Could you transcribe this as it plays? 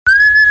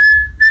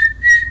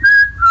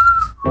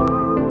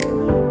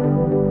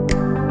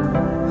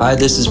Hi,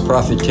 this is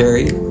Prophet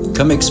Terry.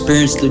 Come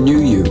experience the new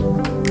you.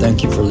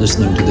 Thank you for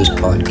listening to this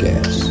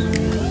podcast.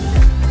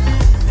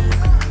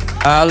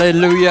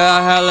 Hallelujah,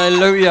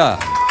 hallelujah.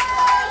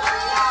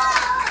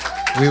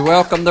 We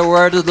welcome the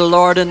word of the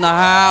Lord in the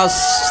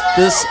house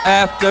this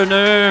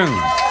afternoon.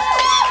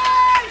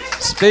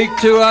 Speak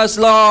to us,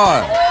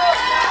 Lord.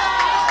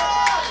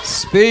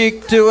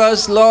 Speak to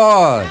us,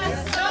 Lord.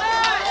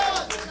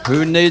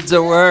 Who needs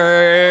a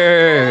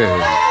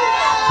word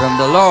from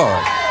the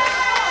Lord?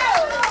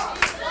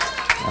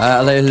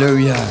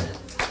 Hallelujah.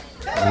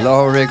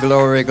 Glory,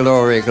 glory,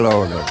 glory,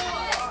 glory.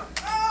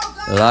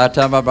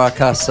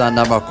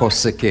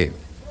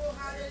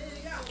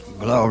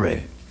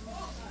 Glory.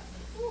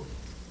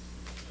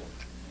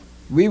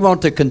 We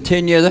want to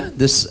continue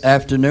this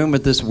afternoon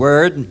with this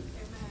word.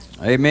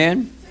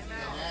 Amen.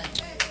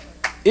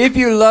 If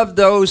you love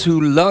those who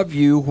love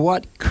you,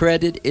 what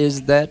credit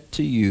is that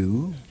to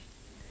you?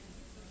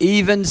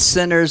 Even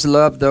sinners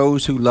love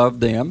those who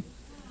love them.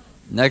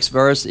 Next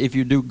verse, if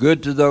you do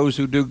good to those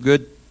who do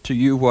good to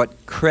you,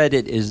 what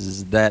credit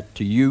is that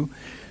to you?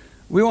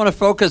 We want to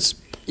focus,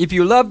 if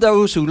you love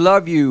those who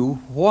love you,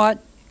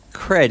 what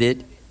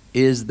credit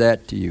is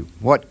that to you?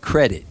 What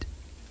credit?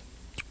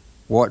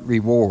 What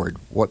reward?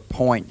 What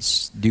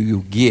points do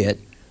you get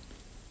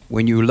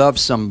when you love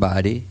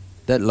somebody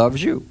that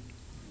loves you?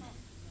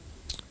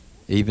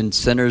 Even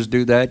sinners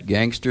do that,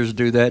 gangsters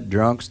do that,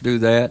 drunks do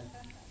that,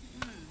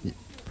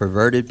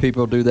 perverted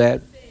people do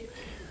that.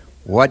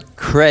 What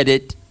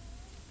credit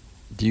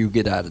do you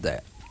get out of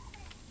that?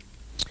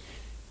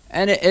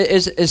 And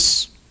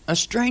it's a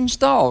strange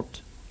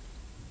thought.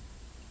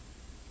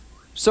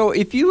 So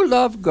if you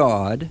love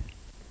God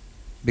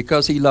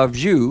because He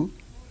loves you,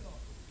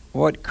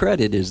 what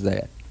credit is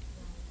that?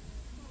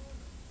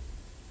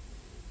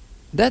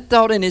 That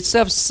thought in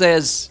itself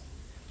says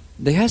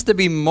there has to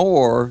be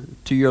more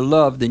to your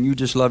love than you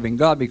just loving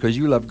God because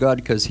you love God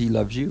because He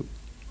loves you.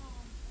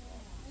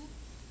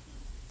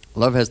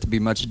 Love has to be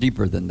much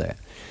deeper than that.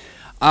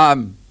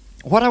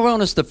 What I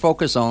want us to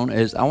focus on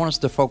is I want us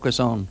to focus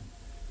on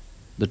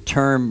the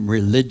term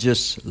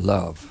religious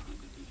love.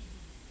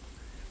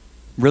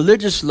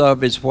 Religious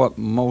love is what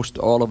most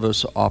all of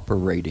us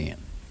operate in.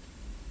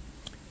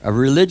 A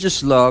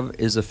religious love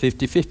is a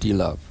 50-50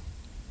 love.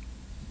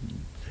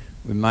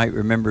 We might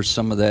remember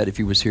some of that if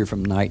you was here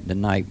from night to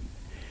night.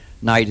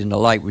 Night in the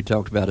light, we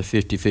talked about a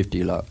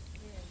 50-50 love.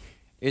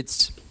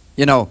 It's,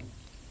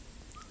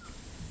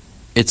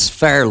 it's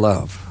fair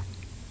love.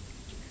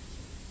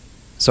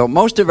 So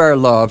most of our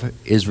love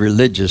is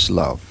religious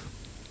love.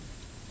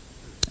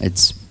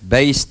 It's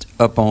based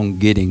upon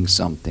getting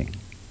something.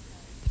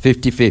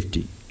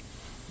 50-50.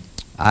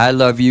 I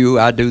love you,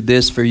 I do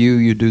this for you,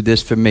 you do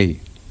this for me.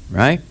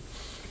 Right?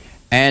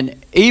 And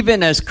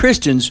even as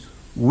Christians,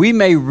 we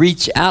may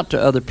reach out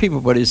to other people,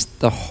 but it's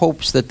the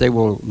hopes that they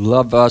will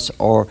love us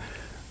or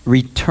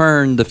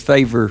return the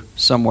favor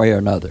some way or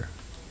another.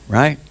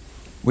 Right?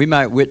 We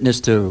might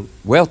witness to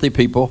wealthy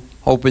people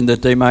hoping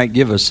that they might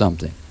give us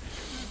something.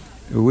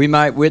 We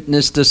might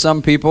witness to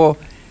some people,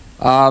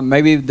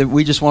 maybe that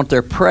we just want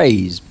their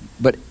praise.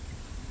 But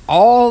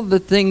all the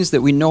things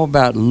that we know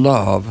about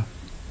love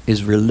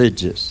is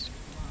religious.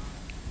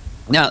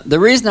 Now, the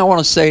reason I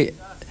want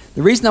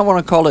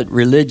to call it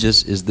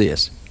religious is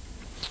this.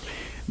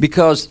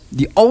 Because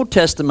the Old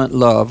Testament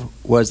love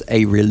was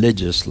a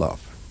religious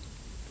love.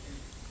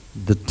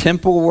 The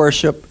temple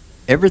worship,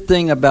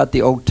 everything about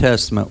the Old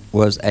Testament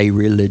was a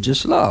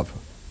religious love.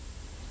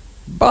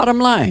 Bottom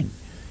line,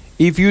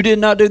 if you did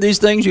not do these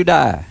things, you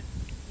die.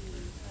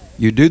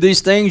 You do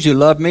these things, you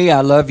love me, I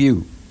love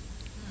you.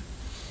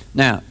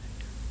 Now,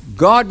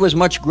 God was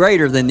much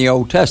greater than the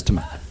Old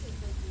Testament.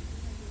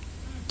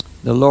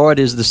 The Lord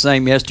is the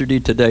same yesterday,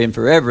 today, and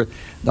forever.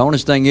 The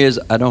honest thing is,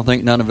 I don't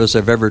think none of us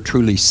have ever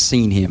truly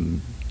seen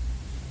Him.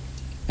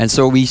 And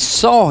so we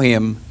saw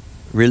Him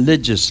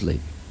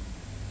religiously,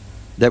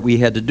 that we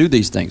had to do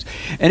these things.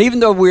 And even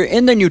though we're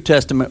in the New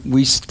Testament,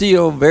 we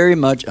still very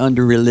much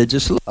under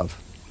religious love.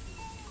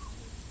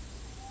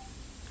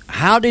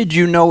 How did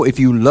you know if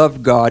you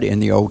loved God in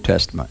the Old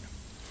Testament?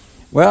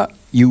 Well,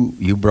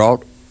 you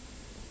brought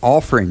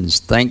offerings,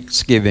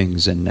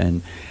 thanksgivings,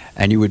 and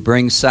you would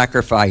bring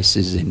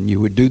sacrifices, and you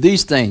would do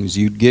these things.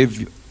 You'd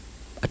give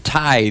a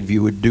tithe.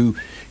 You would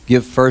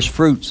give first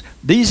fruits.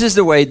 This is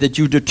the way that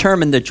you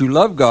determine that you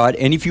love God.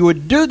 And if you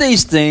would do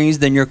these things,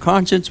 then your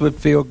conscience would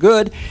feel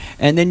good,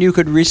 and then you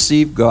could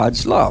receive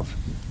God's love.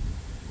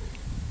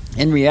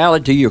 In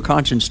reality, your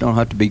conscience don't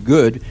have to be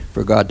good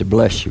for God to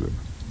bless you.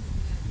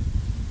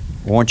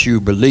 Once you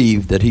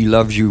believe that He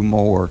loves you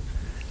more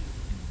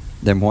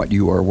than what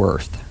you are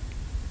worth,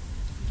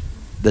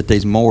 that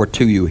there's more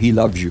to you, He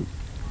loves you.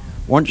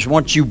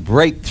 Once you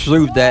break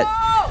through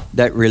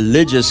that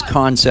religious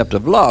concept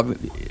of love,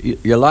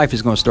 your life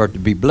is going to start to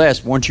be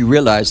blessed once you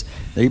realize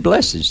that He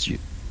blesses you.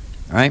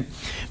 All right?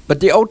 But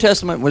the Old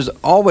Testament was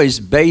always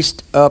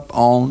based up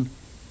on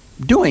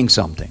doing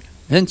something.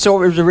 And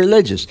so it was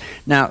religious.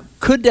 Now,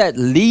 could that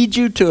lead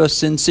you to a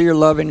sincere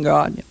love in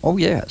God? Oh,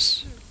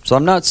 yes. So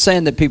I'm not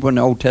saying that people in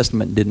the Old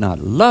Testament did not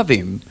love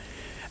Him.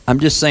 I'm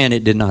just saying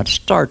it did not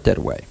start that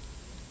way.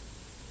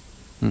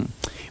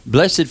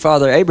 Blessed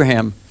Father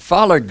Abraham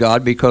followed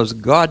God because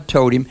God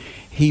told him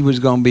he was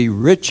going to be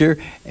richer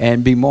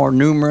and be more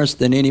numerous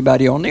than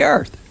anybody on the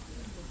earth.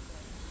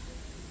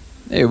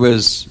 It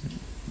was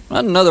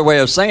another way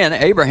of saying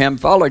Abraham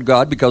followed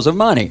God because of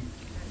money.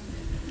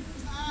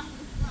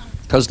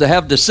 Because to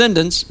have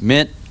descendants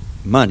meant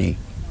money.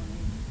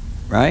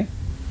 Right?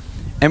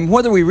 And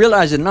whether we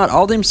realize it or not,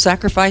 all them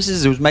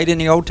sacrifices that was made in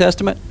the Old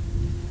Testament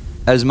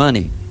as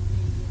money.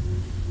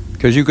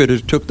 Because you could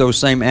have took those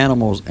same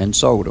animals and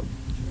sold them.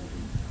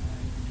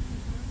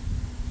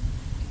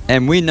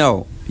 And we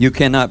know you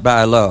cannot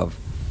buy love.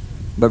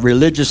 But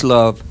religious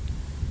love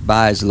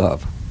buys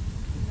love.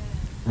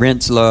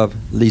 Rents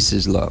love,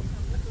 leases love.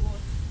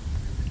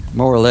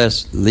 More or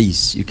less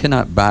lease. You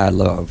cannot buy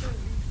love.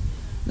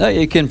 No,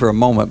 you can for a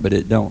moment, but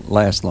it don't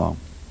last long.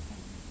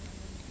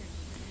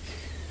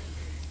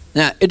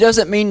 Now, it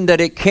doesn't mean that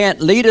it can't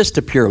lead us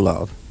to pure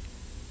love.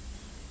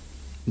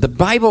 The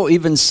Bible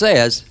even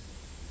says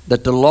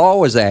that the law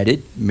was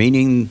added,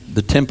 meaning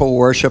the temple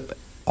worship,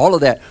 all of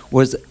that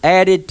was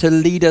added to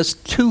lead us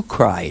to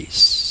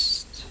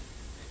Christ.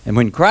 And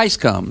when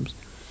Christ comes,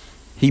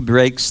 he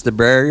breaks the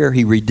barrier.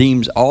 He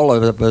redeems all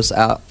of us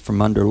out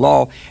from under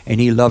law, and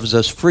he loves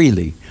us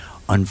freely.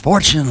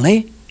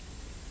 Unfortunately,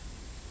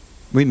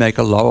 we make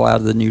a law out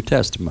of the New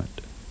Testament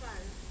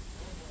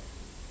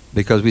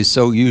because we're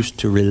so used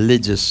to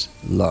religious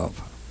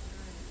love.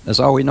 That's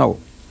all we know.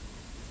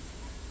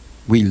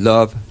 We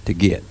love to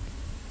get.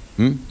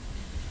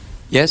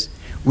 Yes,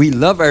 we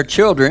love our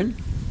children,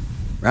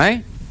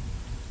 right?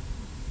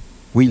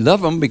 We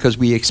love them because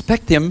we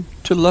expect them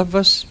to love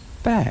us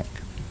back.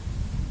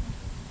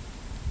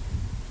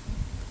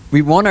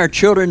 We want our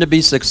children to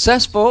be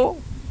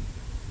successful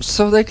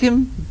so they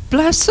can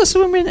bless us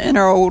in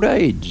our old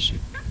age.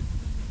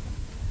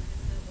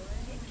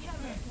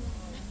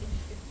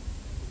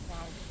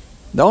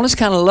 The only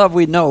kind of love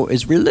we know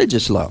is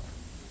religious love.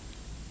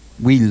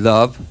 We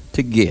love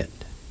to get.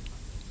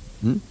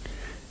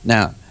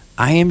 Now,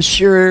 I am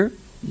sure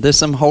there's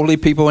some holy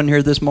people in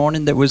here this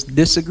morning that would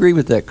disagree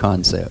with that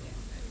concept.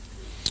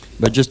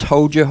 But just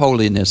hold your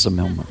holiness a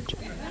moment.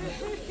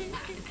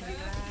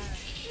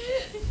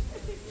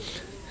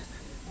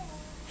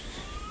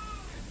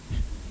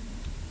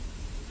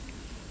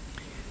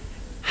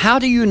 How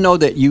do you know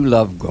that you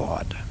love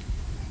God?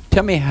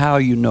 Tell me how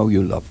you know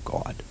you love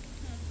God.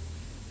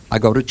 I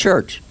go to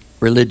church,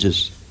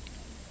 religious.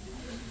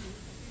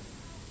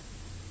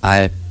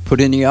 I put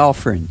in the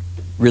offering,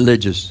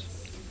 religious.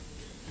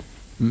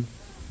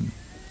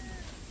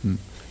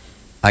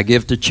 I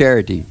give to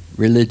charity,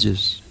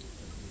 religious.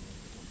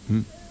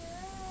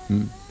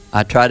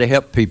 I try to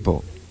help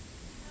people,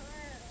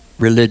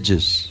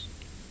 religious.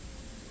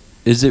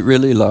 Is it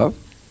really love?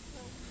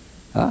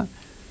 A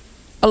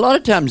lot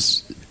of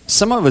times,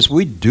 some of us,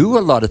 we do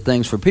a lot of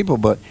things for people,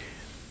 but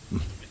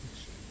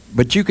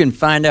you can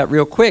find out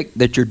real quick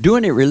that you're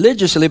doing it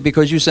religiously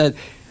because you said,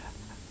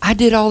 I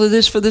did all of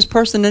this for this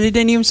person and he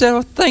didn't even say,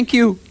 oh, thank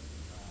you.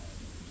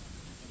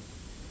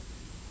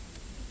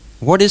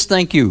 What is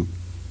thank you?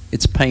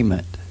 It's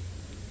payment.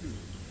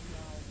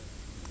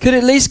 Could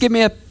at least give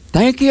me a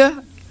thank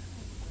you?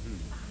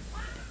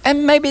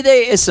 And maybe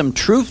there is some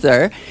truth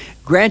there.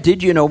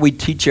 Granted, we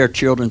teach our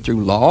children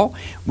through law.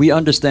 We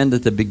understand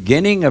that the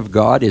beginning of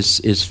God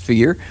is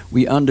fear.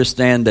 We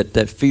understand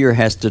that fear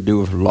has to do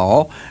with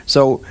law.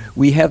 So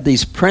we have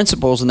these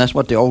principles, and that's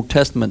what the Old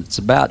Testament is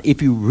about.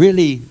 If you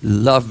really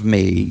love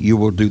me, you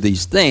will do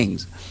these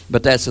things.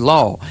 But that's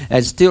law.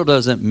 It still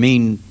doesn't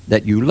mean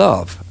that you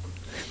love.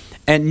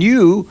 And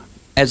you,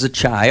 as a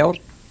child,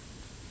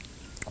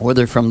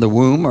 whether from the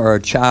womb or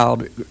a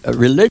child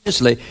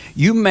religiously,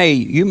 you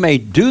may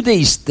do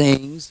these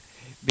things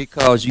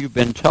because you've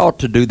been taught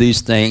to do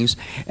these things,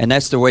 and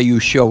that's the way you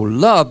show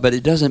love, but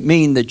it doesn't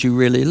mean that you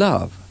really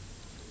love.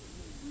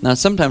 Now,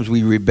 sometimes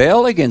we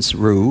rebel against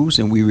rules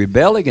and we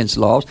rebel against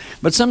laws,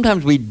 but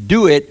sometimes we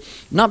do it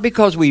not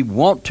because we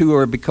want to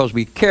or because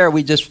we care.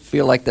 We just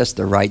feel like that's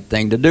the right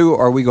thing to do,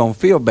 or we're going to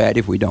feel bad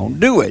if we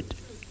don't do it.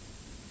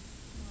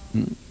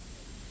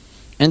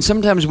 And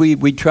sometimes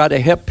we try to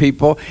help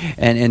people,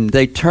 and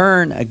they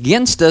turn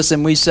against us,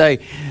 and we say,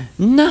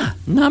 nah,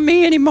 not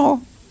me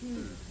anymore.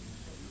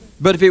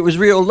 But if it was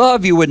real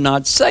love, you would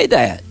not say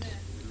that.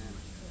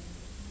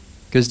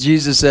 Because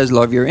Jesus says,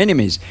 love your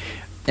enemies.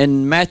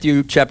 In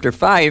Matthew chapter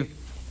 5,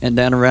 and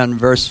down around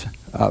verse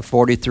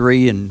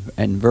 43 and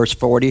verse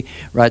 40,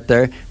 right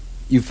there,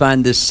 you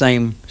find this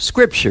same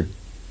scripture.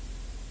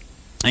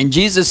 And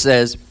Jesus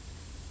says,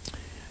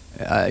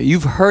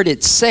 you've heard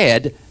it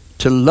said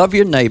to love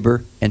your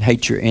neighbor and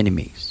hate your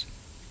enemies.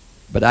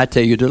 But I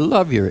tell you to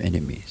love your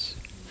enemies.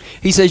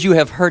 He says, you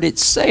have heard it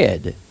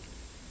said,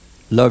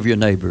 love your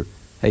neighbor,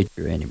 hate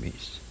your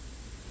enemies.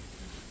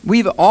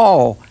 We've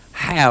all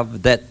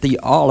have that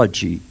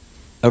theology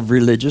of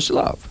religious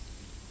love.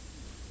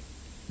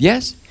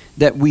 Yes,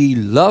 that we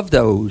love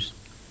those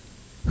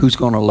who's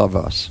going to love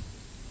us.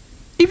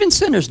 Even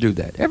sinners do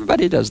that.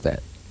 Everybody does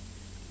that.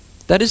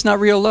 That is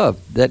not real love.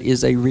 That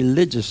is a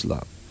religious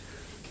love.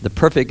 The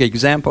perfect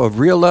example of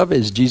real love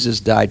is Jesus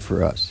died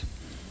for us.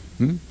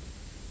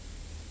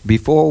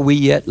 Before we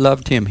yet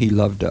loved him, he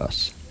loved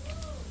us.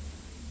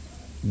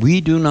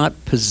 We do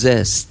not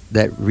possess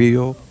that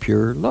real,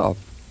 pure love.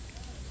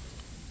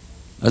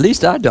 At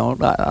least I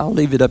don't. I'll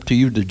leave it up to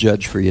you to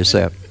judge for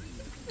yourself.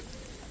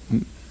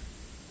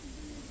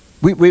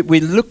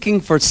 We're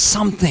looking for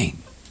something.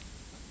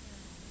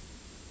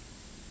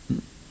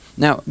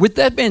 Now, with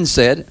that being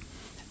said,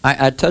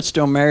 I touched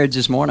on marriage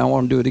this morning. I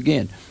want to do it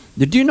again.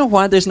 Do you know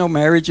why there's no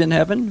marriage in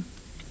heaven?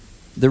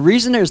 The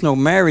reason there's no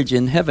marriage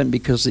in heaven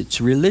because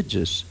it's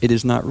religious. It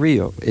is not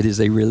real. It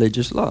is a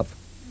religious love.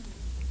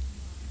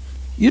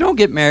 You don't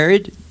get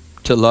married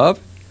to love.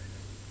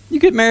 You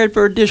get married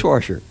for a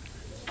dishwasher.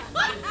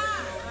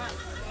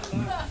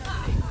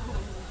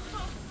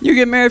 You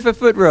get married for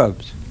foot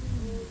rubs.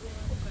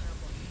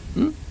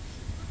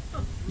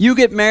 You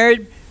get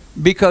married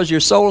because your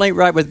soul ain't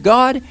right with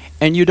God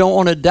and you don't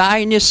want to die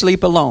in your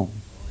sleep alone.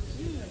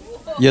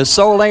 Your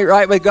soul ain't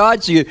right with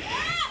God, so you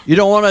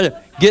don't want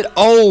to get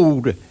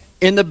old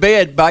in the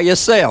bed by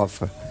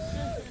yourself.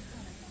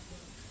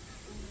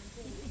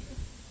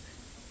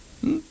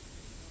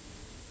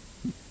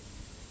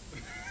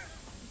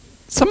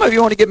 Some of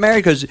you want to get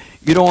married because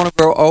you don't want to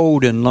grow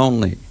old and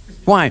lonely.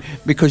 Why?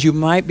 Because you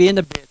might be in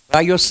the bed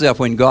by yourself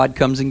when God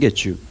comes and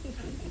gets you.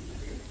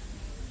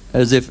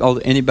 As if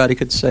anybody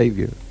could save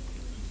you.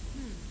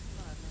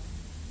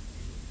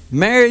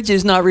 Marriage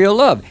is not real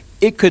love.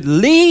 It could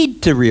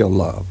lead to real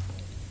love.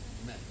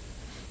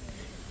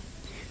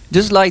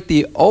 Just like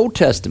the Old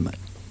Testament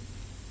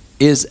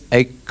is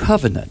a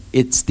covenant.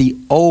 It's the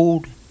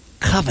old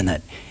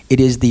covenant. It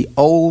is the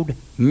old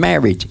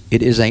marriage.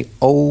 It is an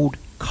old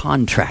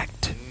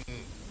contract.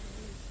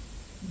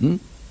 And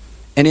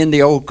in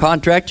the old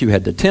contract, you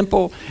had the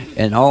temple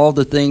and all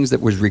the things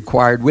that was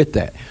required with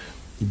that.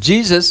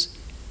 Jesus,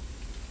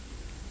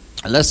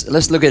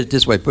 let's look at it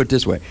this way, put it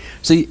this way.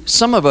 See,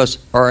 some of us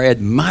are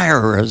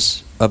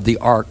admirers of the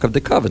Ark of the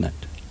Covenant.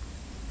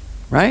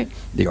 Right?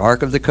 The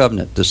Ark of the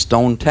Covenant, the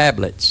stone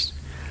tablets,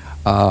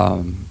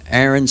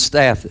 Aaron's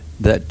staff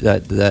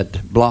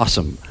that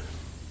blossom,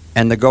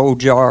 and the gold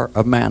jar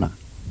of manna.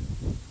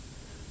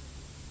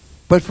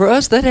 But for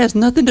us, that has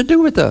nothing to do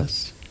with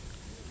us.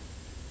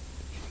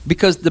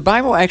 Because the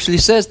Bible actually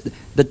says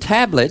the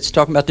tablets,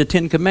 talking about the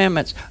 10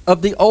 Commandments,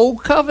 of the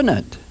Old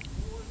Covenant.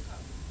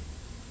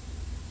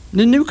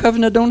 The New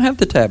Covenant don't have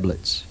the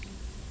tablets.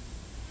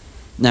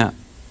 Now,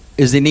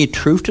 is there any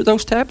truth to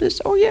those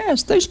tablets? Oh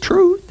yes, there's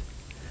truth.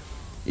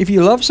 If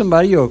you love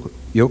somebody,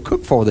 you'll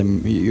cook for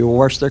them. You'll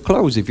wash their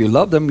clothes. If you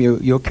love them,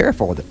 you'll care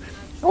for them.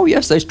 Oh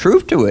yes, there's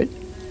truth to it.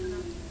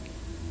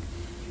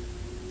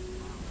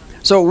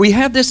 So we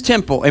have this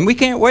temple, and we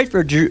can't wait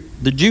for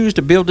the Jews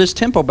to build this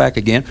temple back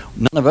again.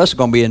 None of us are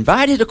going to be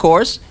invited, of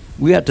course.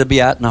 We have to be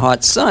out in the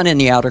hot sun in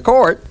the outer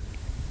court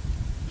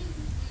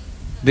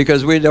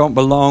because we don't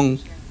belong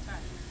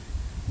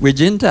with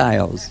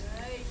Gentiles.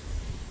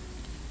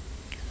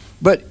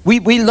 But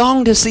we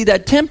long to see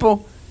that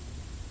temple,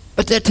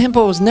 but that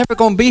temple is never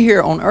going to be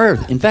here on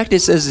earth. In fact, it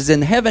says it's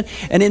in heaven.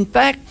 And in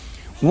fact,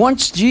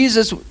 once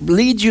Jesus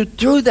leads you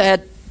through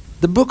that,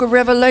 the book of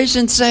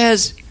Revelation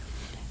says,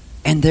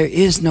 and there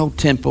is no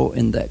temple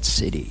in that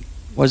city.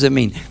 What does it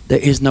mean? There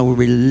is no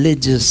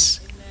religious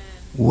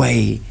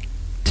way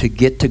to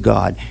get to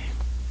God.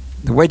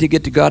 The way to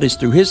get to God is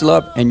through His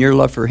love and your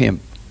love for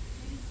Him.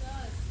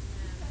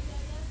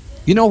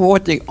 You know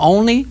what?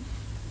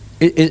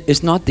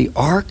 It's not the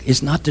ark,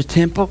 it's not the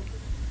temple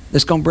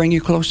that's going to bring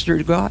you closer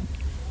to God.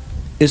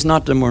 It's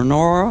not the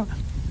menorah.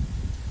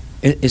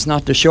 It's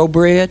not the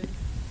showbread.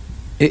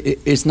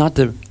 It's not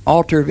the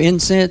altar of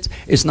incense.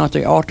 It's not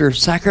the altar of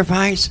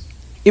sacrifice.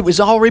 It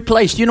was all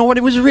replaced. You know what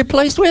it was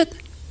replaced with?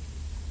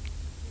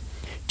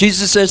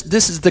 Jesus says,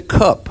 this is the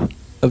cup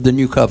of the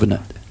new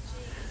covenant.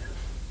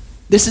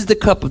 This is the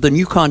cup of the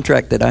new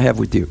contract that I have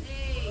with you.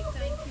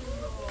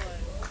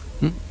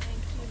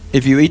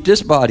 If you eat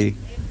this body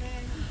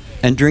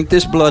and drink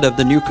this blood of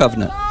the new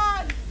covenant.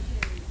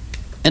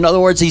 In other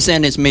words, he's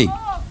saying it's me.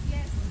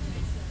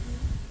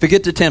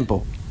 Forget the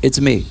temple. It's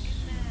me.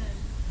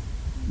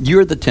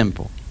 You're the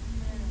temple.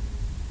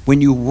 When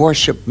you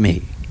worship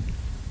me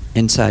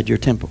inside your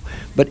temple.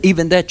 But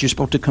even that, you're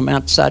supposed to come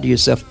outside of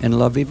yourself and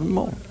love even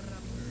more.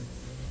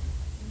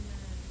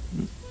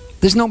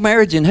 There's no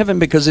marriage in heaven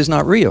because it's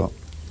not real.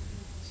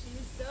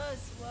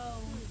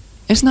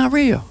 It's not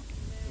real.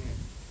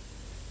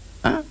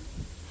 Huh?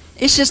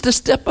 It's just a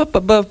step up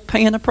above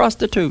paying a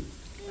prostitute.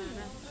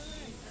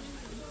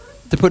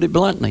 To put it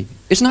bluntly.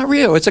 It's not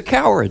real. It's a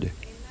coward.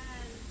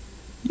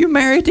 You're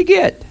married to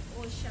get.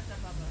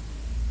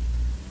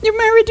 You're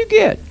married to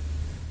get.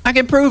 I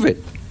can prove it.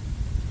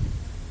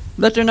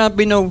 Let there not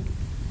be no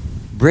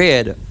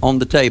bread on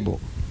the table.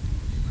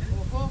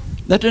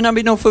 Let there not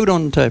be no food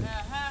on the table.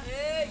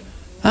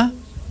 Huh?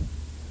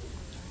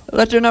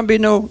 Let there not be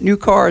no new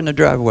car in the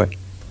driveway.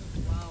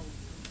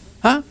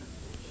 Huh?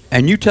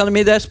 And you telling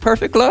me that's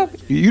perfect love?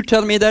 You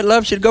telling me that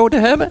love should go to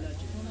heaven?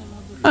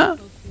 Huh?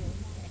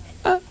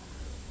 Huh?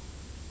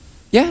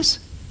 Yes.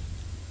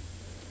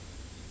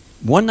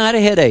 one night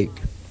of headache,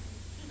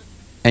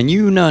 and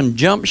you done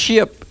jumped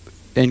ship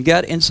and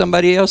got in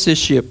somebody else's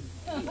ship.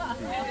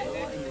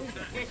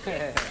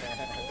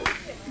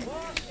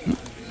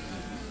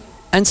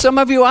 And some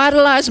of you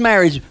idolize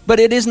marriage, but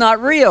it is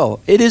not real.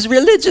 It is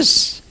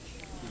religious.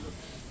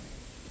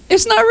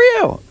 It's not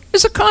real.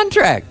 It's a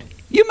contract.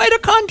 You made a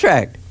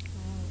contract.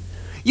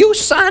 You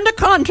signed a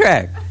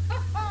contract.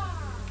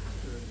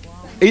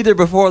 Either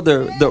before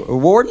the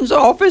warden's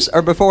office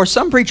or before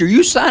some preacher,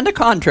 you signed a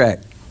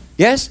contract.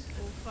 Yes?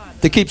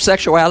 To keep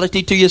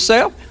sexuality to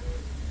yourself?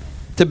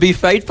 To be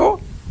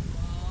faithful?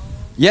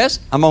 Yes?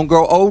 I'm going to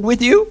grow old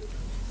with you?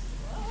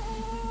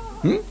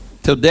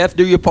 Till death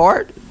do your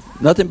part?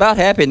 Nothing about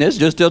happiness,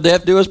 just till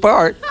death do us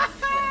part.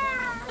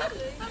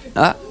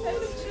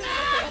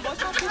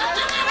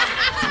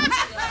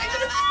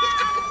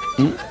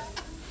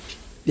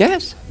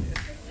 Yes.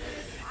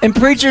 And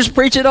preachers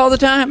preach it all the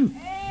time.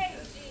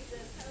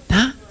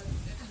 Huh?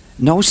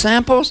 No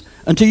samples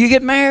until you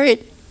get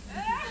married.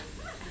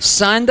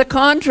 Sign the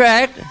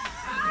contract.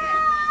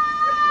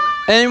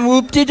 And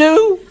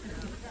whoop-de-doo.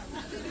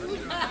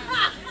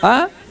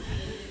 Huh?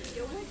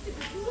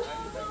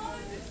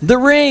 The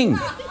ring.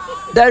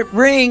 That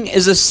ring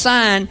is a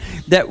sign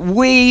that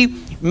we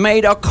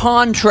made a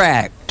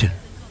contract.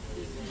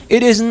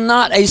 It is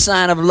not a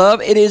sign of love.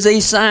 It is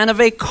a sign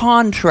of a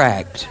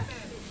contract.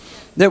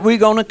 That we're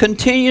going to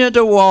continue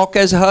to walk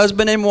as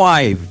husband and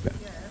wife.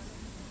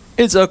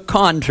 It's a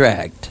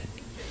contract.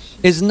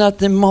 It's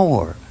nothing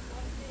more.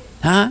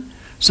 Huh?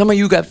 Some of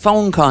you got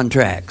phone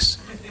contracts.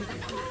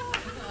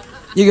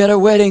 You got a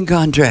wedding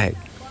contract.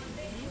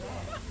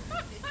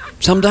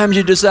 Sometimes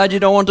you decide you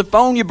don't want the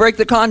phone, you break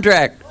the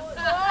contract.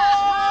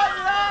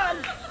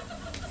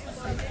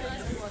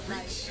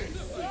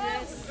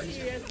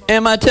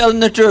 Am I telling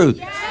the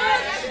truth?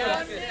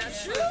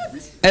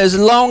 As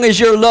long as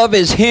your love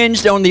is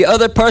hinged on the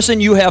other person,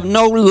 you have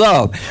no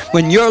love.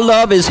 When your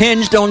love is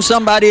hinged on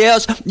somebody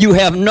else, you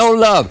have no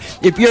love.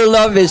 If your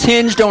love is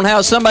hinged on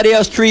how somebody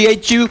else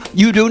treats you,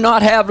 you do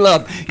not have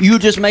love. You're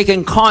just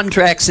making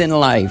contracts in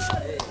life.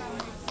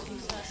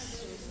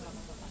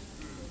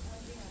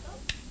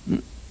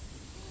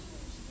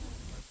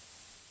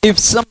 If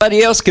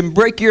somebody else can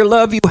break your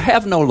love, you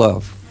have no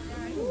love.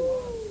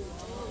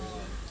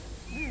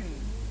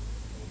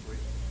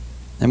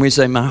 And we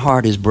say, my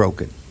heart is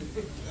broken.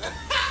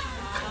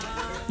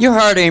 Your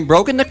heart ain't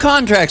broken, the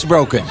contract's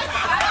broken.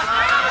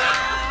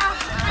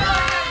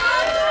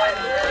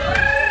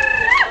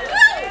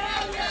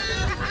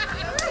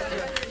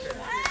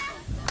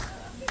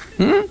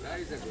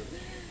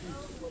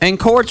 And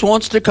courts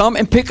wants to come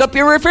and pick up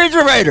your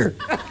refrigerator.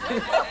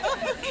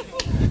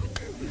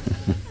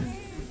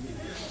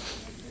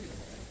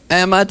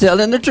 Am I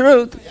telling the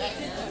truth?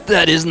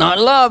 That is not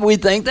love. We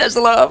think that's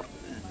love.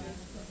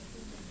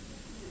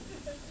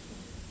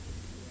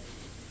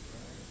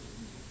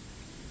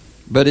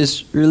 But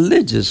it's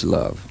religious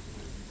love.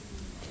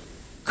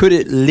 Could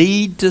it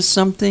lead to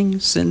something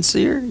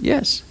sincere?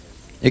 Yes,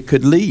 it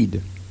could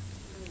lead.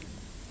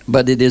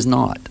 But it is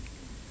not.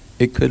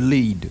 It could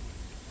lead.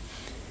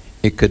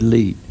 It could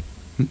lead.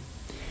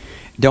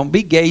 Don't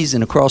be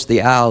gazing across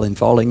the aisle and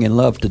falling in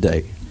love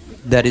today.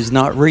 That is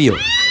not real.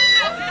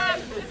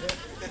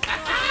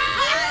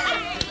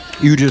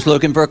 You're just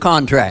looking for a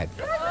contract.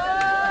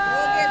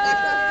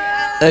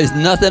 There's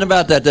nothing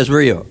about that that's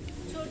real.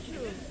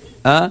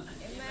 Huh?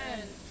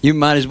 You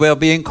might as well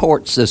be in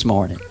courts this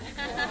morning.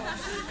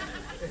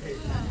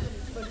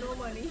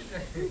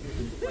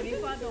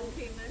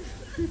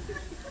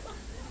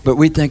 But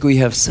we think we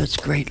have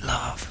such great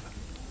love.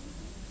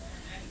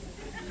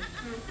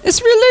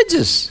 It's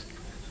religious.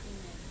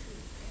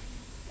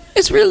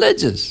 It's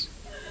religious.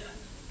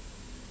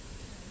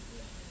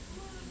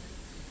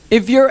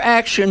 If your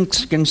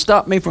actions can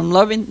stop me from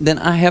loving, then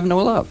I have no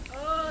love.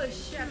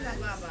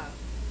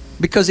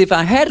 Because if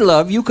I had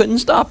love, you couldn't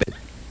stop it.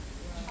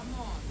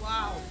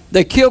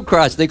 They killed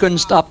Christ. They couldn't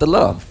stop the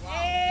love.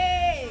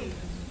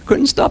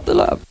 Couldn't stop the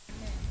love.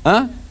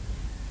 Huh?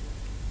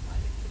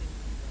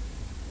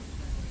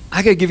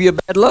 I could give you a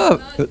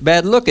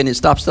bad look and it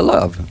stops the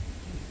love.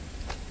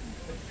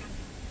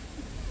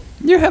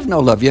 You have no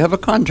love. You have a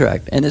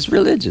contract and it's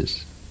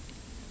religious.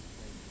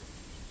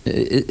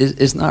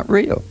 It's not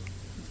real.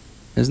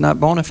 It's not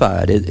bona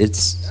fide.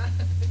 It's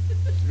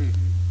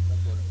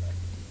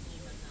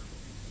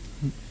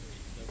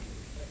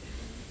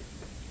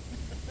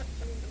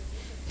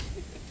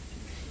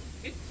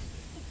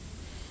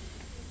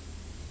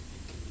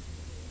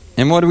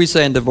And what do we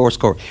say in divorce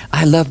court?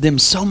 I love them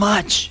so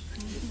much.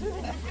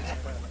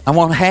 I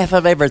want half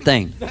of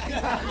everything.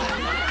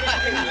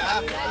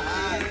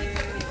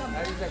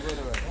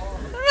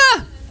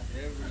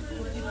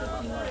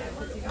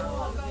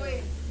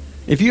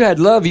 If you had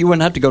love, you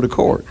wouldn't have to go to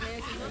court.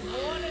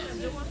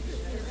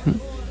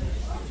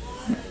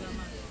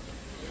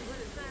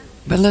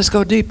 But let's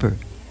go deeper.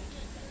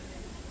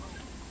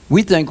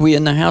 We think we're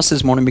in the house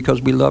this morning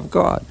because we love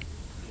God.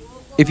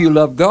 If you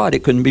love God,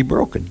 it couldn't be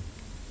broken.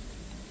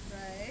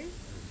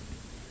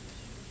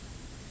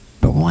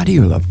 But why do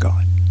you love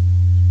God?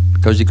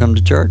 Because you come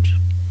to church.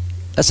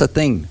 That's a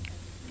thing.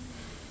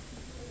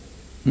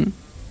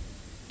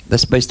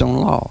 That's based on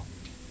law.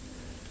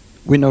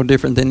 We're no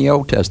different than the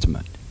Old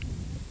Testament.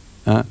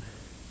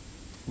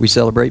 We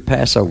celebrate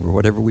Passover,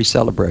 whatever we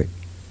celebrate.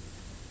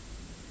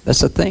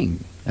 That's a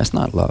thing. That's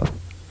not love.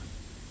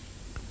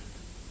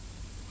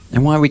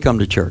 And why we come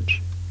to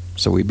church?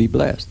 So we be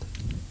blessed.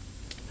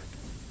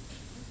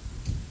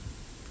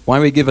 Why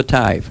we give a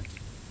tithe?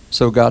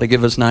 So God will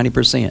give us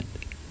 90%.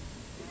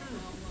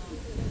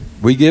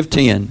 We give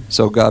 10,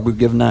 so God will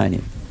give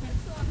 90.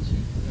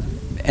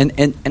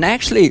 And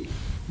actually,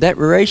 that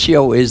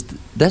ratio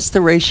that's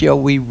the ratio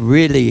we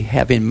really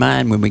have in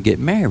mind when we get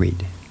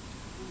married.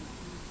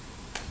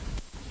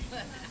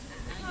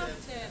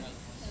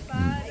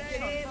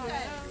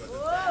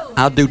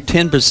 I'll do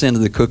 10%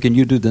 of the cooking,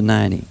 you do the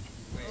 90.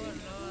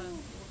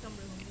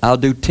 I'll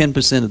do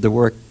 10% of the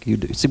work you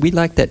do. See, we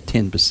like that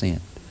 10%.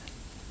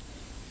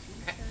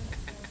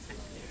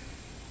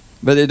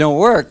 But it don't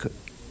work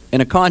in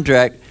a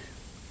contract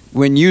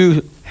when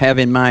you have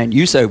in mind,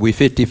 you say we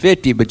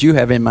 50-50, but you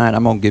have in mind,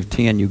 I'm going to give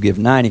 10, you give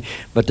 90.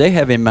 But they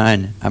have in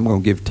mind, I'm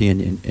going to give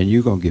 10 and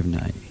you're going to give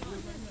 90.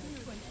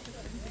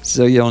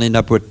 So you only end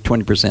up with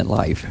 20%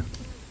 life.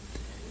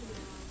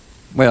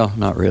 Well,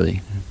 not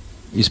really.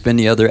 You spend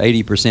the other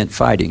 80%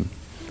 fighting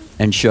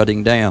and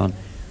shutting down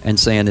and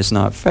saying it's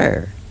not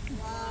fair.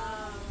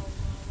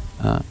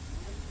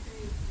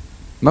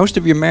 Most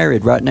of you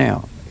married right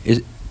now.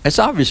 It's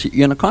obvious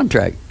you're in a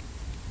contract.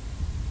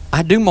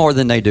 I do more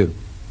than they do.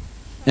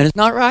 And it's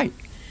not right.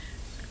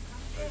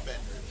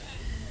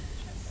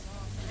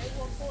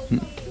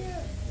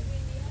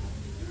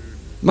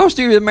 Most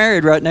of you are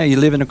married right now, you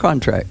live in a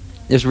contract.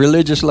 It's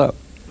religious love.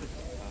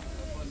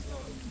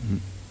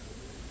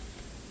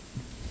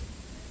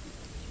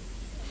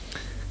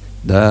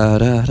 Da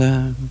da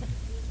da.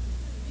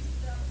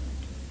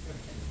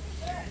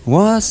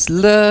 What's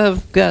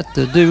love got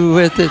to do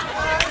with it?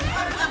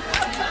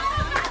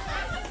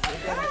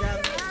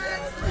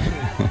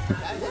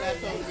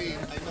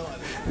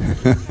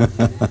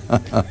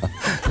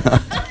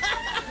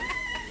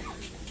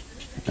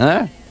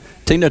 Huh?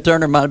 Tina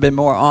Turner might have been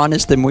more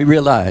honest than we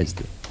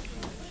realized.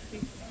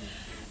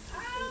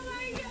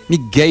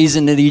 You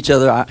gazing at each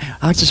other.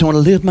 I just want to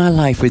live my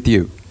life with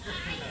you.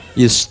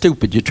 You're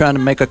stupid. You're trying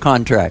to make a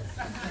contract.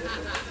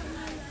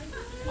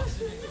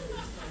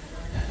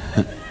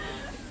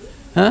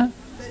 Huh?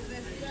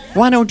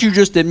 Why don't you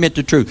just admit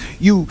the truth?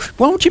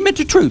 Why don't you admit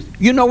the truth?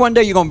 You know one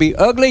day you're going to be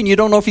ugly and you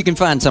don't know if you can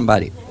find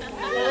somebody.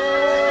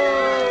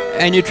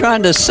 And you're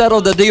trying to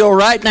settle the deal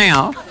right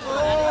now.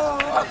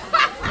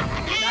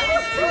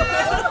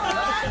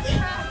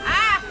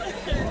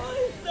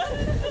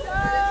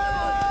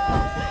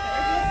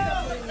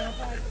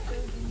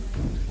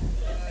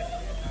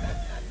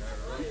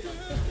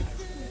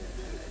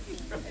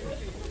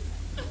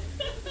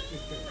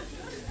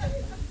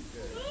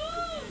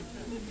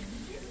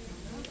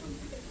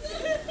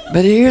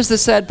 But here's the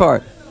sad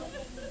part.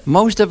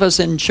 Most of us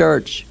in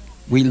church,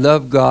 we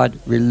love God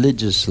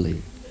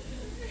religiously.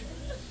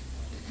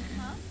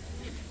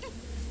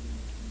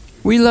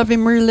 We love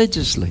Him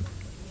religiously.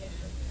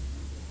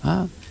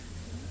 Huh?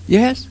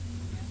 Yes?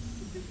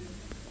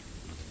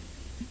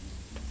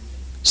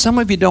 Some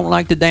of you don't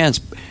like to dance,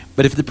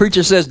 but if the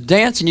preacher says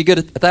dance and you get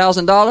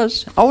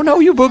 $1,000, oh no,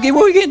 you boogie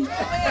wooging.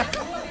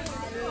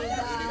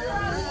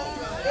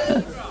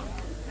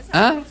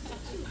 Huh?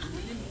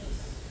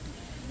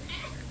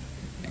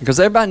 Because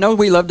everybody knows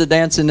we love to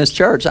dance in this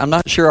church. I'm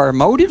not sure our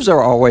motives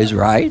are always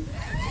right.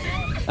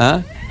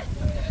 Huh?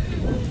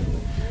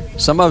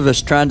 Some of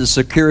us trying to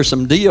secure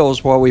some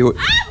deals while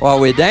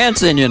we're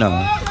dancing, you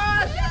know.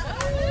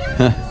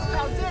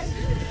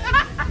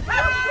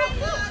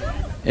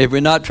 If we're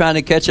not trying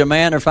to catch a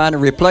man or find a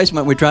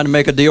replacement, we're trying to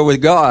make a deal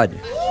with God.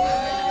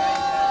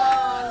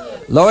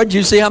 Lord,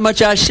 you see how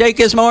much I shake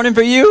this morning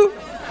for you?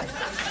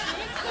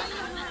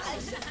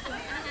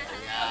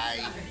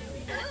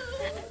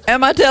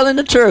 Am I telling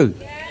the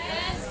truth?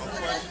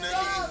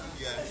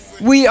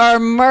 We are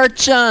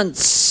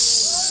merchants.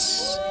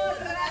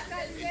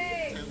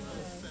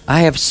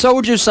 I have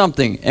sold you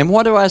something. And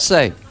what do I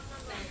say?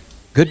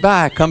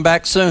 Goodbye. Come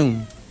back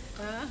soon.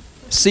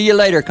 See you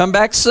later. Come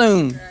back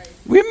soon.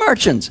 We're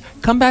merchants.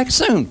 Come back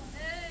soon.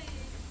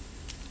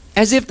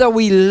 As if though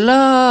we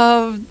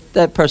love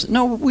that person.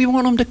 No, we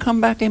want them to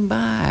come back and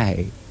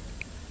buy.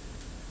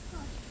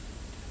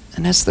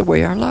 And that's the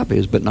way our love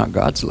is, but not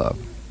God's love.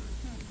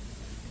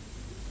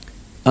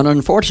 And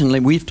unfortunately,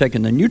 we've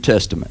taken the New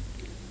Testament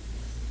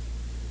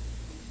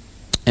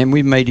and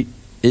we've made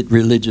it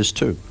religious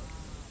too.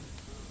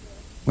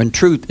 When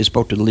truth is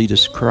supposed to lead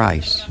us to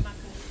Christ.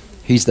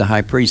 He's the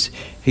high priest.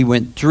 He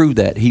went through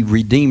that. He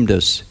redeemed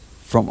us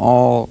from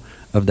all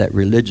of that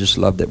religious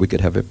love that we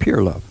could have a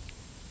pure love.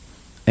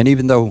 And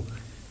even though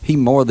He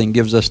more than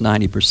gives us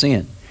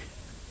 90%,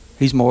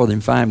 He's more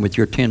than fine with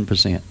your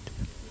 10%.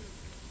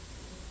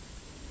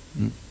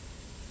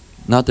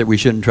 Not that we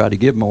shouldn't try to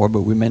give more,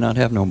 but we may not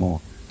have no more.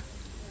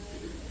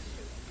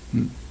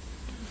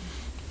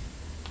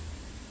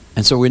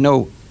 And so we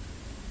know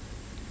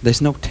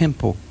There's no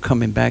temple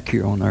coming back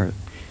here on earth.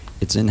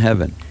 It's in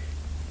heaven.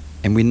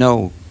 And we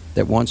know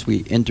that once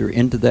we enter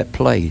into that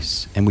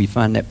place and we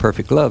find that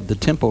perfect love, the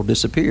temple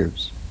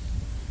disappears.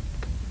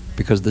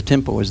 Because the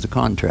temple is the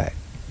contract.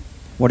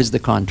 What is the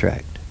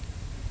contract?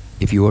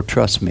 If you will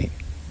trust me,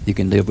 you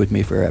can live with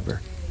me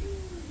forever.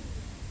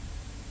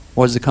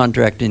 What is the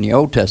contract in the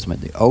Old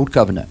Testament, the Old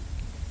Covenant?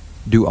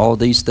 Do all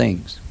these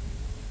things.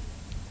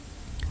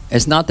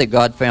 It's not that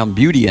God found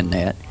beauty in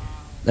that.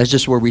 That's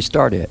just where we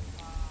start at.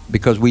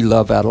 Because we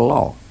love out of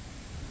law.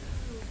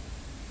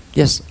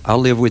 Yes, I'll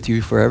live with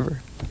you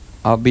forever.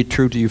 I'll be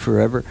true to you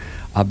forever.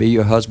 I'll be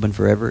your husband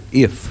forever.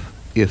 If.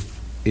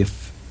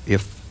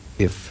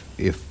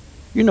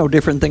 You're no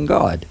different than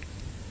God.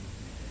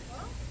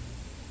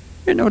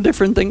 You're no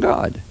different than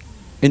God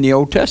in the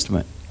Old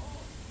Testament.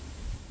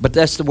 But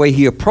that's the way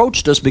he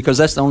approached us because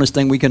that's the only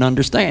thing we can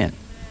understand.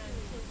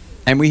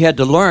 And we had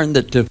to learn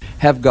that to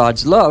have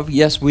God's love,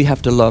 yes, we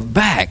have to love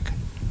back.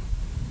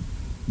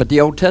 But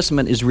the Old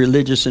Testament is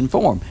religious in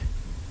form.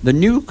 The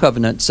New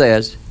Covenant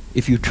says,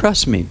 if you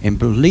trust me and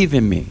believe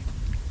in me,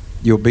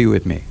 you'll be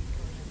with me.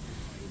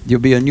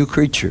 You'll be a new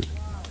creature.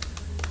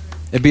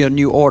 It'll be a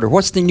new order.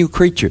 What's the new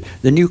creature?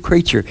 The new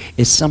creature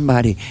is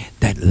somebody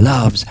that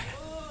loves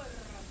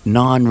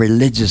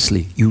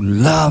non-religiously. You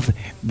love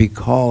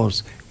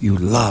because you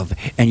love.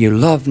 And you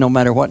love no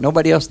matter what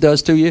nobody else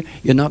does to you.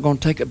 You're not going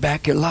to take it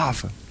back. You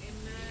love. Amen.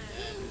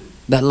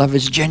 That love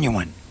is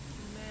genuine.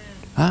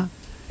 Huh?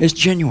 It's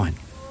genuine.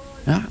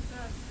 Huh?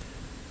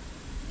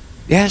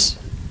 Yes.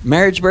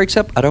 Marriage breaks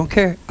up. I don't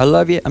care. I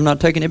love you. I'm not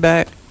taking it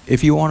back.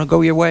 If you want to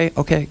go your way,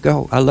 okay,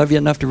 go. I love you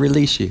enough to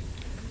release you.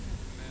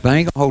 But I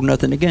ain't going to hold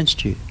nothing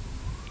against you.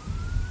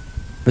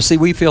 But see,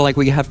 we feel like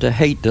we have to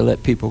hate to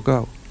let people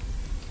go.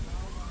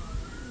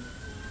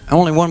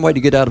 Only one way to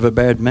get out of a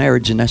bad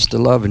marriage, and that's to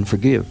love and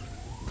forgive.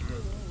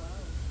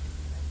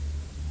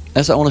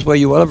 That's the only way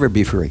you will ever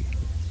be free.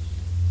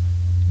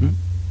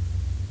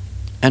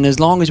 And as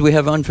long as we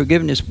have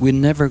unforgiveness, we're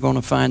never going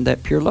to find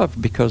that pure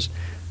love because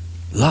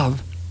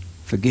love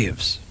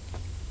forgives.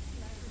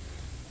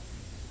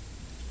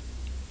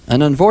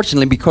 And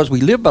unfortunately, because we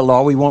live by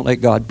law, we won't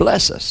let God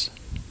bless us.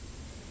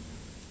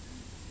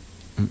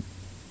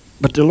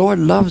 But the Lord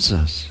loves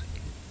us.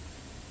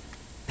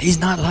 He's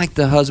not like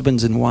the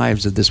husbands and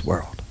wives of this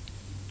world.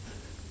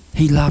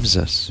 He loves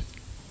us.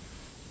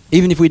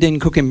 Even if we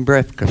didn't cook him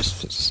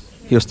breakfast,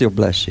 he'll still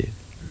bless you.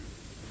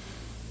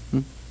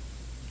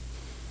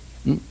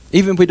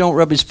 Even if we don't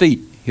rub his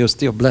feet, he'll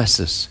still bless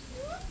us.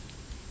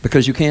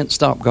 Because you can't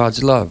stop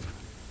God's love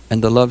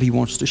and the love he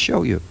wants to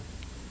show you.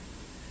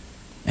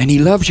 And he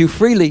loves you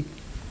freely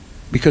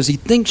because he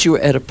thinks you're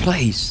at a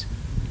place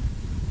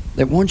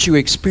that once you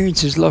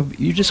experience his love,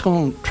 you're just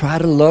going to try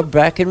to love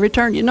back in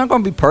return. You're not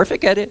going to be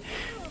perfect at it,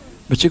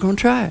 but you're going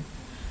to try.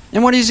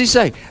 And what does he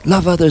say?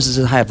 Love others as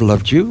I have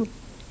loved you.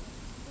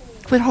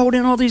 Quit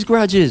holding all these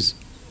grudges.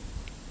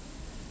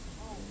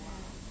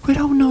 Quit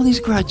holding all these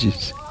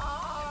grudges.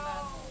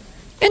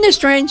 Isn't it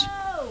strange?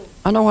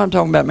 I know I'm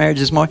talking about marriage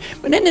this morning,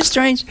 but isn't it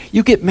strange?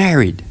 You get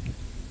married.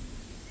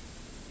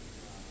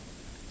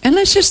 And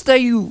let's just say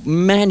you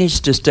manage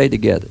to stay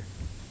together.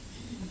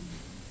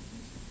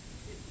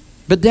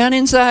 But down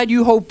inside,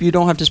 you hope you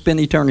don't have to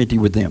spend eternity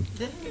with them.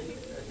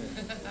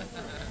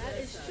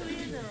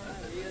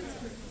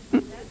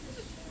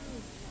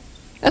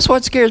 That's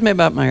what scares me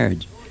about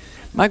marriage.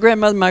 My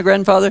grandmother and my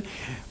grandfather,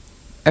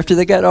 after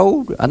they got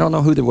old, I don't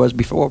know who there was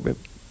before, but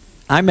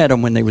I met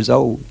them when they was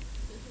old.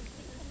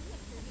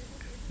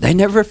 They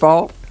never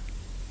fought,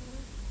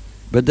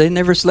 but they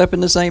never slept in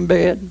the same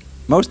bed.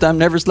 Most of them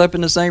never slept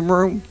in the same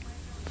room.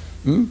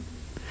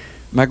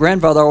 My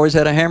grandfather always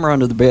had a hammer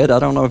under the bed. I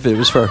don't know if it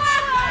was for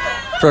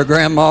a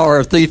grandma or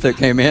a thief that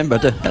came in,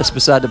 but that's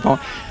beside the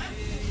point.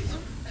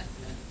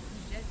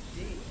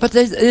 But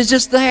it's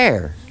just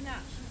there.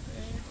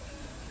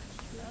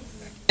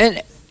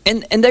 And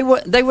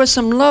there was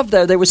some love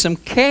there. There was some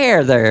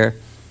care there.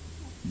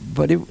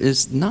 But it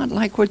is not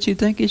like what you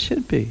think it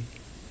should be.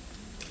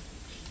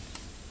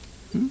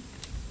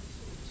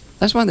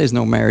 That's why there's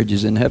no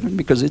marriages in heaven,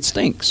 because it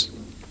stinks.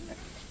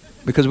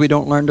 Because we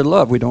don't learn to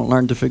love. We don't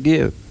learn to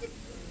forgive.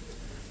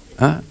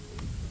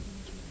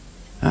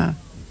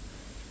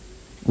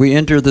 We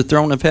enter the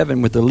throne of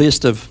heaven with a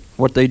list of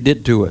what they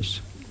did to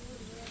us.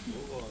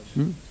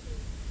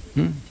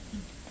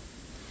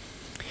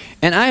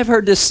 And I have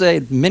heard this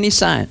said many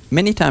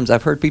times.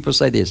 I've heard people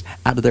say this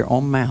out of their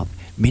own mouth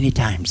many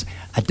times.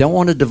 I don't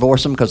want to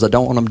divorce them because I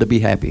don't want them to be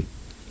happy.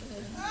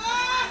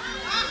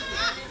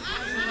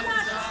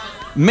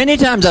 Many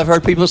times I've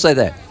heard people say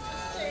that.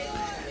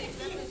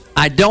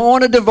 I don't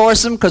want to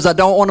divorce them because I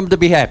don't want them to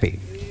be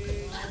happy.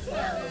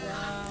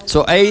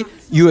 So A,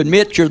 you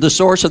admit you're the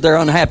source of their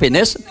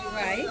unhappiness.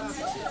 Right.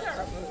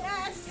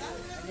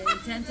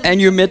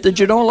 And you admit that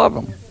you don't love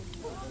them.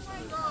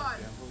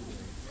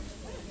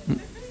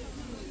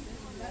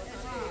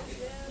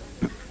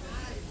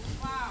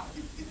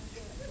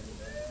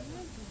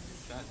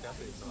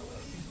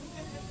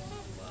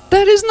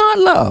 That is not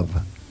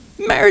love.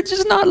 Marriage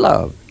is not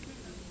love.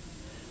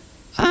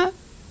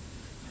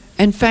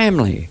 and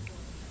family.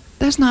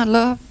 That's not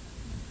love.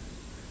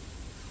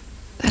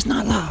 That's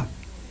not love.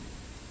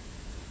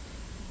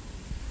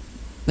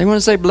 They want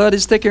to say blood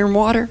is thicker than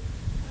water?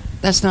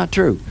 That's not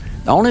true.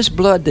 The only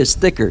blood that's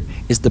thicker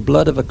is the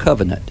blood of a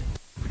covenant.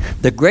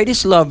 The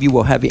greatest love you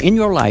will have in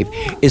your life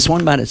is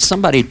when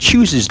somebody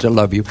chooses to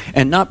love you,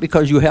 and not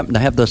because you happen to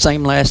have the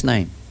same last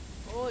name.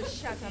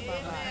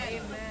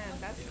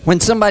 When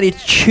somebody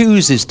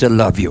chooses to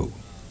love you.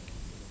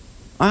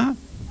 Huh?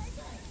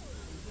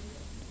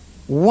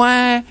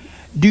 Why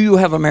do you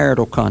have a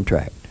marital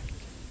contract?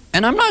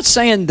 And I'm not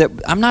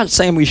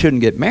saying we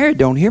shouldn't get married,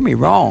 don't hear me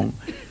wrong.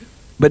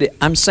 But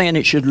I'm saying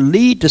it should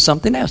lead to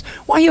something else.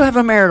 Why you have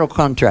a marital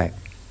contract?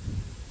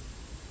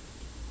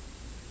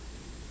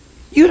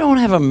 You don't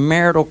have a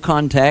marital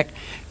contract.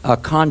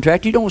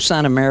 You don't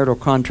sign a marital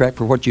contract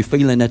for what you're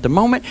feeling at the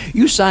moment.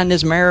 You sign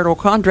this marital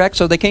contract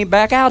so they can't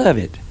back out of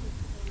it.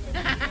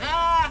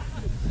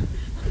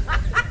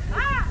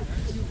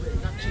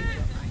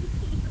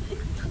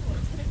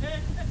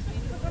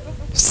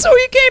 So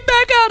you can't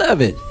back out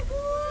of it.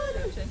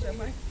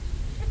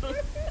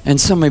 And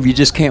some of you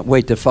just can't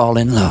wait to fall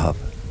in love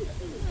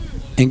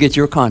and get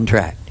your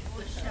contract.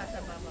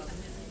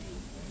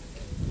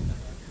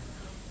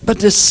 But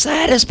the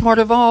saddest part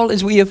of all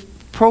is we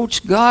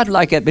approach God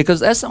like that, because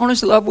that's the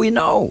honest love we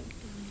know.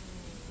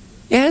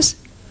 Yes?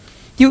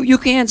 You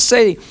can't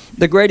say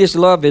the greatest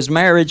love is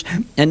marriage,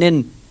 and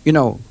then,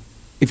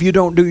 if you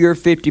don't do your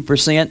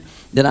 50%,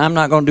 then I'm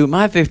not going to do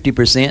my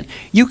 50%.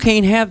 You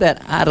can't have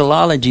that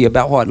ideology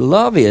about what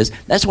love is.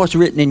 That's what's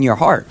written in your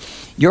heart.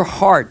 Your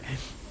heart,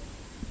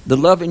 the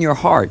love in your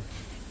heart,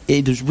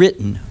 it is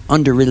written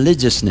under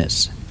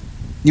religiousness.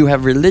 You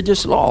have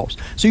religious laws.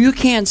 So you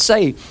can't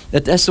say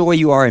that that's the way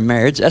you are in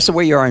marriage, that's the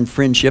way you are in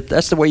friendship,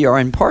 that's the way you are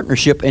in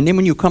partnership, and then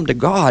when you come to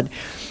God,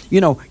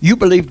 you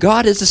believe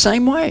God is the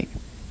same way.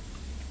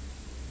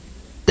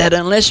 That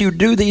unless you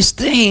do these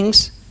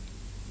things,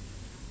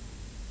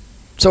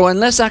 so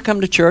unless I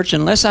come to church,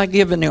 unless I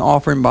give in the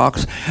offering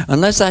box,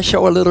 unless I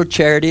show a little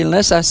charity,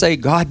 unless I say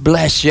God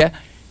bless you,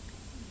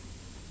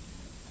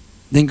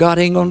 then God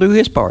ain't going to do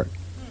his part.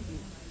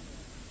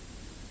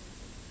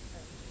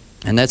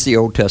 And that's the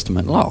Old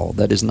Testament law.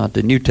 That is not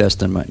the New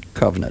Testament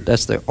covenant.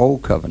 That's the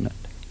Old Covenant.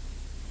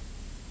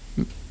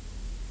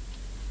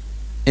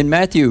 In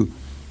Matthew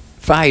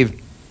 5,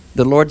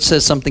 the Lord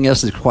says something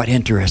else that's quite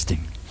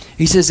interesting.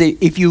 He says,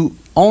 if you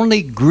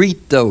only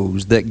greet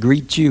those that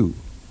greet you,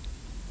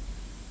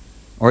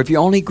 or if you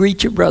only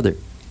greet your brother,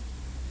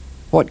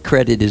 what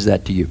credit is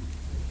that to you?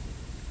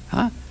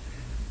 Huh?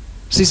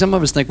 See, some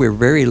of us think we're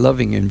very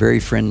loving and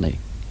very friendly.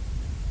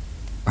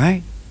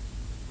 Right?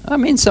 I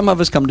mean, some of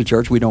us come to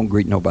church, we don't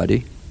greet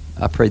nobody.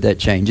 I pray that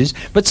changes.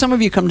 But some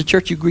of you come to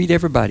church, you greet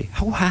everybody.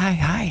 Oh, hi,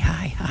 hi,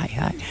 hi, hi,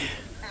 hi.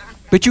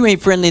 But you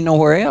ain't friendly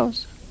nowhere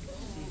else.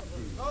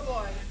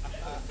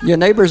 Your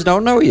neighbors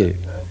don't know you.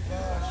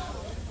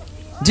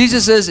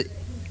 Jesus says,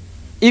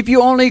 if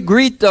you only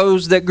greet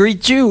those that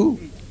greet you,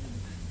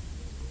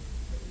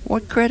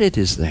 what credit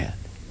is that?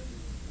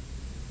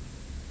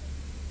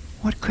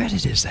 What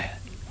credit is that?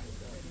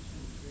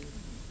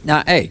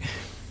 Now, hey,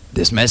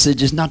 this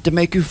message is not to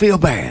make you feel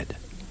bad,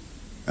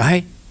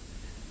 right?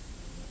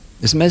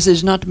 This message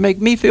is not to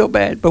make me feel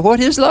bad, but what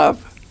is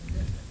love?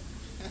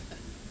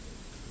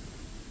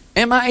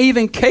 Am I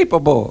even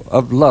capable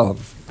of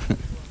love?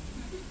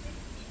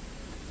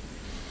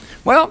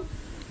 Well,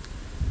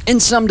 in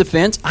some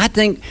defense, I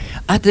think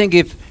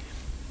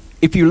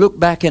if you look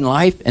back in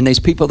life and there's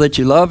people that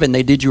you love and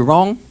they did you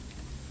wrong,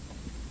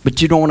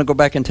 but you don't want to go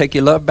back and take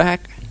your love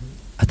back,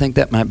 I think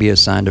that might be a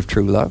sign of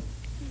true love.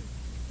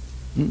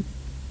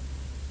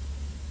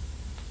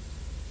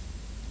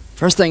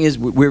 First thing is,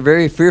 we're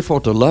very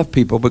fearful to love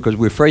people because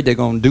we're afraid they're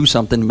going to do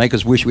something to make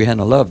us wish we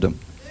hadn't loved them.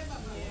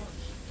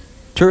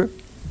 True?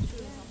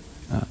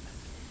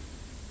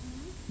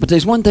 But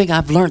there's one thing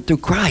I've learned through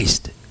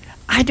Christ.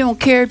 I don't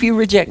care if you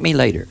reject me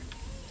later.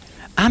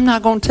 I'm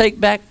not going to take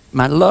back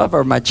my love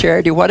or my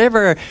charity,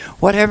 whatever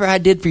I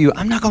did for you.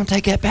 I'm not going to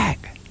take that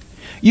back.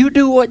 You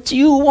do what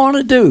you want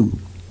to do.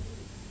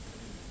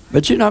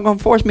 But you're not going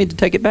to force me to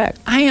take it back.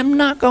 I am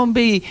not going to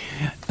be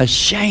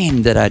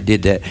ashamed that I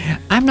did that.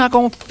 I'm not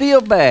going to feel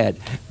bad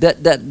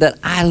that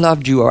I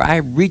loved you or I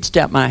reached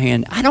out my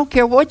hand. I don't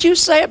care what you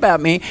say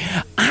about me.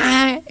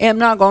 I am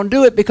not going to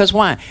do it because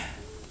why?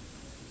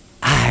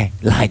 I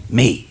like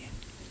me.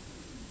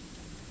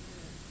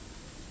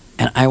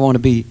 And I want to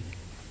be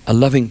a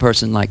loving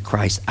person like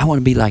Christ. I want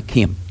to be like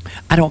him.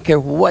 I don't care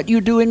what you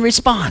do in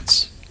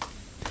response.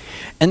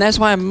 And that's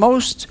why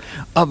most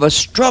of us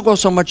struggle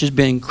so much as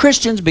being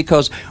Christians,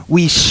 because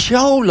we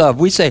show love.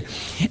 We say,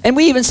 and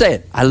we even say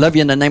it, I love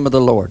you in the name of the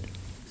Lord.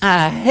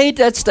 I hate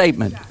that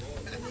statement.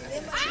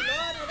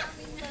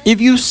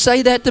 If you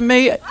say that to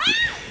me,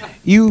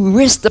 you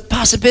risk the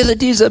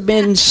possibilities of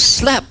being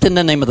slapped in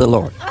the name of the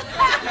Lord.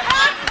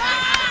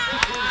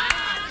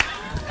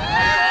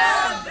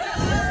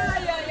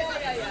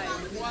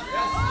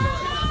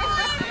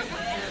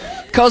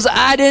 Because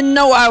I didn't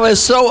know I was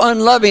so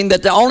unloving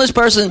that the only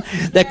person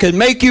that could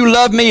make you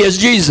love me is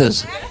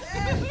Jesus.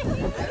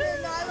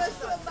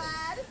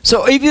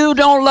 So if you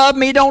don't love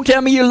me, don't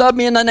tell me you love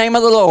me in the name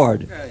of the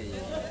Lord.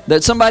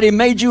 That somebody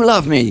made you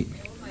love me.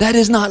 That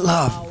is not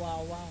love.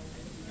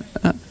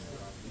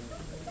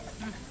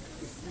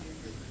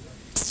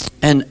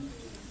 And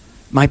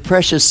my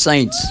precious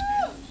saints,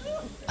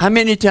 how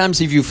many times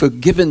have you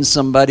forgiven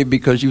somebody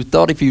because you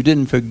thought if you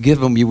didn't forgive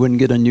them, you wouldn't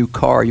get a new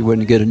car, you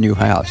wouldn't get a new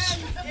house?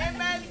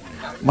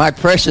 My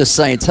precious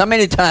saints, how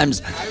many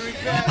times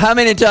have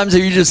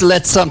you just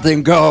let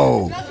something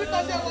go?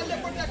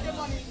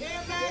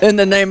 In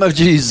the name of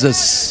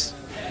Jesus.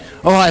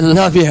 Oh, I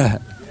love you.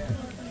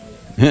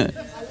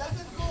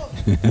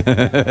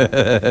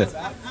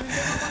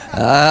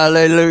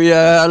 Hallelujah,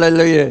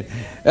 hallelujah.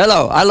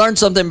 Hello, I learned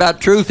something about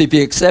truth. If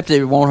you accept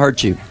it, it won't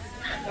hurt you.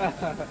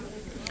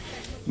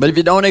 But if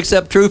you don't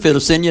accept truth,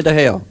 it'll send you to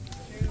hell.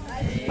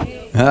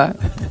 Huh?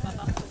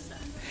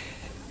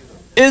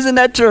 Isn't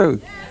that true?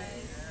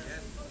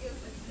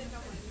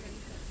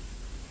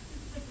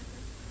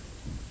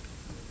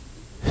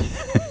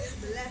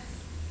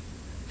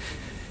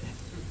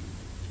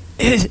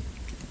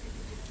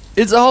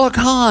 It's all a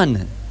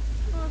con.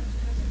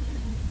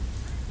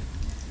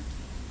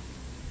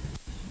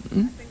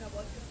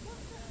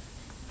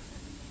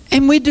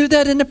 And we do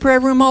that in the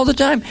prayer room all the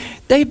time.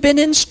 They've been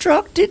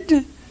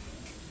instructed.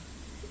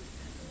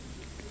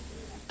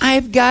 I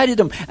have guided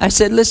them. I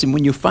said, listen,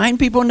 when you find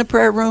people in the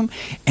prayer room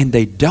and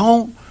they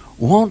don't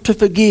want to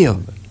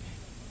forgive,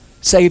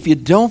 say, if you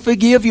don't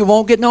forgive, you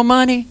won't get no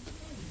money.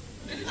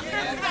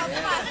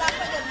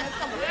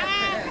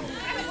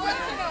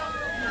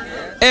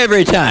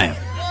 Every time.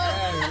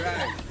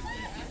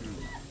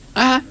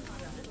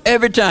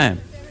 Every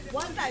time.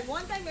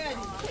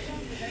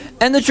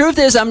 And the truth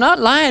is, I'm not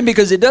lying,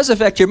 because it does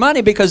affect your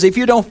money, because if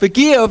you don't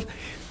forgive,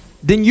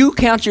 then you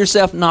count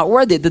yourself not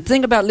worthy. The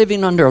thing about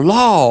living under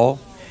law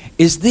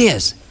is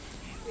this.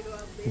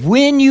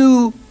 When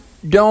you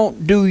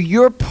don't do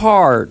your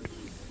part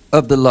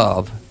of the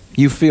love,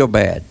 you feel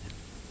bad.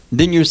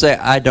 Then you say,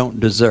 I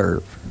don't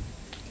deserve.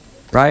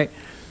 Right?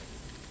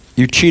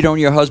 You cheat on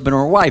your husband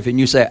or wife and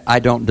you say, I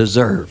don't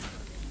deserve.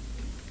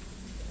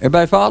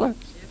 Everybody follow?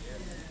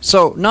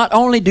 So not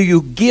only do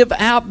you give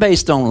out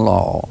based on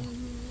law,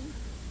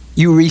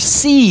 you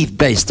receive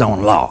based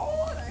on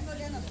law.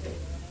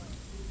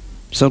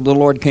 So the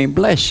Lord can't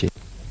bless you,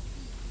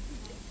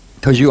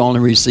 because you only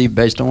receive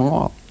based on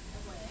law.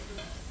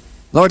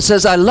 Lord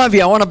says, I love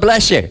you, I want to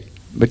bless you.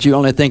 But you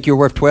only think you're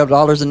worth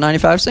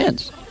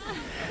 $12.95.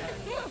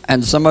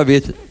 And some of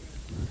you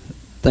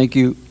think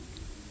you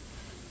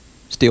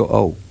still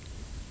owe.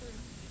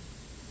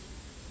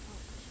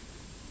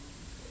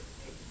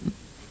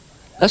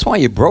 That's why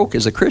you're broke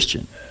as a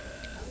Christian.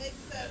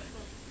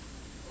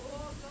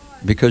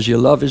 Because your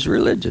love is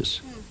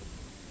religious.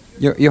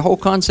 Your whole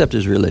concept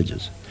is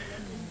religious.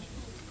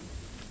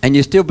 And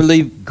you still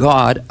believe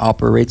God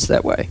operates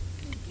that way.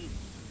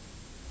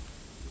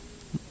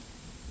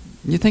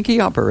 You think He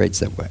operates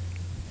that way.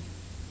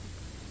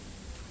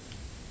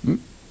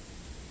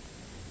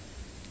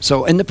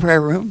 So in the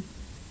prayer room,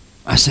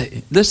 I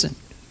say, listen,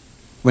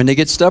 when they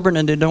get stubborn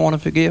and they don't want to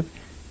forgive,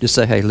 just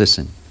say, hey,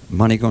 listen,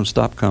 money going to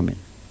stop coming.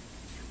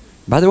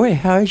 By the way,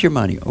 how is your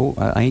money? Oh,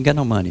 I ain't got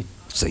no money.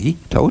 See,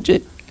 told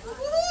you.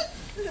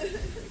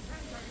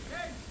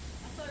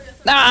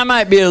 Now, I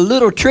might be a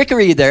little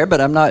trickery there,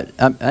 but I'm not.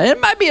 It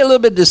might be a little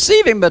bit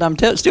deceiving, but I'm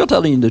still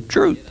telling you the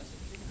truth.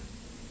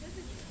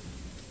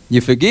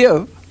 You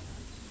forgive.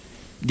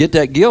 Get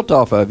that guilt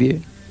off of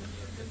you.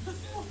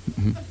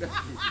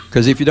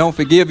 Because if you don't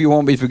forgive, you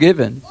won't be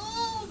forgiven.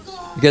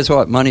 Guess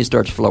what? Money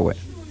starts flowing.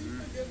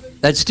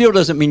 That still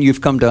doesn't mean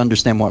you've come to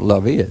understand what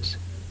love is.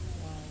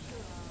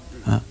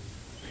 Huh?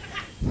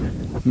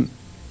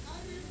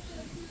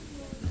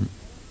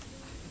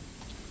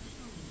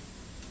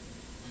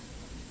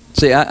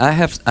 See, I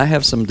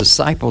have some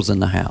disciples in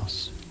the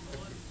house,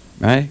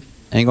 right?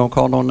 Ain't gonna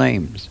call no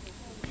names.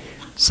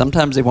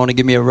 Sometimes they want to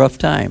give me a rough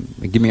time,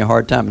 they give me a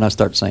hard time, and I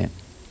start saying,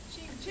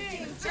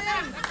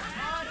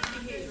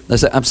 they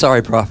say, I'm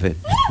sorry, prophet.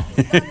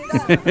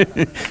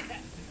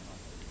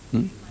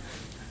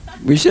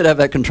 We should have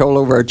that control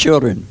over our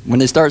children. When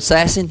they start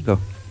sassing, go.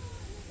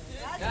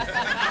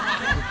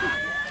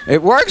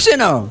 It works, you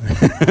know.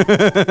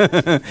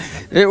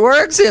 It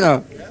works, you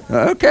know.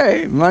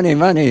 Okay,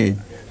 money.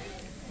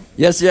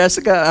 Yes,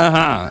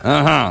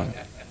 Jessica.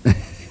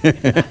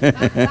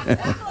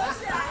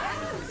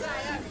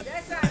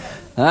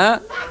 Huh?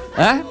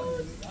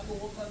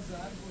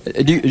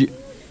 Do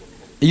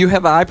you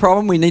have an eye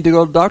problem? We need to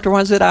go to the doctor.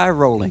 Why is it eye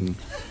rolling?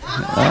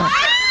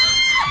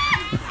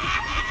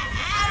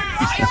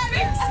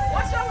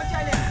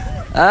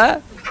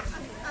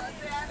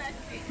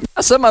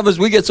 Some of us,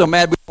 we get so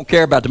mad we don't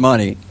care about the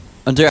money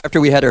until after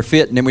we had our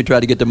fit, and then we try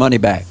to get the money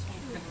back.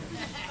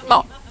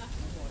 No.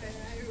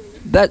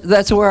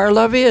 That's where our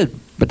love is,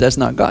 but that's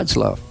not God's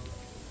love.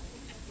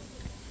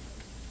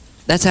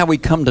 That's how we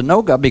come to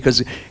know God,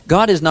 because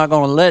God is not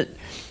going to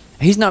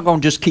He's not going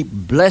to just keep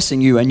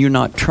blessing you and you're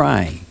not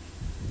trying.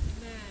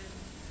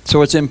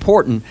 So it's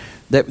important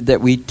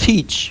that we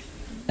teach,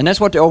 and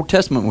that's what the Old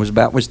Testament was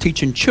about, was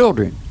teaching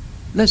children.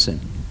 Listen,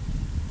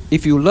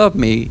 if you love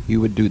me, you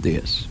would do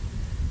this.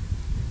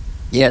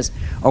 Yes.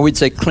 Or we'd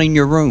say, clean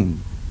your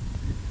room.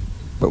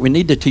 But we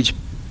need to teach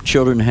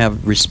children to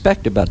have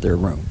respect about their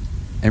room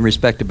and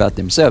respect about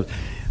themselves.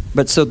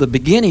 But so the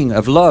beginning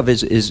of love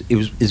is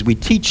we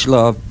teach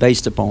love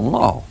based upon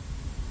law.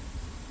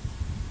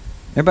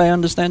 Everybody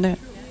understand that?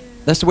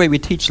 That's the way we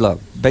teach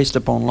love, based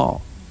upon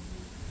law.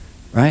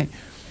 Right?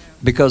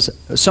 Because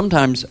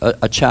sometimes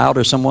a child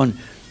or someone,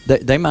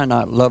 they might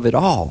not love at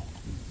all.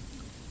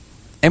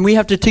 And we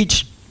have to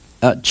teach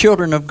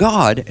children of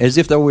God as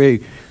if though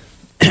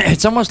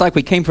it's almost like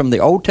we came from the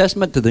Old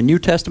Testament to the New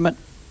Testament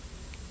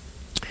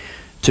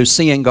to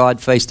seeing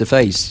God face to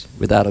face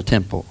without a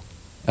temple.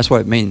 That's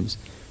what it means.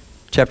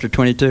 Chapter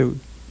 22,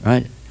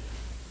 right?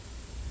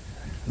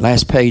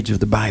 Last page of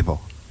the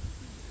Bible.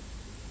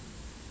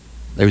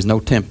 There is no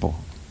temple.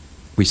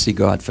 We see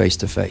God face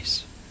to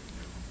face.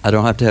 I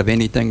don't have to have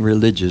anything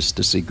religious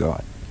to see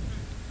God.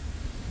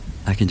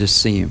 I can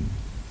just see Him.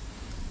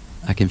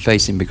 I can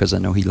face Him because I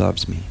know He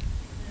loves me.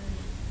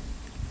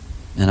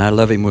 And I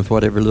love Him with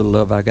whatever little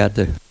love I got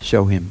to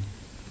show Him.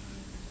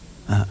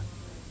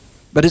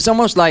 But it's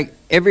almost like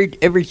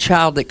every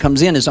child that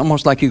comes in, it's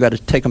almost like you got to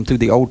take them through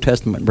the Old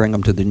Testament and bring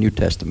them to the New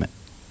Testament.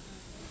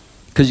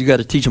 Because you got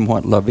to teach them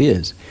what love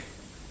is.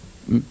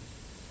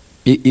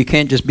 You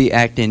can't just be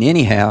acting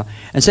anyhow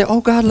and say, oh,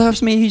 God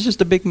loves me, He's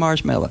just a big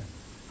marshmallow.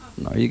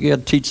 No, you got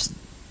to teach,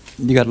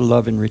 you got to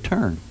love in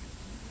return.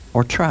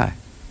 Or try.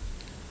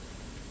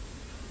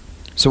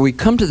 So we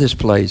come to this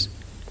place,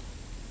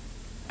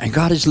 and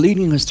God is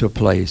leading us to a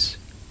place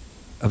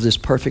of this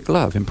perfect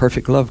love. And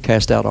perfect love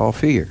casts out all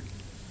fear.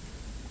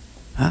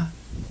 Huh?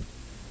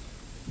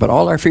 But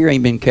all our fear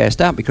ain't been cast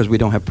out because we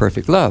don't have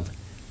perfect love.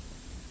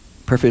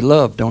 Perfect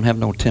love don't have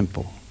no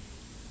temple.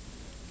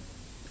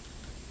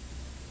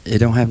 It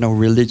don't have no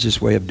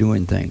religious way of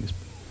doing things.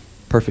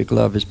 Perfect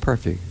love is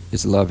perfect.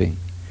 It's loving.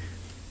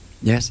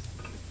 Yes?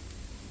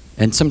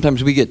 And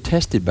sometimes we get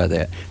tested by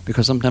that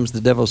because sometimes the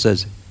devil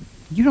says,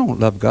 you don't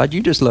love God.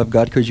 You just love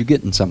God because you're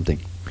getting something.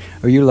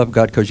 Or you love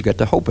God because you got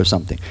the hope of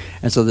something.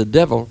 And so the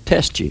devil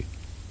tests you.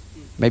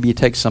 Maybe he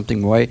takes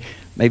something away.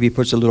 Maybe he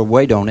puts a little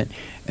weight on it.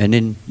 And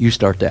then you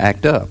start to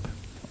act up.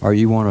 Or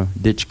you want to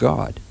ditch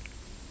God.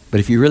 But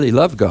if you really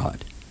love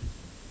God,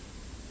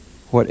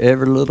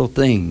 whatever little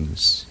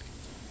things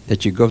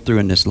that you go through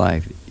in this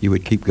life, you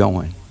would keep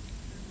going.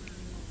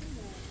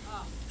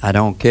 I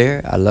don't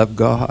care. I love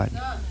God.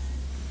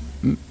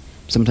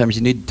 Sometimes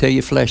you need to tell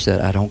your flesh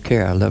that. I don't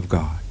care. I love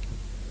God.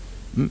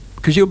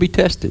 Because you'll be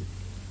tested.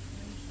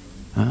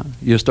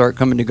 You'll start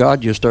coming to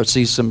God. You'll start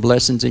seeing some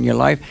blessings in your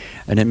life.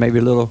 And then maybe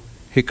a little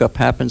hiccup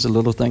happens, a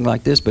little thing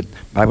like this. But the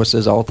Bible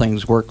says all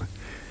things work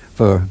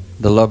for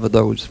the love of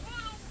those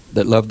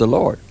that love the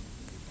Lord.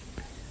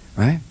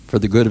 Right? For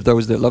the good of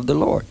those that love the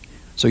Lord.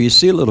 So you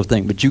see a little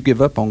thing, but you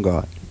give up on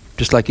God.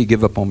 Just like you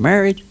give up on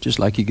marriage, just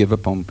like you give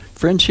up on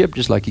friendship,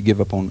 just like you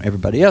give up on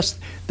everybody else.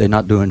 They're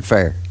not doing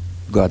fair.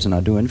 God's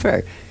not doing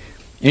fair.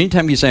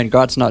 Anytime you're saying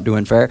God's not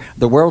doing fair,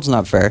 the world's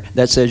not fair,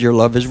 that says your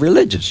love is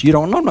religious. You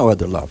don't know no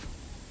other love.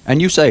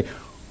 And you say,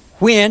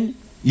 when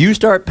you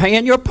start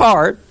paying your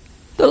part,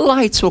 the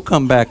lights will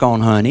come back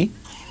on, honey.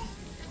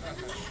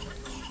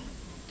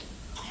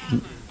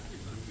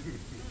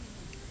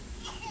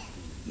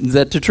 Is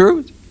that the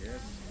truth?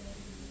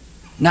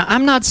 Now,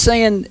 I'm not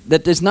saying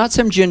that there's not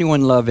some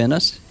genuine love in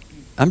us.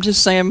 I'm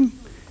just saying,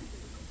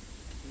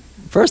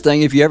 first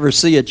thing, if you ever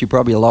see it, you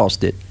probably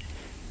lost it.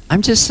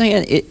 I'm just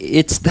saying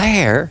it's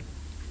there,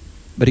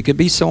 but it could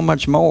be so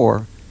much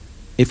more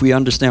if we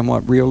understand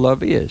what real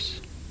love is.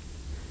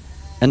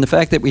 And the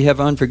fact that we have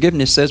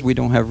unforgiveness says we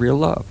don't have real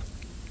love.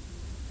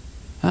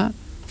 Huh?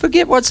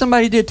 Forget what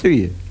somebody did to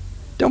you.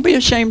 Don't be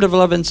ashamed of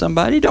loving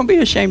somebody. Don't be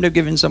ashamed of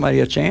giving somebody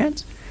a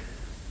chance.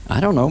 I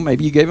don't know,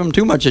 maybe you gave them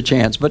too much a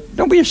chance, but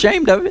don't be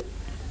ashamed of it.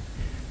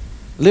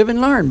 Live and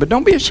learn, but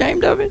don't be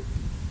ashamed of it.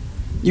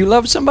 You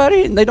love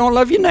somebody and they don't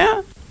love you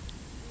now?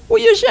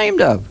 What are you ashamed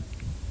of?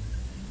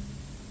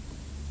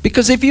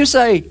 Because if you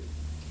say,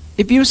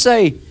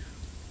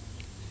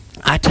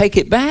 I take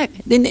it back,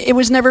 then it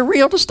was never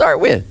real to start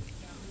with.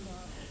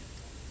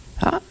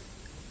 Huh?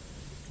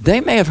 They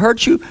may have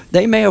hurt you,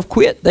 they may have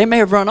quit, they may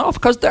have run off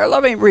because their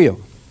love ain't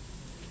real.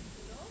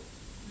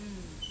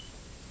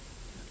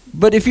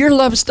 But if your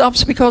love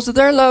stops because of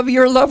their love,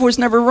 your love was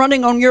never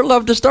running on your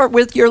love to start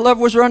with. Your love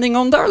was running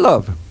on their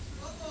love.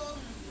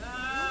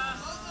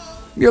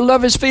 Your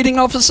love is feeding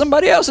off of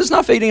somebody else. It's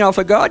not feeding off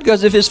of God,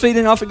 because if it's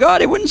feeding off of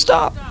God, it wouldn't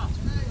stop.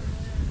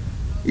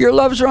 Your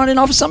love's running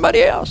off of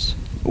somebody else.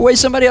 The way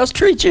somebody else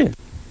treats you.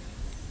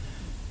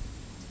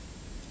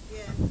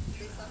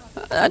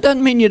 That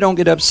doesn't mean you don't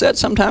get upset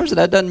sometimes.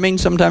 That doesn't mean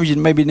sometimes you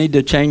maybe need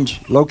to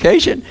change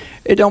location.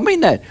 It don't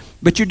mean that.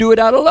 But you do it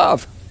out of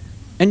love.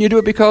 And you do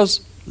it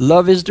because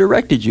love has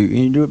directed you. And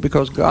you do it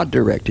because God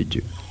directed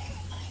you.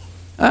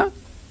 Huh?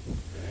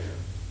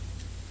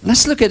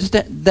 Let's look at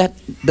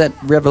that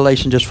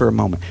revelation just for a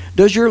moment.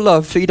 Does your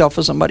love feed off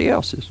of somebody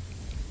else's?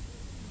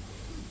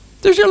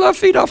 Does your love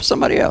feed off of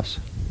somebody else?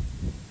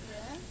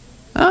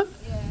 Huh?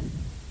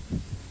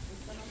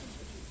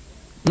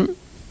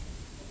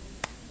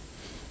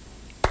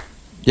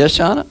 Yes,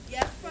 Shauna?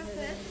 Yes,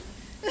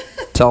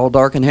 Prophet. Tall,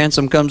 dark, and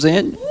handsome comes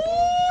in.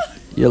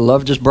 Your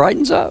love just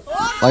brightens up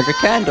like a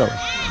candle.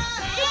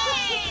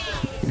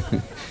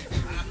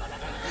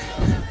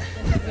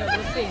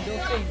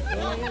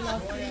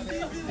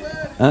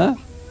 Huh?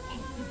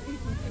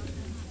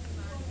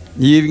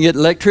 You even get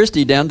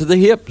electricity down to the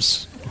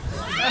hips.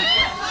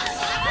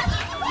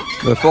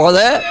 Before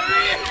that,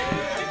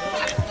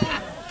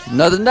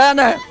 nothing down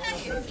there.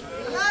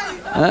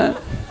 Huh?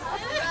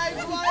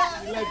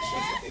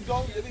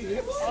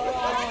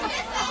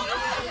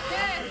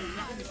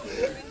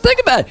 Think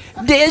about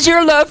it. Is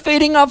your love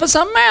feeding off of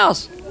something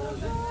else?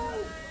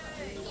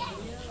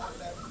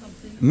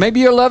 Maybe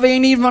your love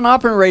ain't even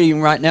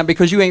operating right now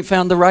because you ain't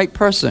found the right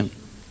person.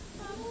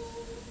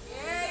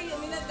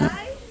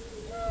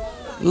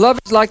 Love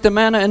is like the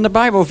manna in the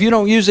Bible. If you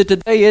don't use it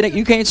today,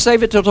 you can't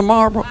save it till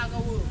tomorrow.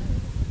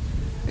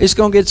 It's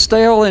going to get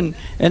stale and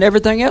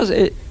everything else.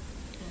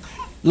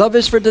 Love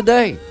is for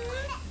today.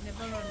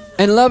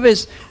 And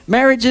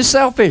marriage is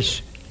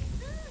selfish.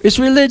 It's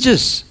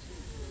religious.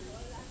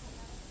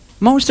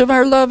 Most of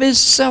our love is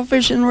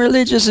selfish and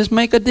religious. It's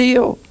make a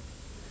deal.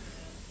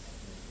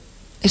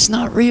 It's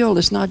not real.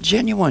 It's not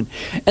genuine.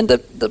 And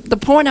the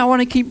point I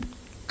want to keep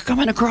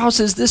coming across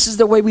is this is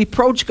the way we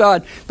approach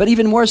God. But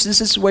even worse, this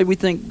is the way we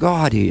think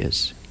God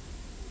is.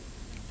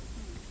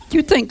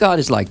 You think God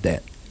is like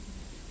that?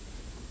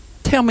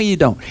 Tell me you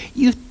don't.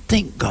 You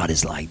think God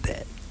is like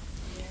that.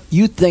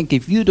 You think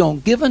if you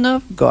don't give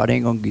enough, God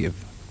ain't going to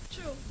give.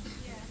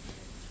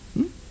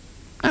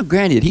 Now,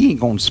 granted, he ain't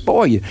going to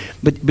spoil you.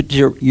 But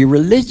your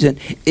religion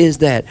is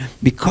that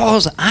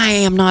because I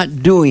am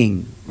not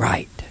doing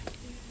right,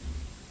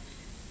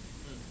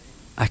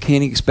 I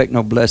can't expect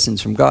no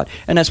blessings from God.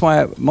 And that's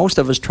why most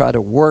of us try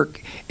to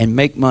work and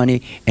make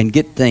money and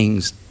get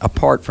things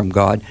apart from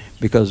God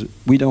because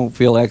we don't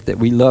feel like that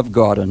we love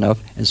God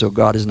enough, and so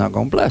God is not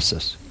going to bless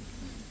us.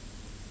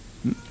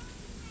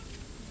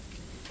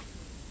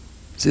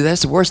 See,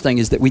 that's the worst thing,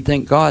 is that we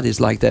think God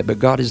is like that, but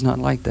God is not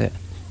like that.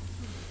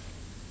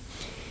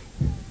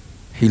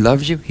 He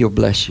loves you, he'll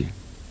bless you.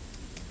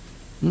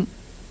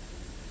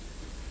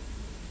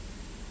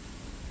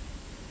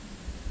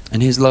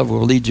 And his love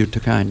will lead you to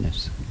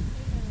kindness,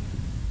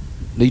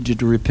 lead you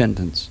to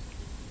repentance.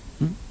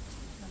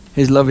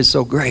 His love is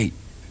so great.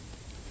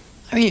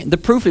 I mean, the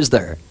proof is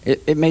there.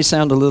 It may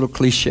sound a little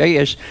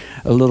cliche-ish,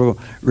 a little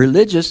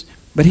religious,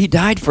 but he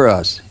died for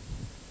us.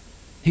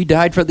 He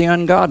died for the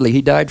ungodly.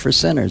 He died for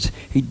sinners.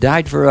 He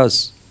died for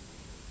us.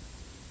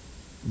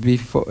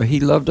 He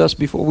loved us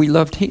before we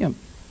loved him.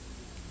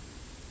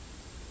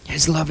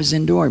 His love is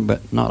enduring,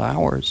 but not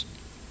ours.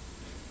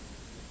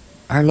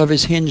 Our love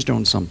is hinged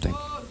on something.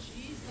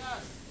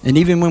 And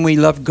even when we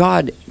love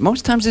God,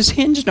 most times it's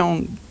hinged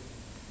on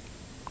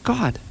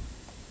God.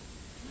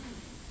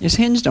 It's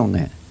hinged on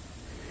that.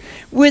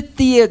 With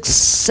the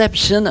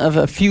exception of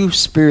a few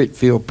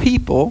spirit-filled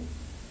people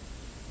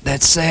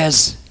that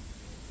says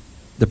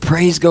the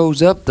praise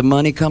goes up, the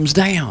money comes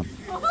down.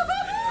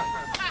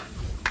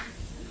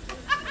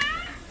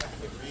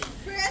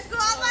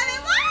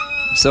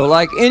 So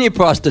like any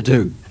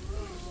prostitute,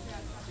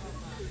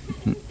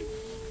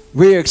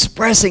 we're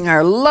expressing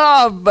our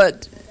love,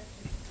 but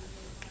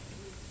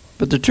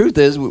the truth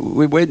is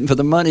we're waiting for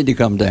the money to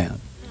come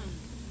down.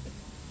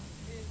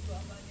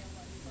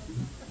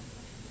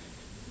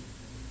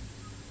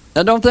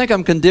 I don't think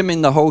I'm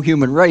condemning the whole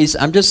human race.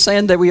 I'm just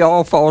saying that we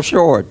all fall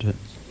short.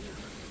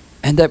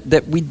 And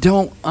that we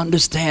don't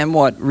understand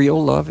what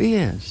real love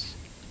is.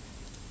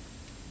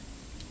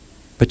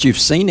 But you've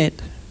seen it.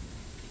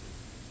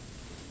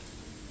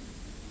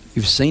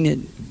 You've seen it.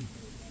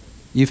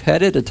 You've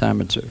had it a time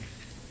or two.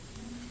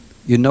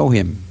 You know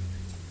him.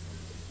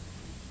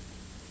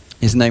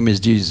 His name is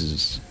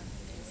Jesus.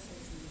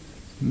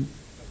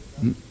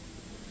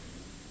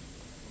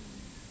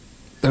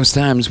 Those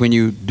times when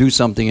you do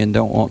something and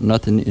don't want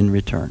nothing in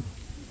return.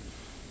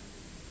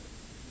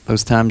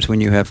 Those times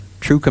when you have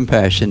true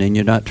compassion and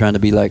you're not trying to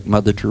be like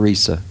Mother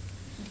Teresa.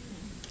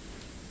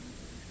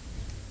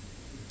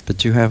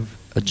 But you have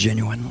a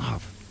genuine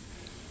love.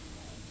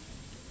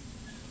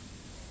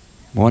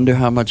 Wonder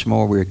how much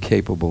more we're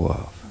capable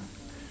of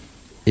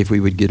if we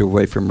would get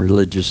away from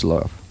religious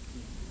love.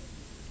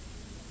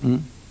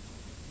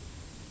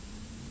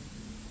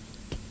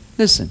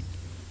 Listen,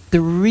 the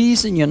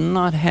reason you're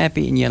not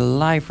happy in your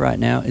life right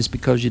now is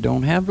because you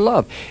don't have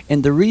love.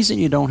 And the reason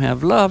you don't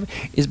have love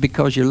is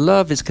because your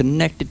love is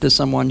connected to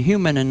someone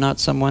human and not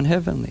someone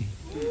heavenly.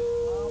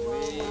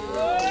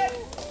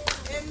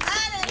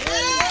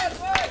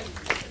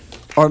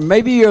 Or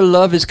maybe your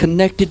love is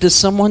connected to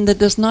someone that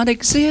does not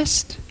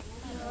exist.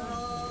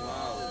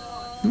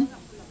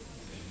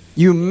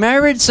 You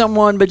married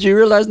someone, but you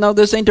realize, no,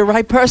 this ain't the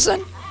right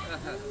person.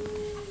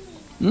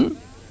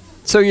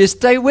 So you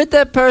stay with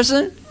that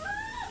person,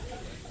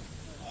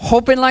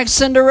 hoping like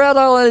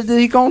Cinderella that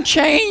he's going to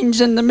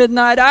change in the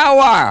midnight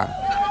hour.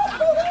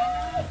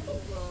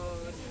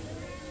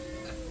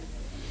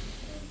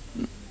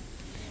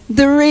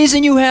 The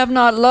reason you have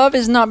not love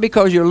is not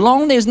because you're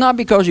lonely, it's not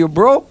because you're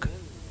broke.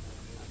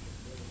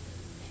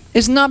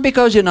 It's not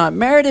because you're not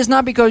married. It's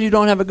not because you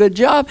don't have a good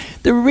job.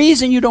 The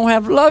reason you don't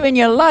have love in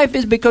your life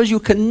is because you're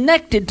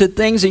connected to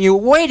things and you're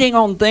waiting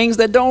on things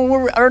that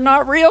are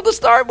not real to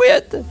start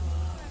with.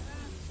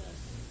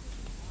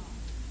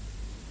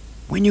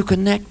 When you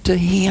connect to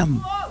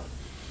Him,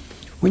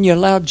 when you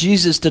allow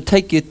Jesus to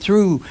take you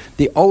through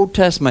the Old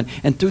Testament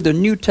and through the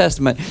New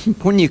Testament,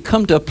 when you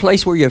come to a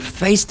place where you're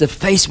face to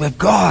face with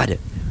God,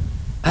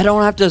 I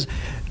don't have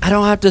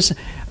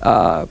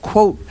to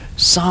quote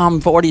Psalm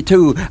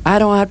 42. I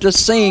don't have to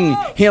sing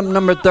hymn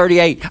number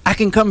 38. I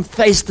can come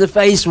face to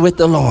face with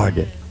the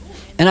Lord.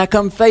 And I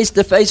come face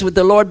to face with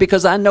the Lord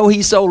because I know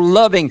He's so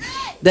loving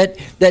that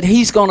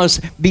He's going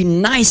to be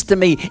nice to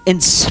me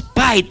in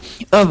spite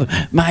of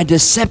my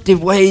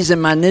deceptive ways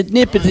and my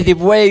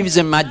manipulative ways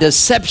and my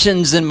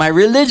deceptions and my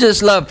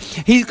religious love.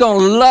 He's going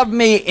to love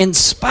me in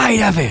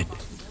spite of it.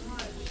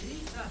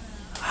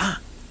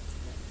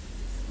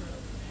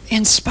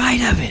 In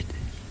spite of it.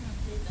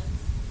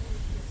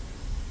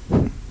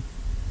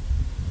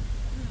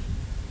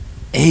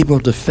 Able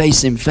to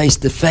face Him face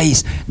to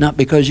face, not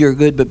because you're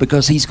good, but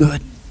because He's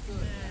good.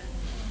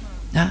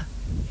 Huh?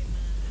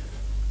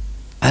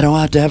 I don't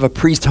have to have a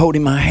priest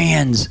holding my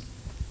hands.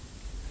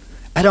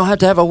 I don't have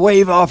to have a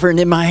wave offering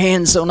in my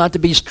hands so not to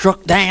be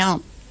struck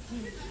down.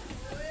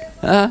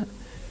 Huh?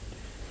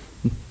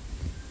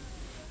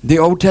 The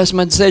Old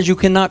Testament says you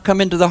cannot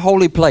come into the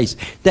holy place.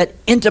 That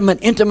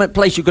intimate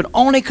place. You could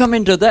only come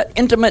into that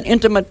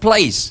intimate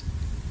place.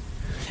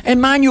 And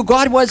mind you,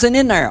 God wasn't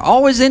in there.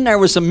 Always in there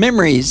with some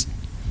memories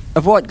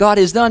of what God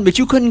has done, but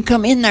you couldn't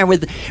come in there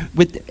with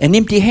an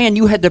empty hand.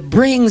 You had to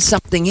bring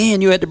something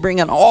in. You had to bring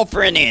an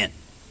offering in.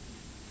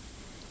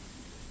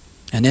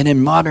 And then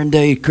in modern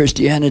day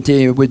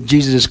Christianity with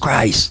Jesus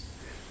Christ,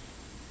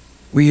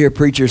 we hear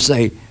preachers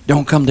say,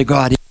 don't come to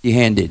God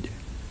empty-handed.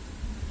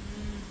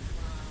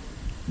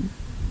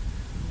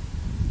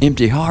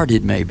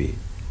 Empty-hearted maybe.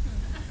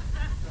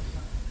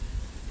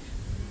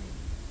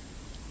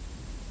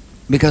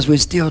 Because we're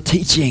still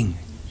teaching.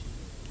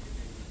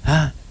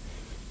 Huh?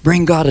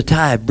 Bring God a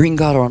tithe. Bring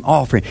God an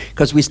offering.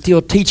 Because we're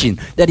still teaching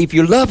that if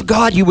you love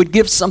God, you would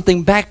give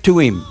something back to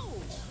Him.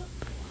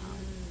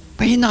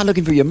 But He's not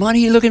looking for your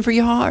money. He's looking for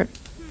your heart.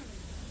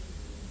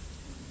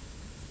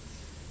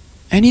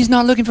 And He's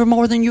not looking for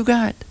more than you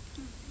got.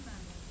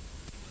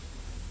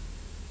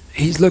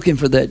 He's looking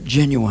for that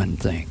genuine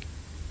thing.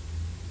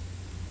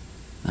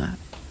 Huh?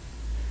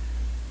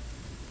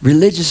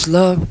 Religious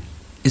love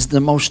is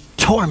the most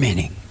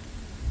tormenting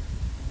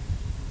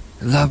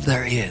love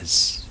there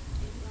is.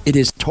 It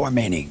is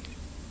tormenting.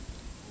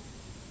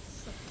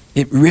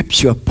 It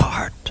rips you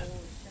apart.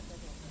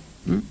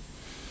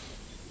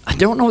 I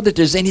don't know that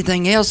there's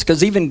anything else,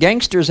 because even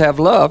gangsters have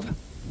love.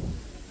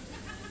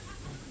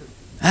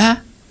 Huh?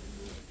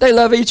 They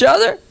love each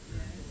other.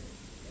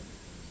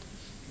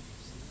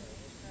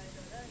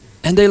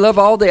 And they love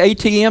all the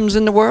ATMs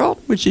in the world,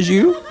 which is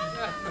you.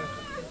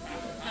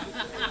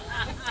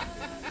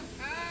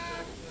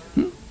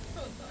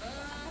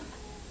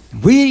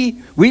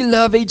 We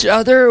love each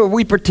other, or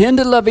we pretend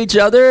to love each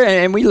other,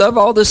 and we love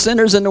all the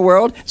sinners in the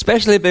world,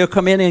 especially if they'll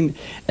come in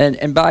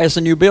and buy us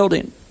a new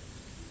building.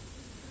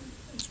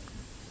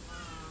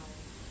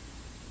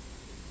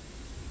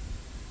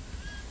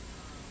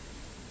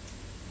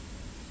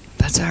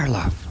 That's our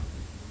love.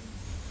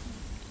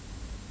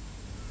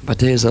 But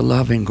there's a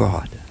love in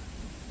God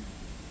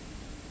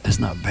that's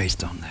not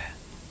based on that.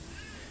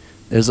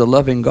 There's a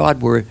love in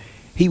God where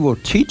He will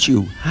teach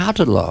you how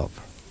to love.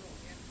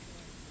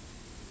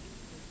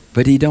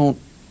 But He don't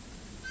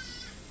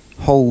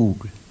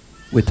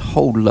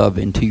withhold love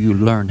until you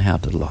learn how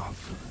to love.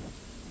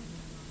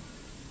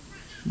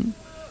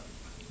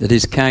 That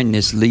His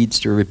kindness leads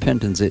to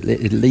repentance.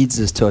 It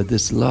leads us to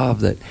this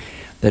love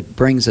that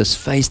brings us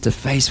face to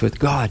face with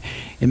God.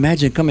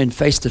 Imagine coming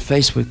face to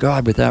face with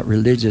God without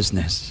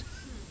religiousness.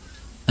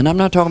 And I'm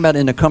not talking about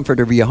in the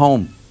comfort of your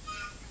home.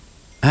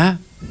 Huh?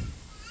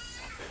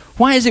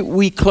 Why is it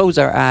we close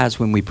our eyes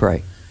when we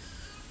pray?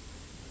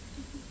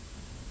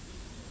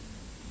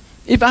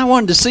 If I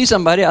wanted to see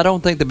somebody, I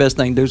don't think the best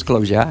thing to do is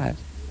close your eyes.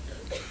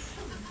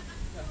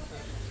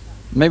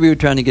 Maybe we're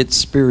trying to get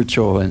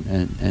spiritual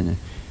and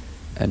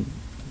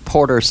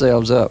port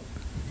ourselves up.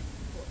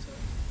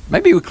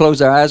 Maybe we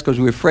close our eyes because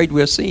we're afraid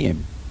we'll see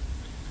Him.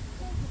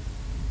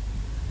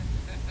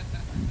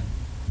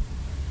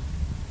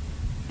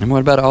 And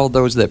what about all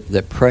those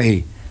that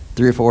pray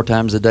 3 or 4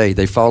 times a day?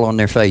 They fall on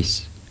their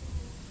face.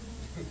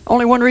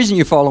 Only one reason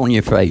you fall on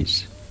your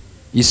face.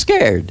 You're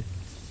scared.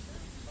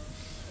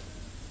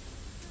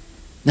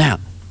 Now,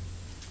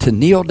 to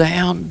kneel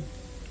down,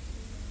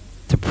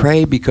 to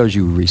pray because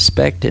you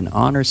respect and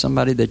honor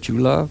somebody that you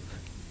love,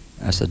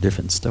 that's a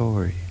different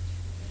story.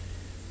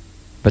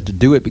 But to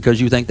do it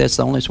because you think that's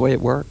the only way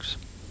it works,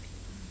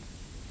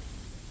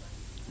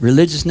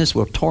 religiousness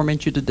will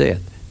torment you to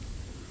death.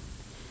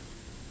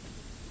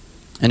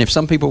 And if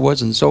some people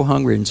wasn't so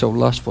hungry and so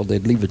lustful,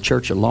 they'd leave the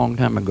church a long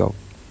time ago.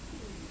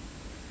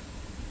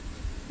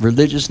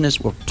 Religiousness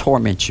will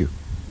torment you.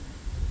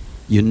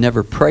 You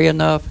never pray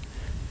enough.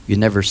 You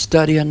never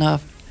study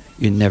enough.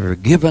 You never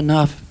give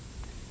enough.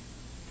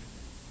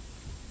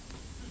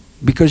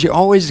 Because you're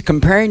always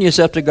comparing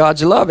yourself to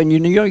God's love, and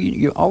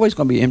you're always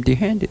going to be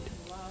empty-handed.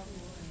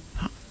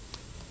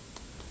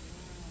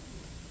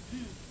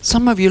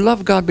 Some of you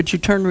love God, but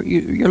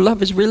your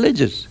love is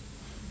religious.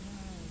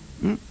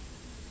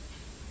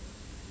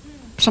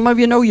 Some of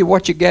you know you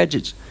watch your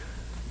gadgets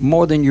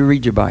more than you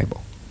read your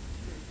Bible.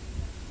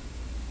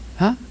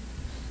 Huh?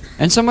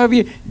 And some of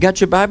you got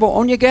your Bible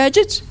on your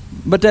gadgets,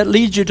 but that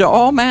leads you to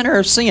all manner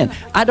of sin.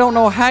 I don't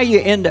know how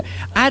you're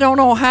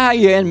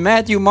in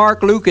Matthew,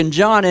 Mark, Luke, and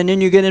John, and then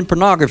you get in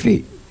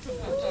pornography.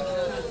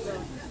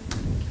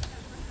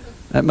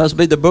 That must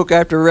be the book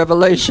after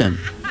Revelation.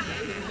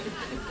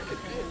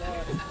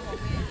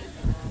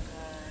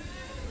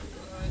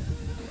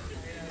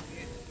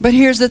 But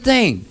here's the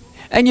thing.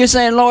 And you're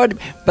saying, Lord,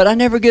 but I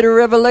never get a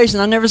revelation.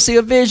 I never see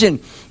a vision.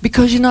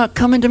 Because you're not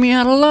coming to me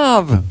out of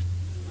love.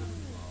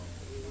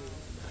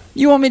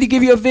 You want me to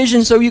give you a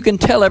vision so you can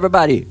tell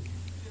everybody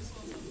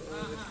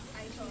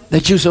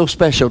that you're so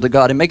special to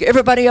God and make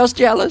everybody else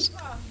jealous?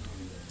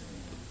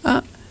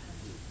 Huh?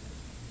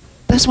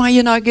 That's why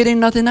you're not getting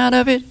nothing out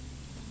of it?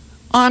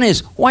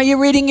 Honest. Why are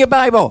you reading your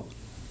Bible?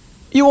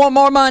 You want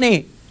more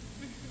money.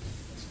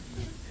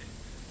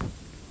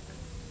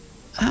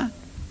 Huh?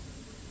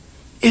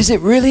 Is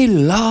it really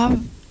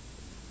love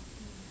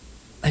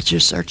that you're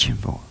searching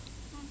for?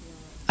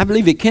 I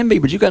believe it can be,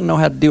 but you got to know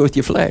how to deal with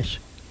your flesh.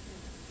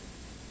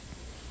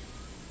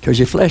 Because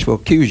your flesh will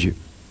accuse you.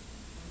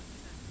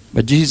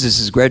 But Jesus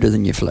is greater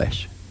than your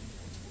flesh.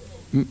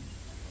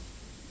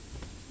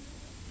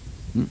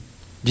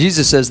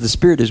 Jesus says the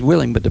spirit is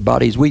willing, but the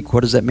body is weak.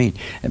 What does that mean?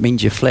 It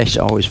means your flesh is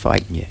always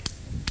fighting you.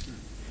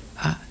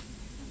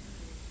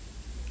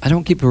 I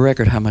don't keep a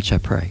record how much I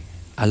pray.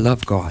 I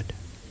love God.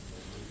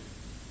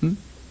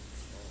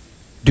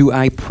 Do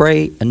I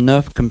pray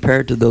enough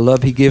compared to the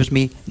love He gives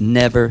me?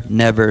 Never,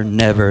 never,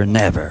 never,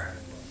 never.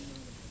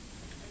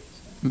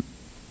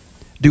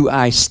 Do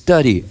I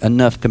study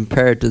enough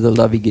compared to the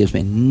love He gives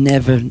me?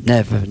 Never,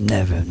 never,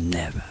 never,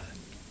 never.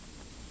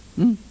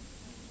 And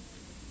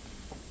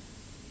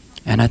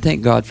I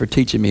thank God for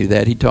teaching me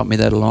that. He taught me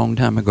that a long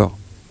time ago.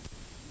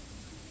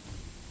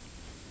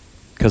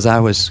 Because I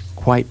was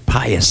quite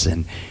pious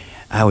and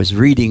I was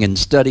reading and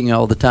studying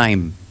all the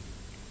time.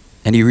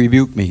 And He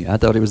rebuked me. I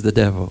thought it was the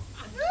devil.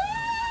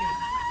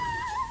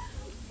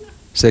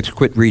 Said,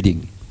 quit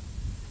reading.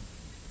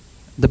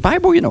 The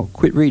Bible,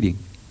 quit reading.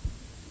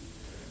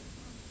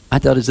 I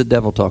thought it was the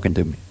devil talking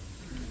to me.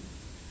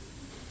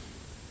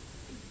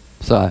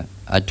 So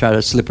I try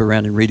to slip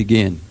around and read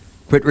again.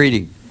 Quit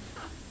reading.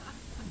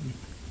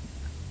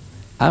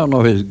 I don't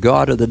know if it was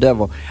God or the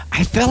devil.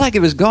 I felt like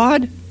it was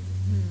God,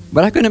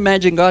 but I couldn't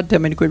imagine God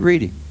telling me to quit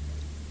reading.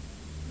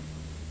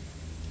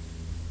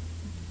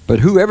 But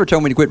whoever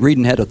told me to quit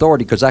reading had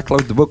authority because I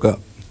closed the book up.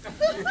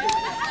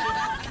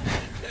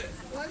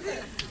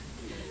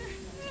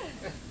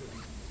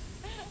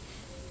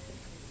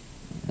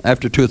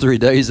 After 2 or 3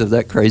 days of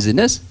that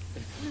craziness,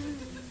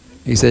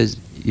 He says,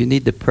 you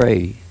need to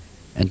pray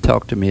and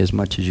talk to me as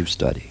much as you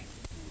study.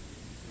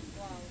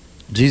 Wow.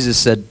 Jesus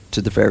said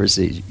to the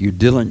Pharisees, you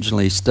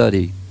diligently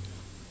study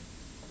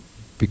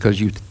because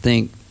you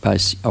think by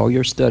all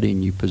your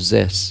studying you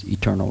possess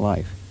eternal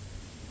life.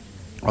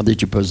 Or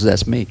that you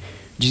possess me.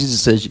 Jesus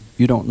says,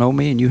 you don't know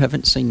me and you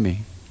haven't seen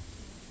me.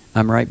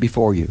 I'm right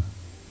before you.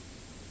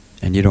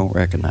 And you don't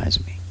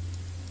recognize me.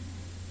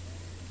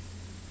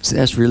 See,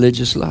 that's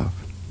religious love.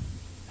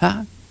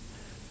 Huh?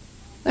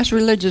 That's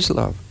religious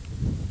love.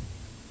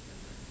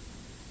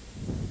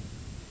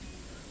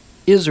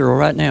 Israel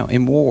right now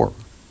in war.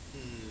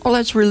 Oh,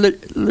 that's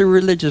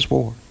religious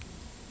war.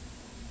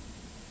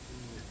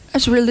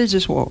 That's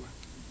religious war.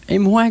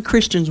 And why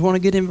Christians want to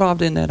get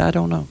involved in that, I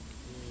don't know.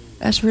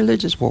 That's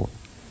religious war.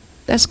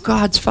 That's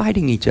God's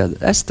fighting each other.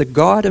 That's the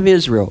God of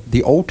Israel,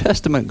 the Old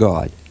Testament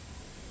God,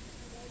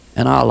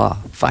 and Allah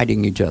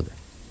fighting each other.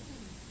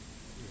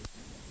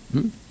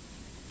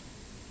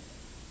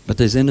 But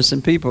there's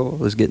innocent people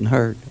that's getting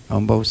hurt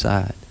on both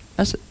sides.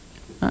 That's it.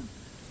 Huh?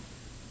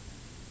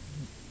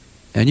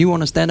 And you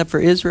want to stand up for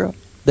Israel?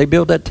 They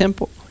build that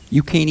temple.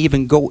 You can't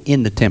even go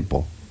in the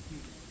temple.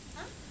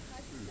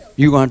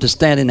 You're going to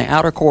stand in the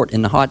outer court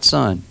in the hot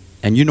sun.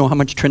 And you know how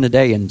much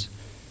Trinidadians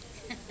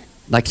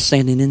like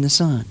standing in the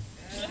sun.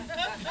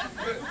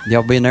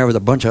 They'll be in there with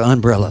a bunch of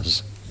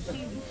umbrellas.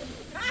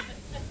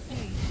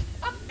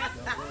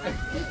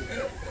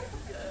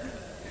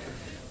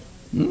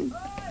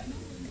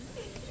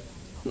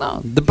 No,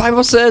 the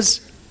Bible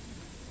says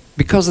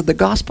because of the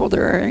gospel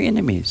there are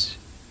enemies.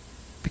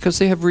 Because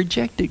they have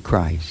rejected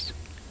Christ.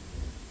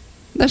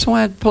 That's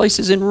why the place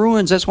is in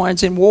ruins. That's why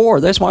it's in war.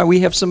 That's why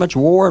we have so much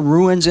war and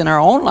ruins in our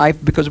own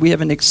life, because we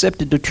haven't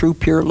accepted the true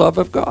pure love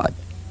of God.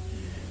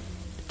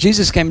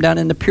 Jesus came down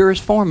in the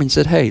purest form and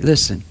said, hey,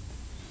 listen,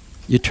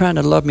 you're trying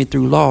to love me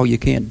through law. You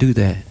can't do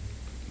that.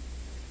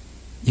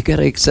 You got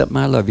to accept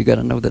my love. You got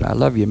to know that I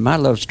love you. My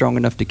love's strong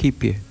enough to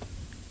keep you.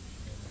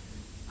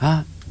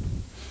 Huh?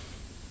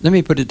 Let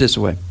me put it this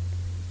way.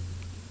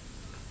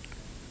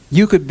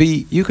 You could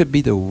be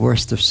the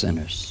worst of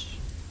sinners.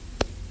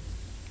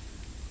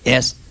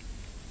 Yes.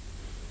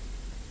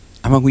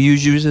 I'm going to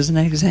use you as an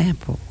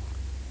example.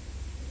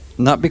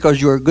 Not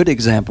because you're a good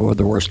example of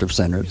the worst of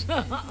sinners.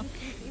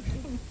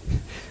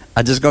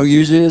 I'm just going to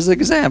use you as an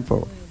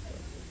example.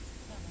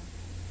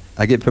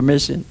 I get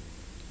permission?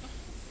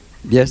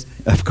 Yes,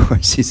 of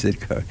course. She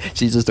said, go.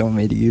 She just told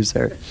me to use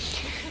her.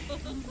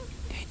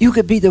 You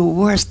could be the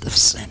worst of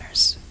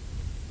sinners.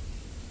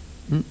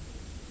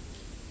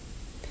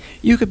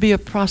 You could be a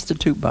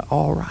prostitute by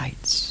all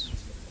rights.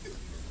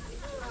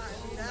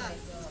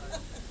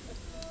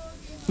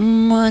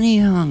 Money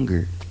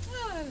hungry.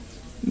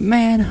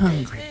 Man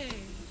hungry.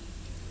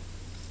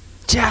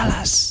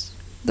 Jealous.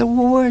 The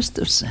worst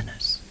of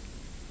sinners.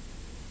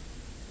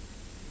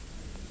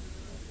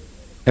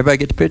 Everybody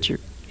get the picture?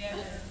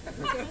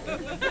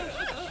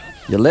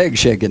 Your legs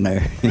shaking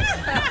there.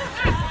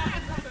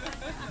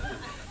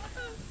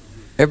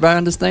 Everybody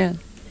understand?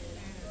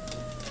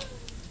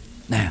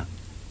 Now,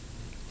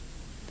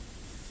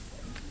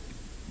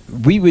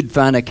 we would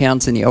find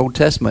accounts in the Old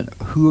Testament.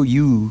 Who are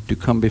you to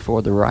come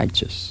before the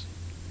righteous?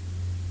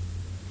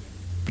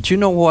 But you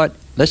know what?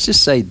 Let's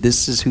just say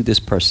this is who this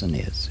person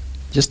is.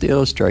 Just the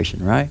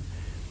illustration, right?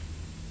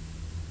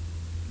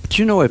 But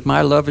you know, if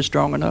my love is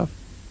strong enough,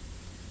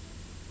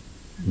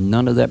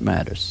 none of that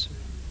matters.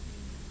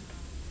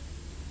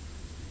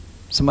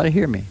 Somebody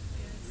hear me?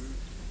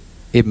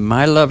 If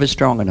my love is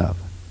strong enough,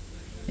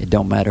 it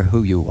don't matter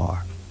who you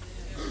are.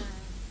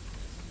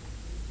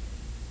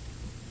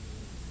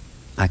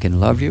 I can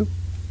love you.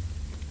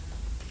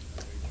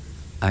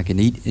 I can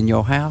eat in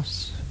your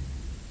house.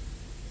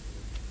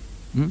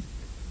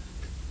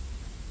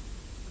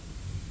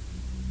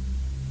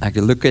 I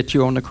can look at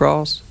you on the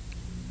cross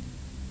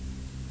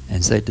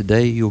and say,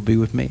 today you'll be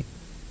with me.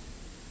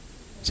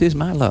 See, it's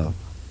my love.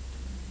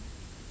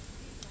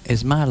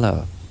 It's my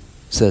love,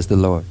 says the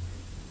Lord,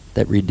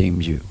 that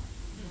redeems you.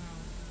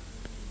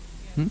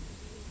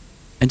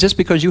 And just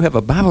because you have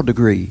a Bible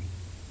degree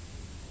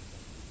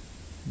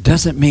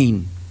doesn't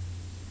mean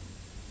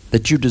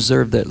that you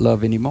deserve that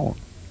love anymore.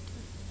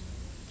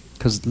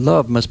 Because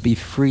love must be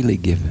freely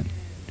given.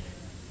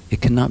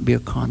 It cannot be a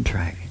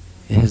contract.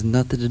 It has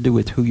nothing to do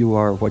with who you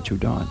are or what you've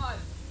done.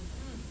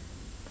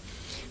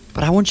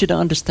 But I want you to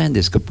understand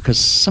this, because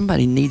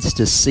somebody needs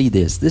to see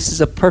this. This is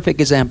a perfect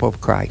example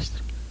of Christ.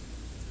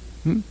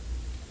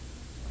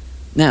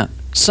 Now,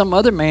 some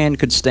other man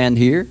could stand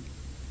here,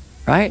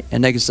 right?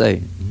 And they could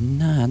say,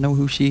 nah, I know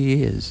who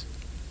she is.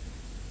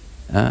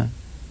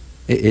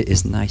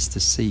 It's nice to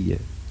see you.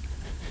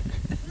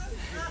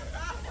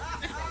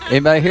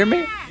 Anybody hear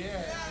me?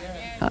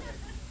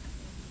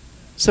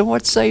 So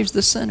what saves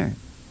the sinner?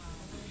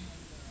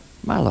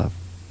 My love.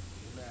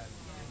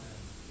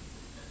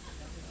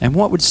 And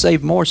what would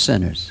save more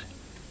sinners?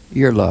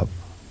 Your love.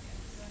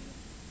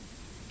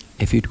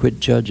 If you'd quit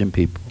judging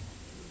people.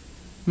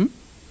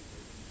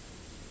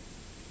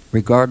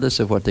 Regardless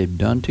of what they've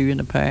done to you in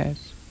the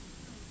past,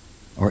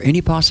 or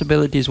any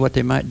possibilities what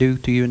they might do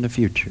to you in the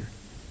future.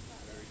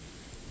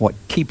 What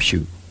keeps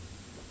you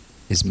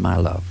is my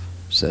love,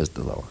 says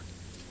the Lord.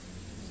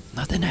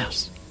 Nothing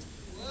else.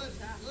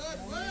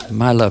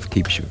 My love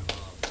keeps you.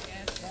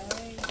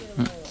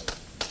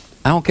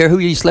 I don't care who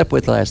you slept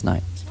with last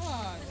night.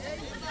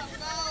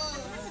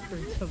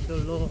 Of the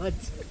Lord.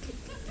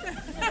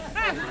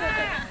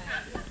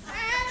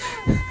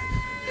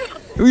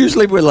 Who you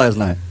sleep with last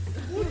night?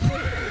 What's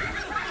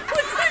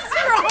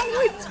wrong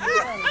with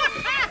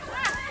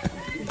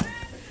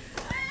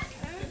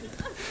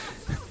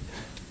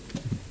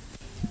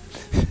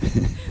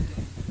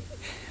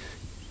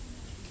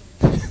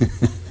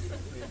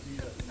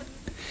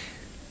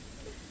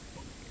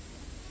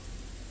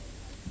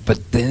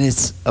But then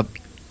it's up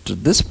to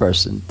this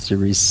person to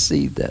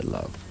receive that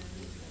love.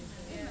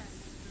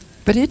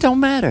 But it don't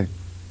matter.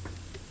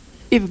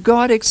 If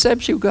God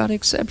accepts you, God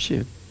accepts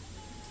you.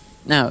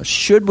 Now,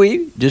 should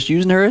we, just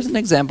using her as an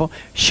example,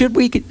 should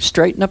we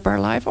straighten up our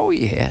life? Oh,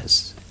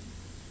 yes.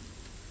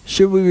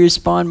 Should we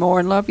respond more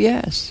in love?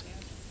 Yes.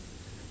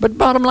 But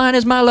bottom line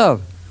is my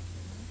love.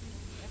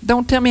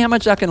 Don't tell me how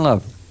much I can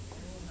love.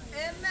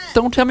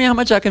 Don't tell me how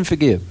much I can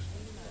forgive.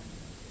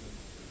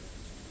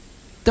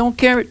 Don't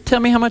tell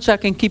me how much I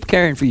can keep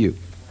caring for you.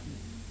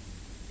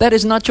 That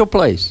is not your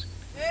place.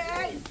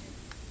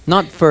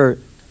 Not for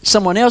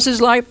someone else's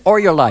life or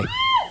your life.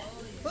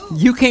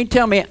 You can't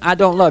tell me I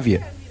don't love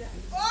you.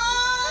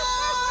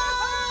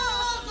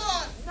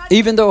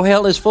 Even though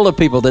hell is full of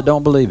people that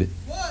don't believe it.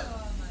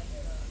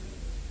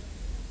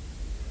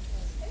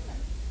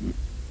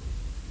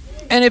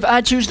 And if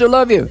I choose to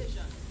love you,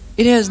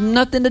 it has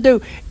nothing to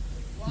do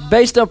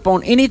based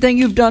upon anything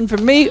you've done for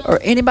me or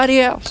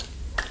anybody else.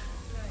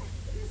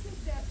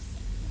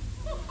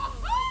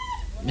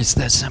 It's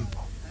that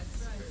simple.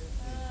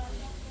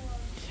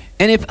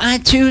 And if I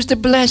choose to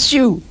bless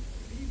you,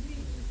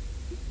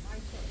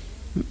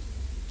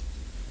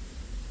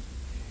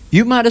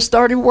 you might have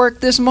started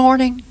work this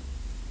morning.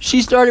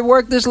 She started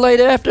work this late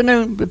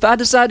afternoon. If I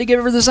decide to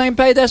give her the same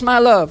pay, that's my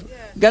love.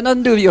 Got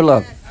nothing to do with your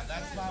love.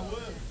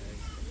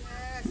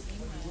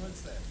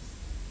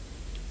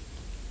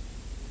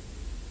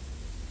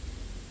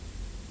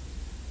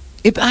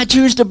 If I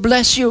choose to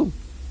bless you,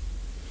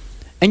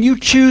 and you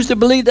choose to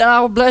believe that I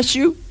will bless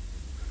you,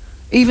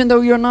 even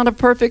though you're not a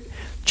perfect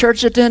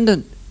church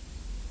attendant,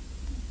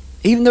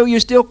 even though you're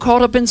still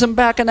caught up in some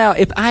backing out,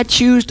 if I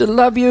choose to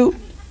love you,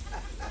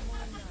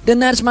 then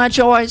that's my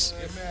choice.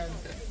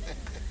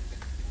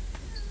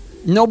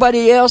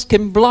 Nobody else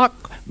can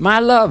block my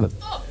love.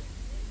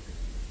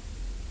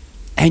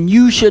 And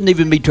you shouldn't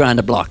even be trying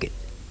to block it.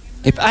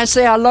 If I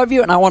say I love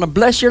you and I want to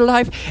bless your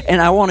life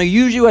and I want to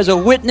use you as a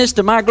witness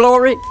to my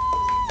glory,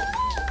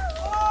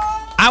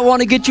 I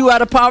want to get you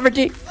out of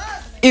poverty,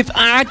 if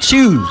I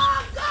choose.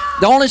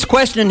 The only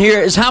question here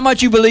is how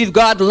much you believe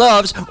God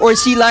loves, or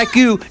is he like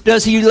you?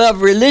 Does he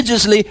love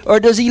religiously, or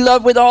does he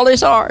love with all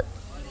his heart?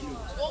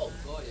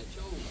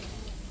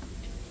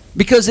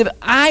 Because if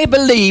I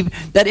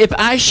believe that if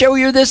I show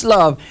you this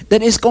love,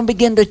 then it's going to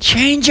begin to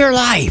change your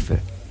life.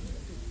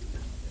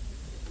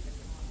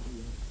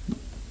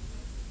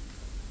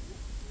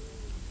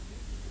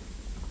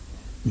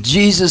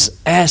 Jesus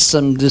asked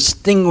some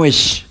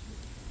distinguished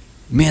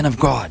men of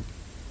God,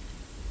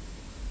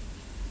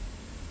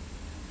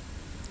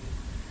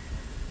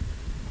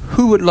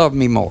 who would love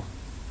me more?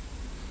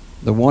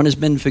 The one who's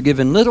been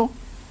forgiven little,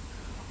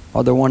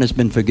 or the one who's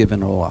been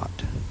forgiven a lot?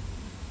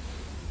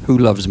 Who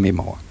loves me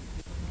more?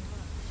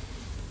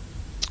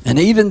 And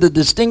even the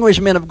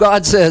distinguished men of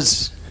God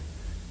says,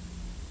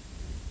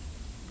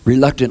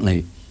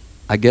 reluctantly,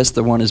 I guess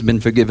the one who's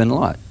been forgiven a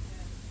lot.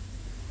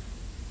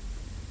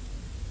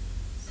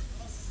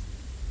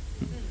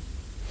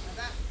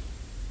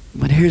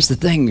 But here's the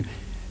thing.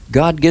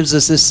 God gives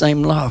us this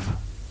same love.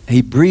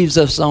 He breathes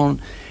on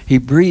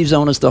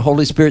us the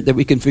Holy Spirit that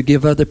we can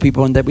forgive other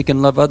people and that we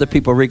can love other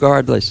people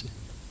regardless.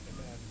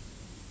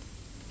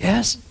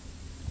 Yes?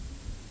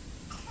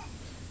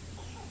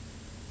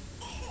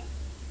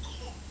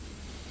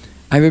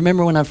 I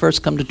remember when I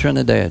first come to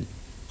Trinidad.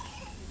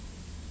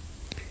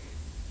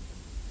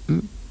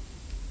 And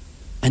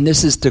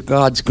this is to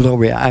God's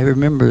glory. I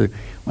remember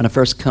when I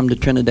first come to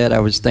Trinidad,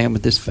 I was staying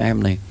with this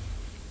family.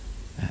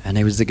 And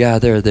there was a guy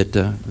there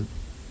that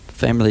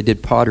family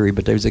did pottery,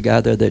 but there was a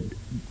guy there that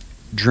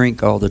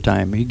drink all the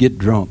time. He'd get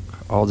drunk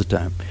all the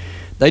time.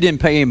 They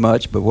didn't pay him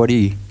much, but what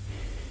he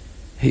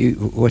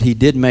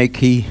did make,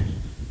 he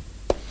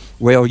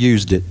well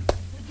used it.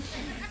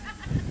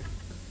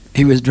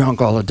 He was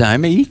drunk all the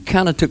time. He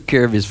kind of took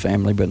care of his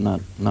family, but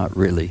not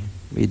really.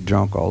 He'd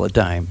drunk all the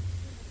time.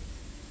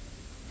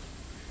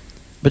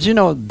 But you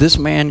know, this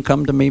man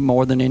come to me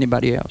more than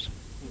anybody else.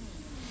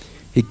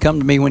 He'd come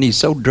to me when he's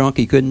so drunk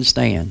he couldn't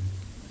stand.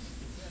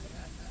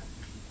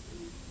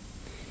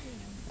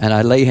 And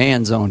I'd lay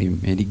hands on him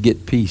and he'd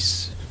get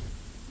peace.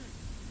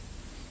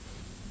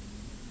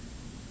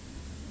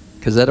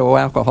 Because that old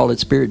alcoholic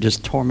spirit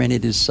just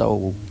tormented his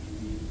soul.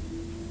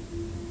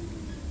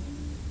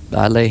 But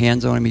I lay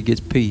hands on him, he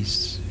gets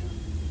peace.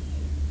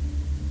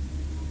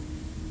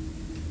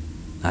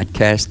 I'd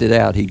cast it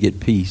out, he'd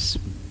get peace.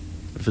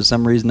 But for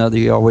some reason or other,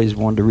 he always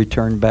wanted to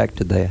return back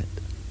to that.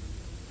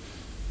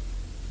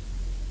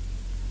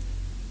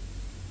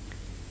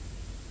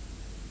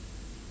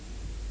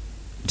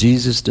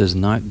 Jesus does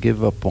not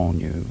give up on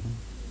you.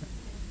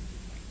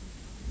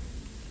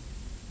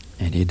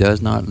 And he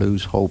does not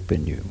lose hope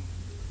in you.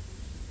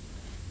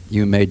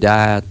 You may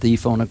die a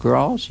thief on a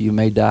cross. You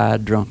may die a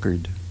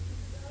drunkard.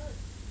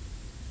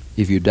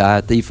 If you die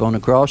a thief on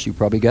a cross, you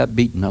probably got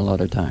beaten a lot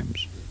of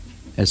times,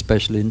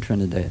 especially in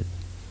Trinidad.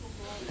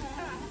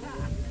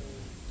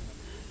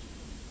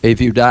 If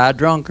you die a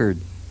drunkard,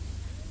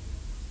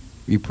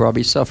 you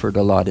probably suffered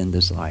a lot in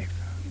this life.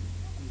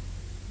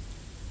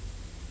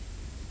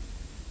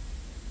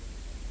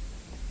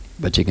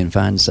 But you can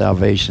find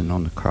salvation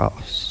on the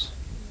cross.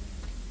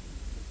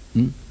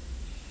 And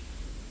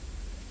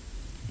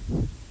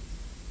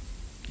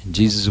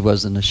Jesus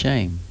wasn't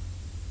ashamed.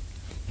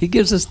 He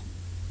gives us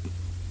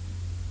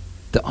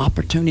the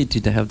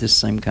opportunity to have this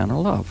same kind of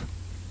love.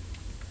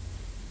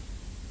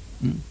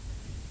 And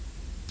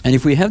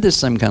if we have this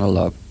same kind of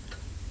love,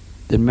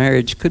 then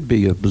marriage could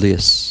be a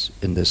bliss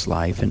in this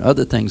life, and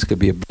other things could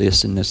be a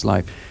bliss in this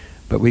life.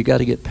 But we got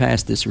to get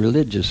past this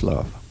religious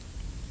love.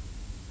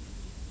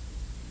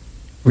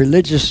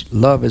 Religious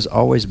love is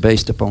always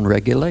based upon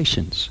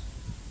regulations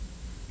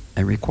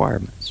and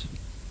requirements.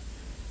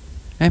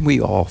 And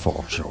we all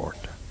fall short.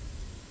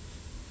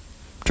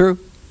 True?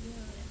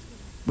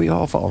 We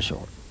all fall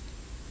short.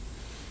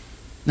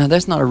 Now,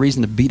 that's not a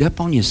reason to beat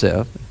up on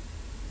yourself.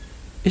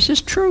 It's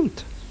just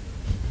truth.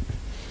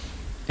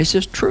 It's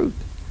just truth.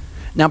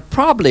 Now,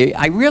 probably,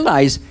 I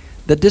realize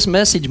that this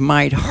message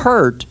might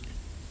hurt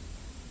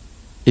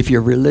if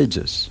you're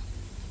religious.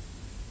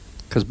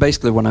 Because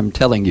basically what I'm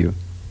telling you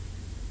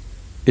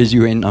is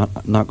you ain't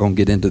not going to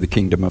get into the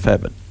kingdom of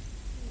heaven.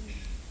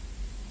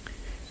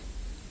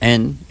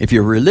 And if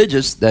you're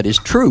religious, that is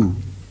true,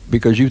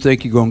 because you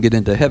think you're going to get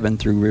into heaven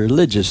through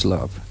religious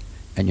love,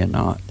 and you're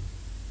not.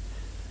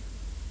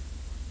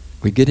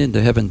 We get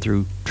into heaven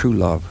through true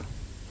love.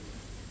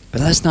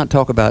 But let's not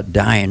talk about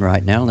dying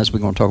right now, unless we're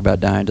going to talk about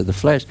dying to the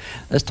flesh.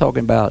 Let's talk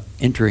about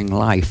entering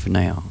life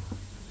now.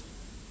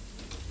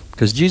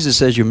 Because Jesus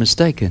says you're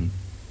mistaken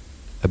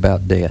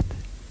about death.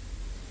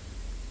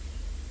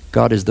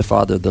 God is the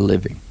Father of the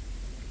living.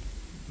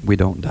 We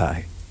don't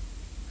die.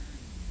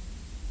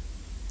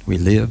 We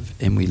live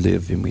and we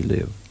live and we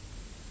live.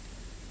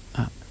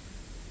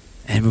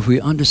 And if we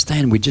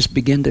understand, we just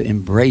begin to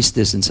embrace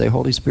this and say,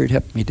 Holy Spirit,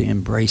 help me to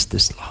embrace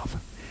this love.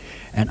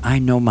 And I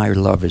know my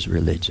love is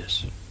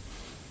religious.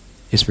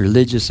 It's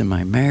religious in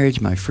my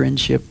marriage, my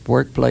friendship,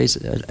 workplace.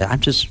 I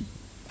just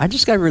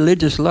got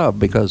religious love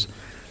because,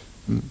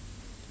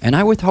 and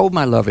I withhold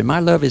my love. And my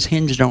love is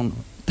hinged on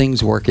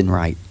things working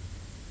right.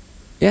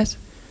 Yes?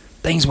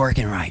 Things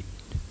working right.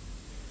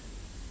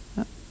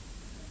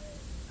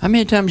 How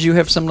many times you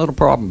have some little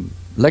problem?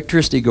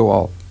 Electricity go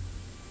off.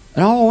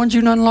 And once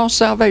you done lost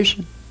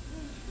salvation.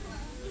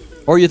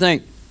 Or you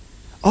think,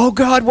 oh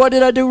God, what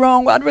did I do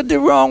wrong? What did I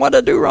do wrong? What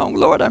did I do wrong?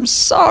 Lord, I'm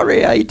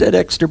sorry I ate that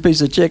extra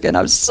piece of chicken.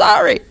 I'm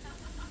sorry.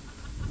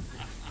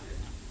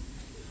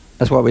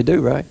 That's what we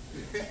do, right?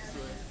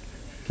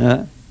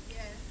 Huh?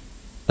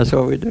 That's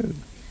what we do.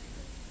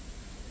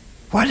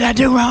 What did I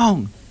do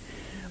wrong?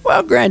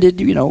 Well, granted,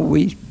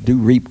 we do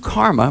reap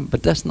karma,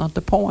 but that's not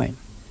the point.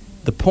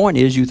 The point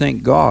is you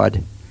think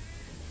God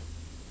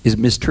is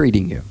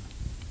mistreating you.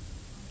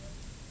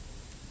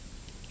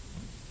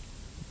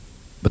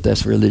 But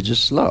that's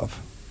religious love.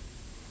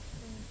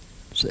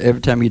 So every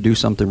time you do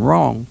something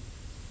wrong,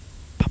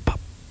 pop, pop.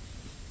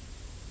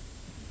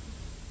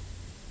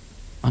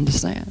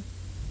 Understand?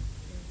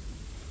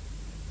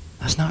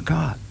 That's not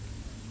God.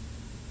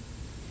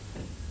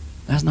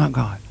 That's not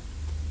God.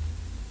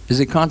 Is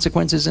there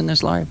consequences in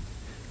this life?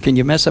 Can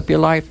you mess up your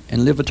life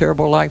and live a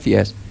terrible life?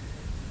 Yes.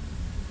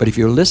 But if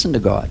you listen to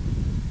God,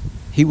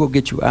 He will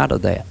get you out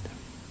of that.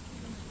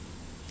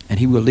 And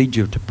He will lead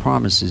you to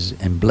promises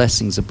and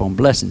blessings upon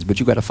blessings. But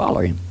you got to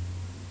follow Him.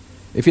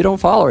 If you don't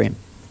follow Him,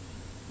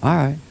 all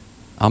right,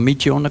 I'll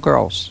meet you on the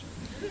cross.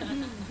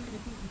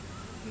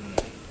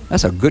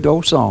 That's a good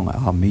old song.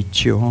 I'll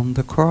meet you on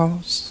the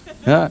cross.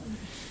 But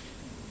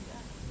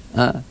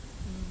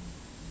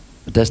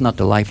that's not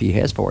the life He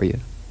has for you.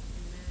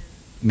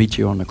 Meet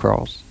you on the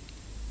cross.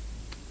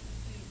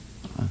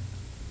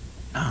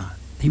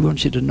 He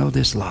wants you to know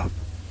this love.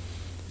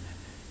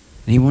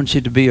 And He wants you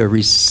to be a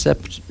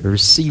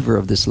receiver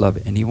of this love.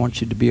 And He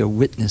wants you to be a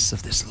witness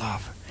of this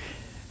love.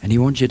 And He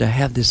wants you to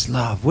have this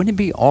love. Wouldn't it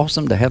be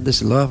awesome to have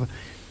this love?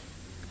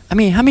 I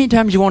mean, how many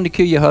times you wanted to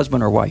kill your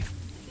husband or wife?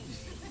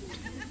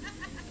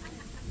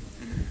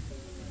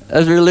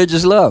 That's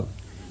religious love.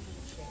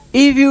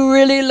 If you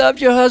really loved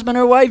your husband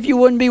or wife, you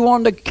wouldn't be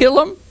wanting to kill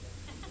them?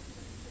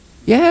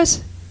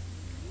 Yes?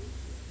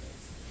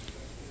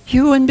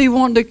 You wouldn't be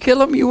wanting to kill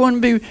them? You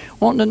wouldn't be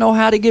wanting to know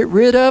how to get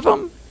rid of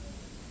them?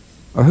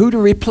 Or who to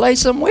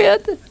replace them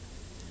with?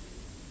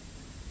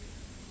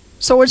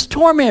 So it's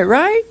torment,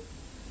 right?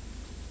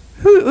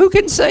 Who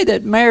can say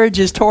that marriage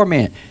is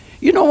torment?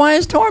 You know why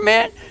it's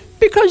torment?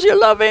 Because your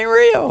love ain't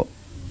real.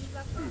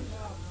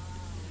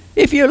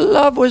 If your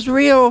love was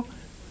real,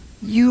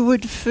 you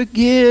would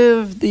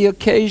forgive the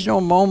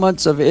occasional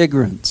moments of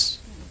ignorance.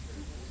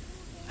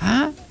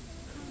 Huh?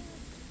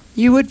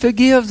 You would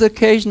forgive the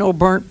occasional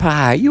burnt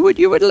pie. You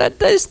would let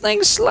these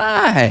things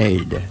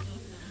slide.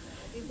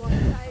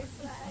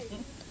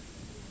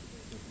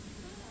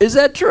 Is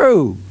that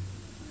true?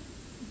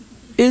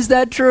 Is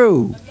that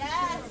true?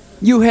 Yes.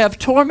 You have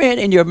torment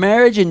in your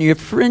marriage and your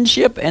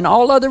friendship and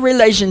all other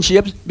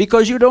relationships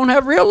because you don't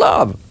have real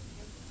love.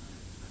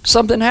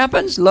 Something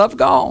happens, love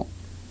gone.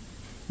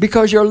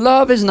 Because your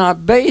love is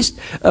not based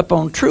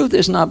upon truth,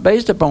 it's not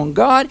based upon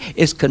God,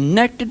 it's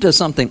connected to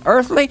something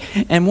earthly,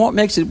 and what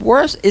makes it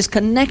worse is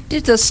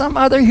connected to some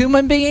other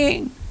human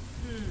being.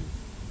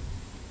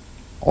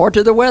 Or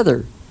to the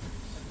weather.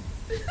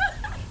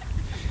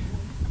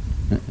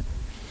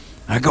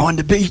 I go on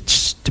the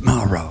beach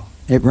tomorrow.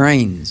 It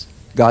rains.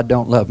 God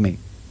don't love me.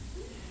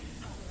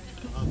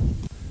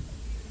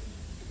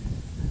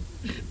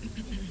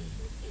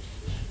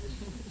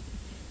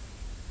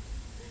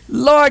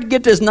 Lord,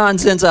 get this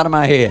nonsense out of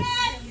my head.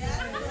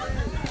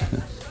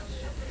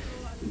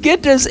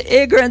 Get this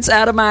ignorance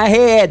out of my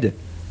head.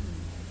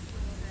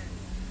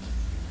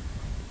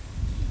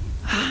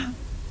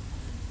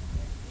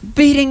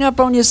 Beating up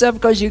on yourself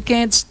because you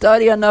can't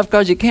study enough,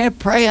 because you can't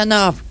pray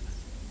enough.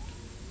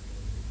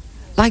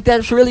 Like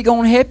that's really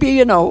going to help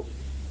you,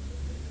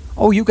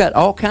 Oh, you got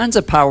all kinds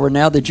of power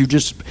now that you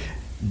just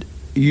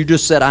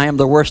said, I am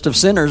the worst of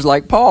sinners,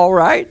 like Paul,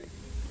 right?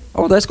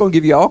 Oh, that's going to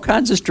give you all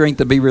kinds of strength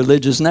to be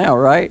religious now,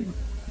 right?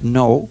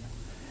 No.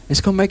 It's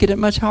going to make it that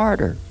much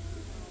harder.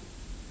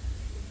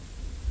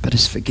 But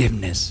it's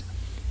forgiveness.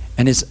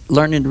 And it's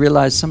learning to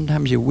realize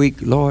sometimes you're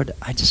weak. Lord,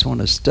 I just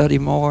want to study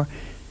more.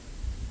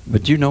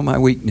 But you know my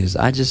weakness.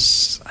 I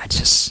just.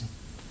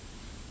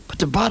 But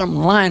the bottom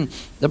line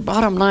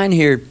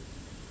here,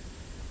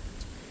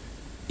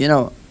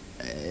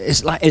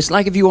 it's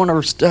like if you want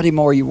to study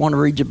more, you want to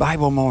read your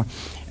Bible more.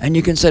 And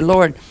you can say,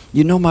 Lord,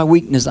 you know my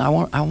weakness. I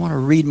want to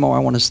read more. I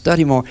want to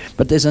study more.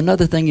 But there's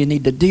another thing you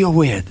need to deal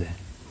with.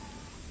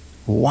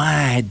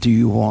 Why do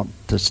you want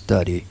to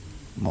study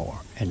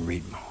more and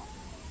read more?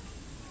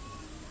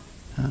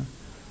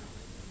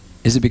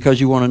 Is it because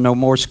you want to know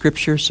more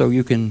scripture so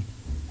you can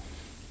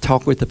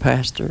talk with the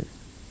pastor?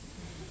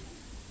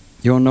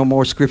 You want to know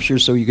more scripture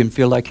so you can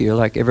feel like you're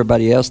like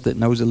everybody else that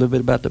knows a little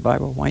bit about the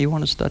Bible? Why you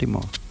want to study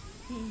more?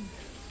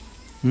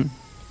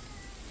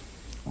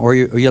 Or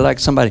you're like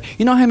somebody.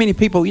 You know how many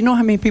people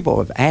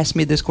have asked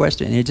me this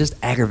question and it just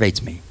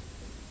aggravates me?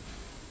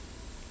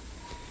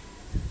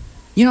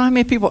 You know how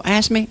many people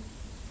ask me,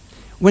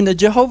 when the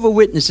Jehovah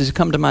Witnesses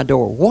come to my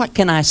door, what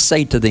can I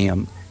say to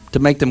them to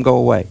make them go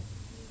away?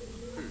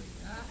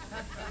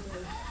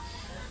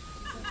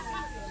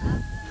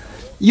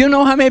 You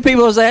know how many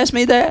people has asked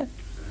me that?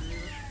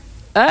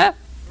 Huh?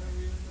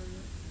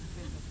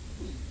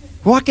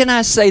 What can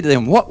I say to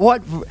them?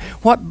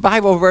 What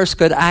Bible verse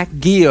could I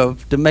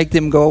give to make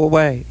them go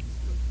away?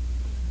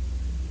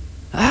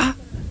 Huh?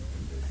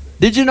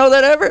 Did you know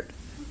that, Everett?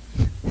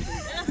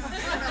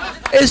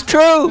 It's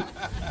true.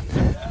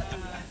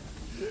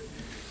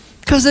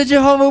 Because the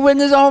Jehovah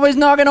Witness is always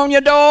knocking on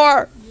your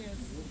door.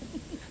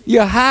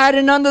 You're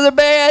hiding under the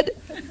bed.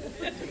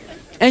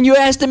 And you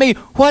asking me,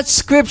 what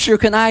scripture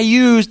can I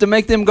use to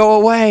make them go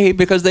away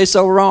because they're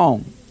so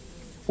wrong?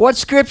 What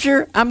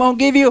scripture I'm going to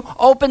give you?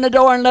 Open the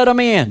door and let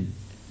them in.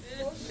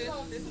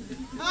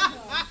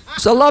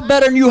 It's a lot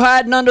better than you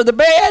hiding under the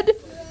bed.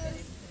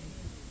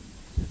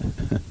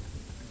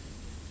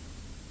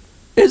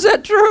 Is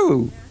that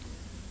true?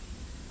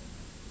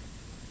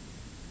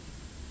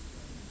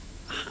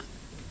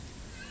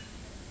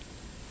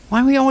 Why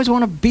do we always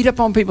want to beat up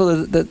on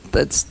people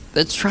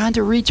that's trying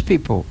to reach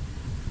people?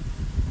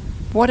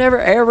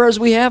 Whatever errors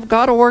we have,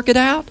 God will work it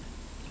out.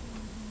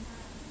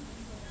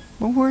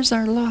 But where's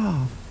our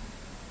love?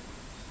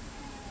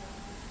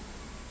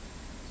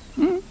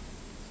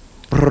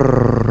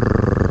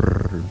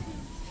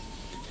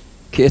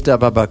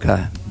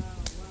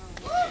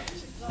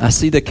 I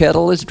see the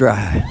kettle is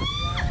dry.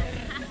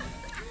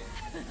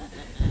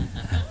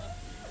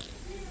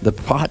 The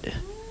pot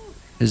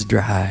is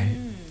dry.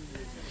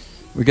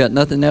 We got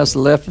nothing else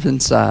left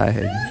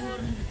inside.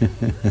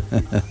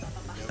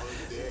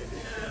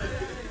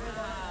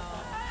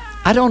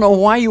 I don't know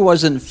why you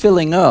wasn't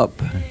filling up.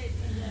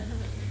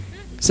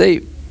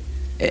 See,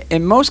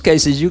 in most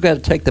cases, you got to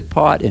take the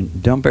pot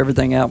and dump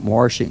everything out, and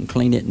wash it and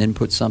clean it, and then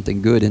put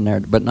something good in there,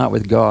 but not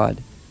with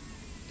God.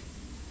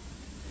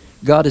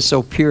 God is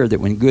so pure that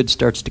when good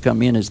starts to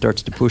come in, it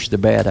starts to push the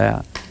bad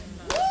out.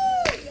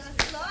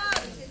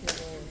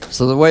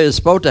 So the way it's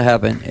supposed to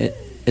happen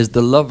is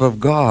the love of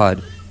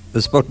God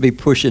is supposed to be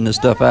pushing the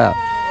stuff out.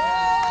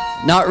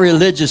 Not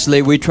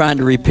religiously, we trying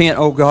to repent.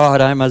 Oh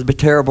God, I'm a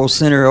terrible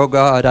sinner. Oh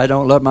God, I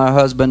don't love my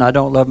husband. I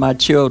don't love my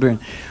children.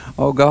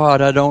 Oh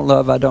God, I don't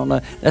love.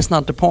 That's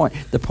not the point.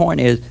 The point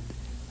is,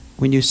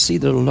 when you see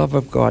the love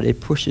of God, it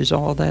pushes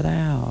all that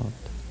out.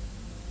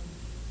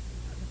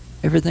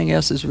 Everything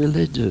else is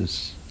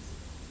religious.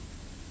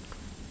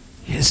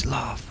 His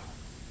love.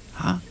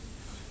 Huh?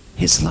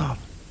 His love.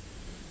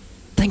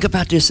 Think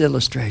about this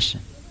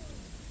illustration.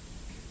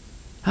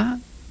 Huh?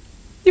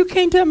 You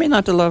can't tell me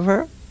not to love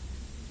her.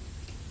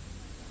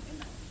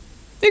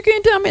 You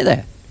can't tell me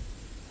that.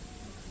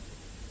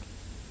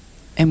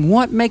 And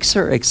what makes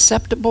her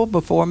acceptable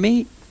before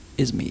me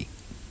is me.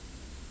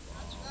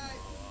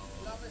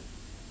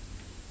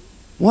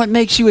 What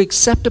makes you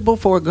acceptable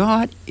for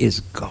God is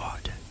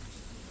God.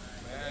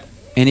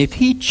 And if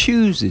He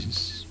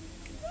chooses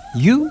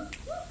you,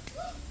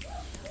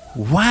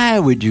 why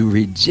would you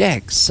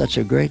reject such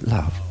a great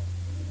love?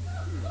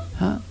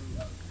 Huh?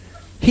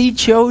 He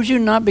chose you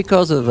not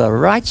because of a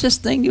righteous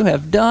thing you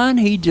have done.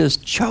 He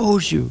just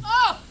chose you.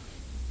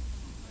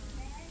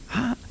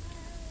 Huh?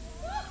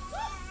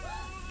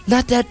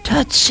 Let that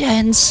touch you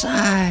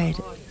inside.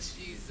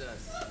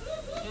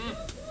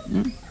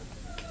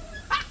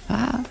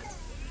 Huh?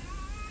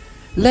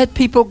 Let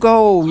people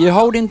go. You're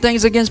holding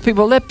things against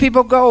people. Let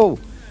people go.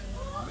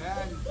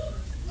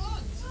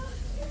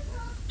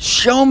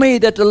 Show me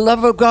that the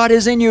love of God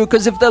is in you,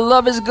 because if the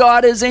love of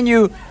God is in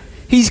you,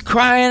 He's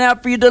crying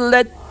out for you to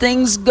let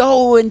things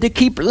go and to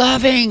keep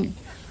loving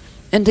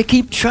and to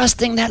keep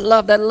trusting that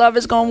love. That love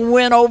is going to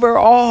win over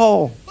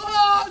all.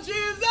 Oh,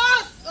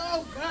 Jesus!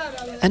 Oh,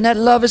 God. And that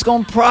love is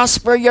going to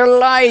prosper your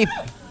life.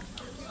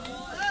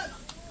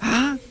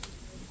 Huh?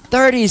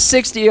 30,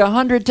 60,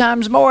 100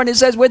 times more. And it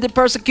says with the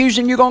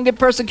persecution, you're going to get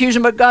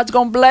persecution, but God's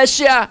going to bless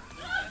you.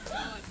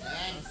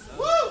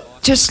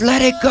 Just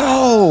let it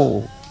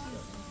go.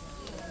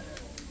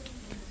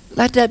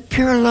 Let that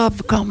pure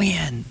love come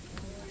in.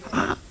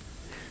 Huh?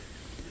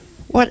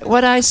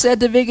 What I said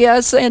to Vicky, I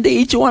was saying to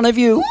each one of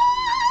you.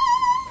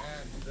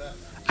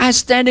 I'm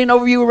standing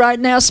over you right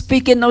now,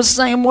 speaking those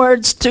same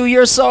words to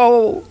your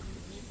soul.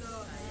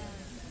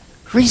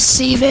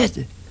 Receive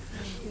it.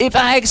 If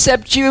I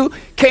accept you,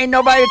 can't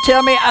nobody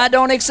tell me I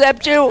don't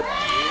accept you.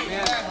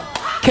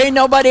 Can't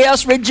nobody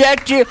else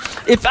reject you.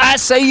 If I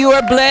say you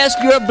are blessed,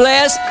 you're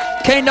blessed.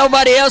 Can't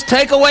nobody else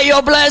take away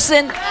your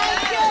blessing.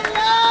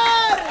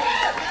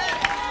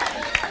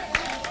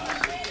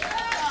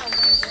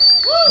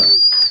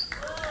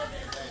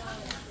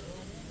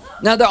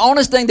 Now, the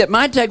only thing that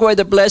might take away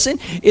the blessing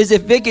is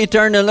if Vicky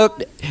turned and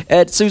looked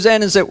at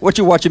Suzanne and said, "What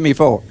you watching me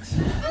for?"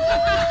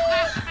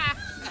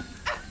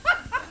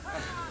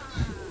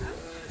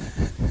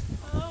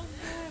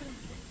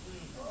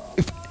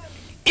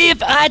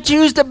 If I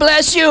choose to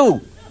bless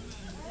you,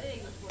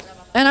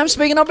 and I'm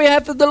speaking on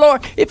behalf of the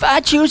Lord, if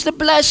I choose to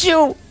bless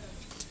you,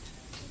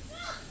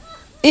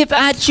 if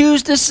I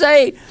choose to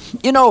say,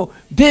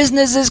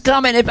 business is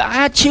coming, if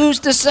I choose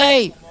to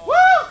say,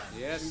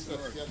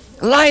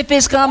 life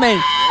is coming,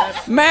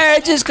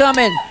 marriage is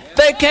coming,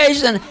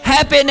 vacation,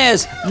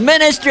 happiness,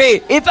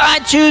 ministry, if I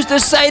choose to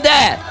say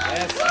that,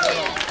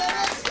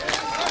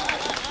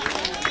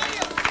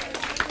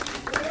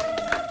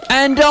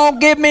 and don't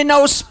give me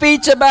no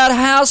speech about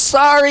how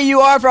sorry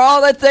you are for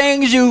all the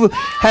things you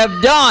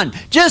have done.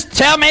 Just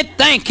tell me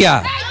thank you.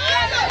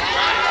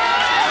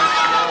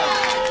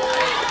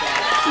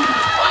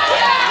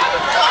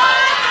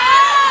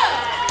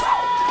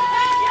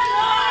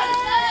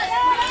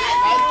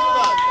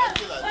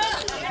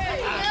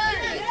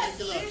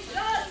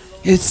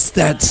 It's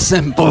that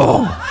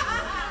simple.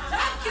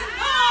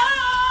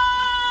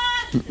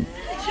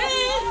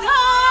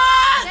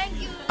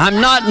 I'm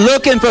not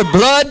looking for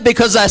blood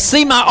because I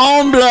see my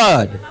own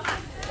blood.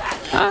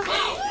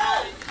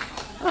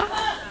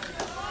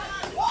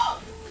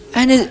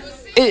 And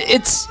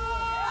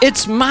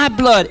it's my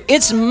blood.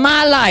 It's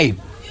my life.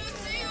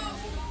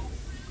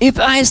 If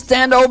I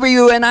stand over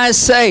you and I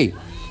say,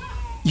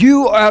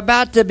 you are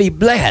about to be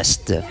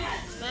blessed.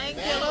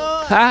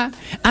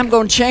 I'm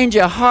going to change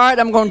your heart.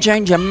 I'm going to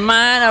change your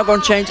mind. I'm going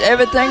to change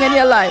everything in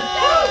your life.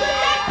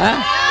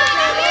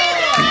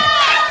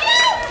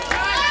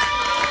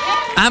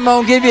 I'm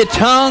going to give you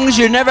tongues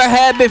you never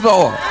had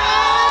before.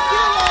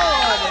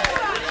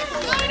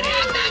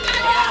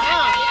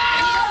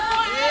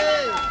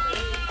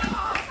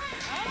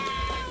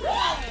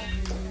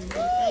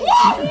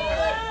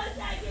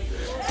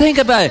 Think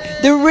about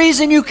it. The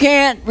reason you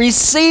can't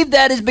receive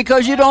that is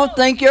because you don't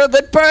think you're a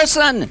good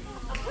person.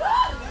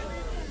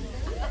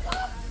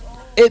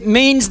 It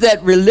means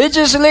that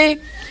religiously,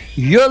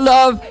 your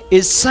love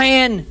is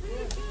saying,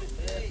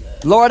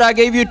 Lord, I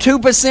gave you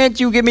 2%,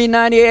 you give me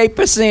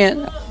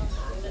 98%.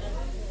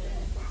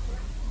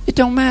 It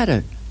don't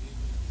matter.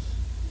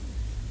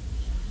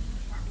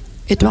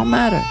 It don't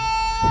matter.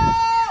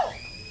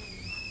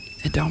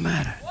 It don't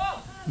matter.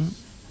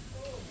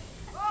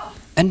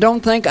 And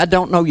don't think I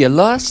don't know your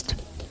lust.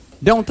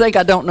 Don't think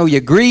I don't know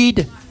your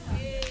greed.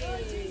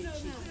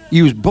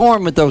 You was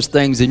born with those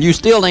things and you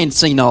still ain't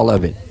seen all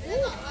of it.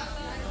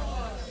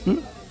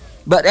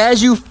 But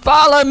as you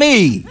follow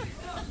me,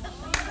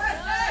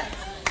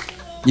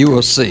 you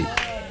will see.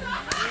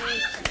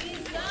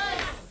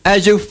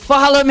 As you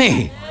follow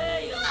me,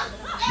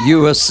 you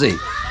will see.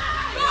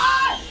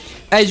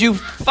 As you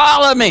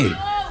follow me,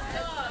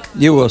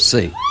 you will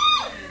see.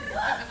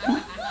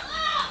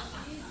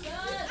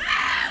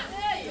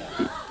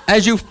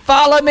 As you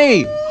follow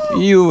me,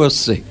 you will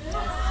see.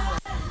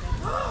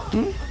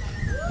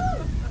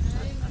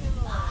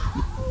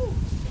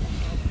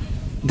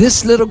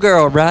 This little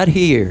girl right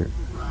here,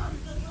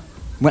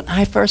 when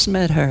I first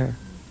met her,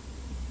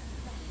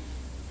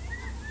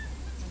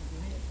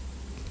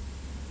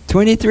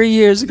 23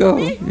 years ago.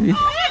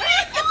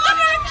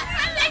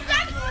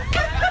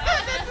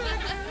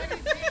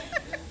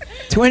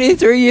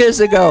 23 years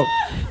ago.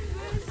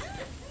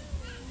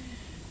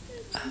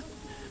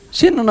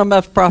 She didn't know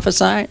about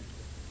prophesying.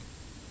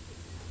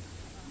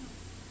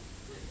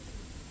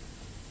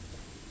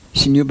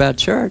 She knew about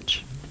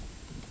church.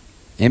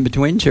 In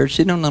between church,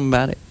 she didn't know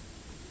about it.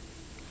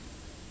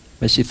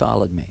 But she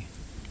followed me.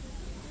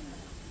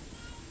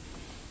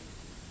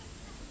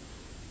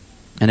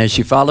 And as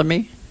she followed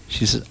me,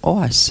 she said, "Oh,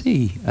 I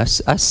see. I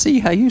see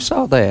how you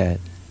saw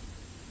that.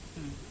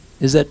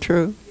 Is that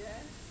true?"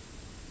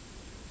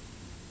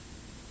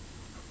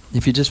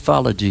 If you just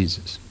follow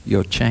Jesus,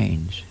 you'll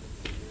change.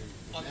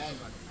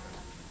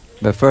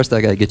 But first,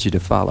 I got to get you to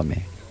follow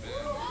me.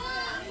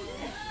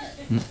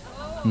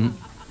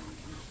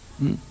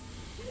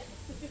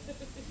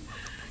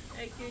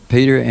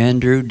 Peter,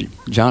 Andrew,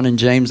 John, and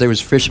James, they was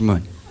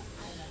fishermen.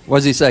 What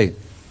does he say?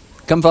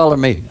 Come follow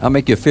me. I'll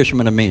make you a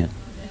fisherman of men.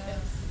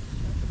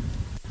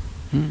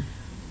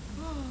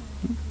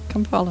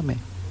 Come follow me.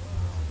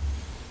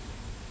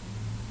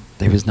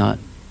 They was not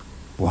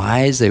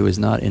wise. They was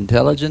not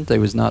intelligent. They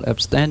was not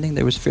upstanding.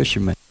 They was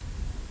fishermen.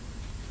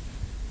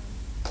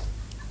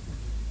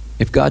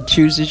 If God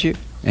chooses you,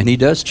 and He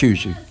does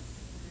choose you,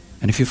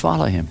 and if you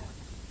follow Him,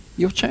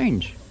 you'll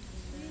change.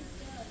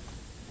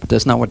 But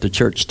that's not what the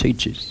church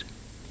teaches.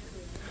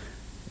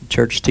 The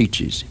church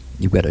teaches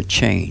you've got to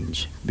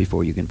change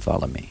before you can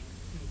follow me.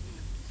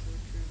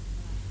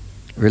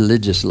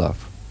 Religious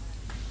love.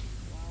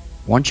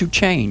 Once you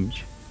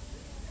change,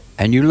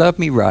 and you love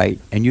me right,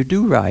 and you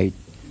do right,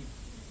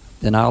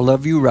 then I'll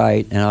love you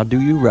right, and I'll do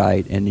you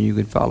right, and then you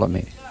can follow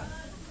me.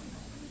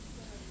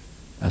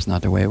 That's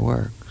not the way it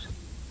works.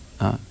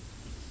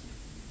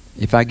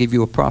 If I give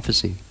you a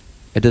prophecy,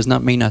 it does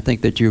not mean I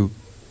think that you're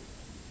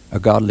a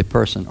godly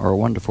person or a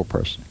wonderful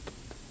person.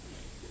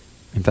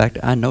 In fact,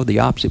 I know the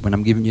opposite when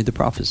I'm giving you the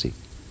prophecy.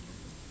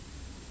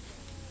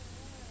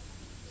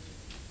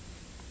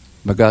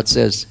 But God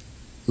says,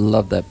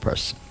 love that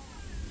person.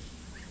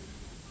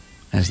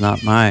 It's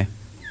not my...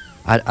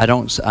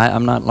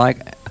 I'm not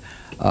like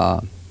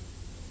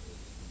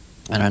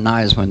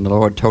Ananias when the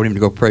Lord told him to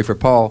go pray for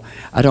Paul.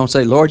 I don't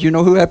say, Lord, you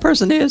know who that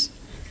person is?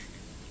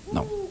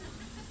 No.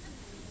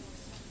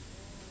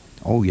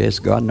 Oh, yes,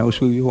 God knows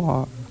who you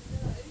are.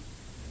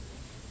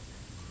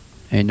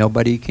 Ain't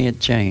nobody can't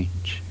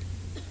change.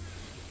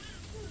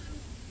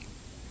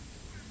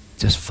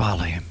 Just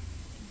follow him.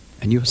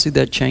 And you'll see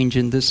that change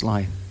in this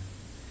life.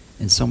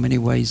 In so many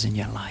ways in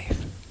your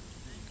life.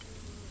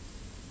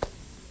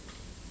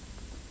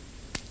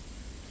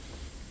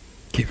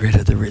 Get rid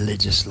of the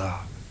religious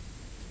love.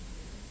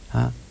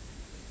 Huh?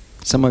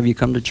 Some of you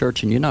come to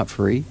church and you're not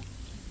free.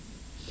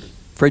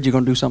 Afraid you're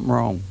going to do something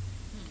wrong.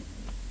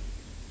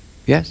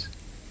 Yes?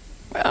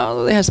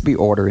 Well, there has to be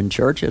order in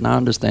church, and I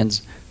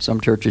understand some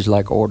churches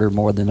like order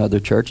more than other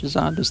churches.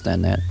 I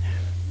understand that.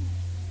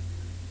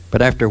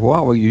 But after a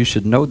while, well, you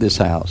should know this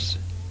house.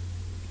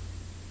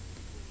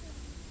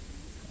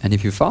 And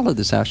if you follow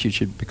this house, you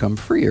should become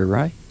freer,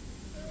 right?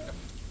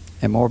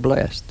 And more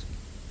blessed.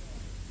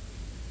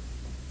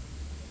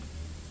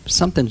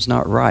 Something's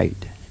not right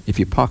if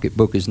your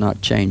pocketbook is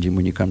not changing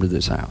when you come to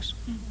this house.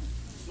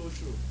 So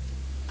true.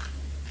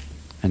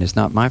 And it's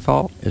not my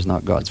fault. It's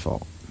not God's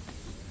fault.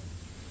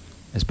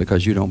 It's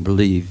because you don't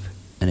believe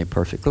in a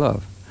perfect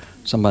love.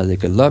 Somebody that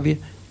could love you,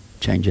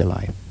 change your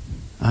life.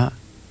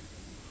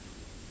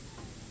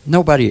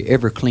 Nobody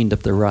ever cleaned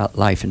up their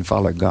life and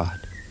followed God.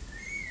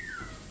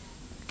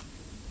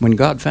 When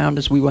God found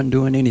us, we wasn't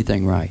doing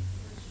anything right.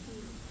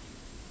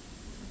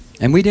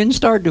 And we didn't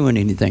start doing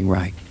anything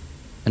right.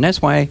 And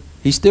that's why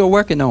he's still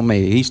working on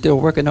me. He's still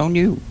working on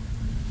you.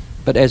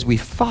 But as we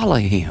follow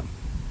him,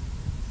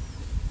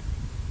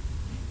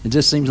 it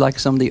just seems like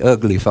some of the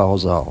ugly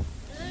falls off.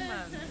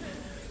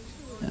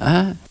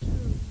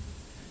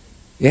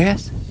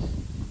 Yes?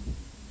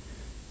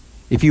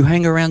 If you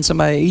hang around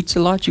somebody that eats a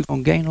lot, you're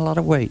going to gain a lot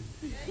of weight.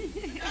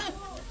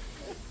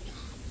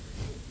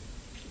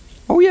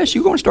 Oh, yes,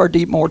 you're going to start to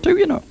eat more too,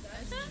 you know.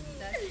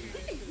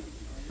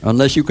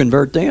 Unless you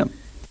convert them.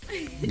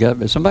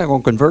 Somebody's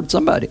going to convert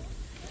somebody.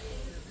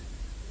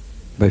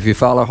 But if you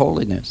follow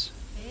holiness,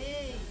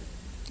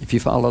 if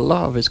you follow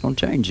love, it's going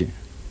to change you.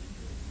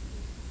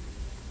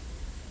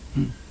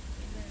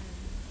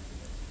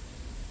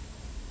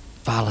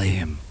 Follow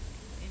him.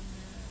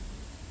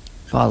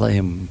 Follow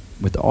him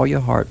with all your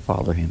heart.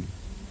 Follow him.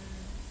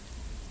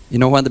 You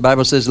know why the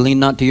Bible says lean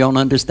not to your own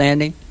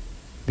understanding?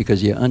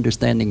 Because your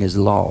understanding is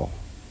law.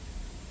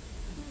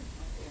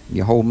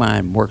 Your whole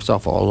mind works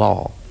off of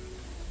law.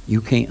 You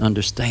can't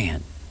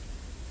understand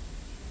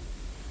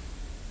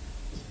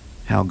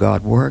how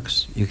God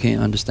works. You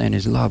can't understand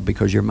his love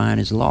because your mind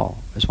is law.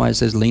 That's why it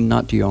says lean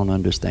not to your own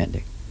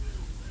understanding.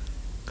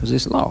 Because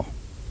it's law.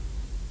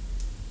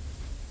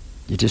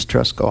 You just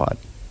trust God.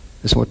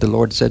 That's what the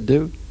Lord said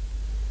do.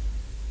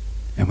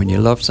 And when you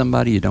love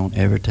somebody, you don't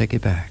ever take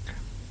it back.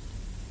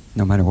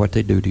 No matter what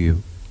they do to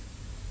you.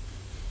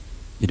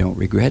 You don't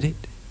regret it.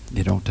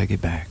 You don't take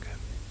it back.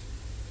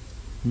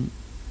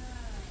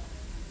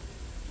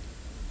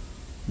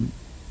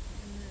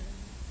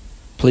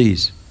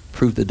 Please,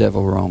 prove the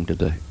devil wrong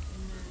today.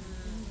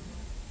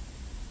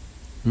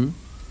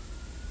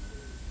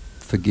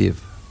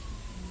 Forgive.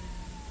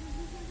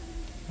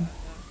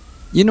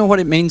 You know what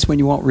it means when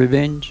you want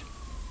revenge?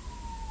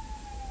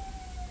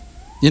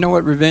 You know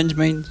what revenge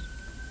means?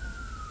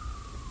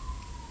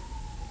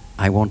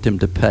 I want them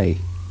to pay.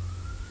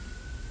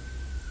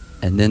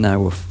 And then I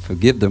will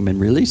forgive them and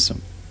release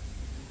them.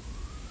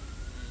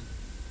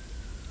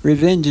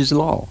 Revenge is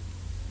law.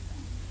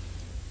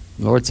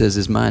 The Lord says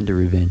it's mine to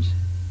revenge.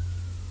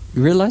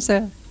 You realize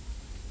that?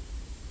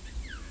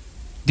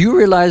 Do you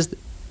realize that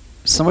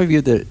some of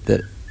you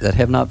that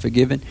have not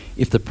forgiven,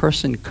 if the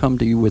person come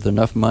to you with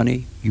enough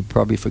money, you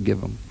probably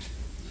forgive them?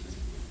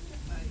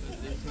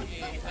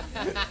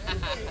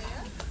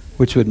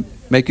 Which would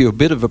make you a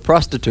bit of a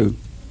prostitute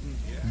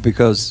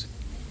because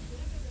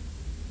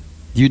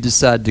you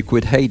decide to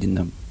quit hating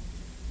them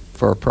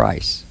for a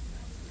price.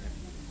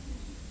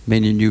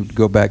 Meaning you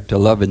go back to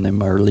loving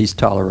them or at least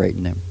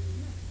tolerating them.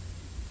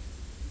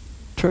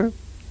 True?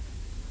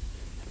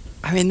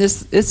 I mean,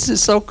 it's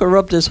just so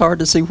corrupt, it's hard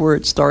to see where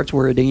it starts,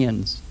 where it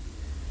ends.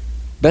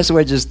 Best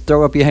way, just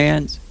throw up your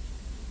hands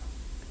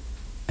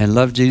and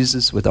love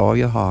Jesus with all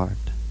your heart,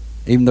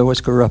 even though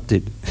it's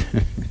corrupted.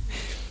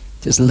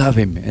 Just love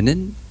him, and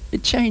then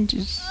it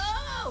changes.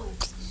 Oh,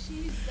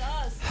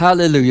 Jesus.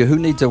 Hallelujah. Who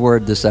needs a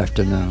word this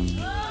afternoon?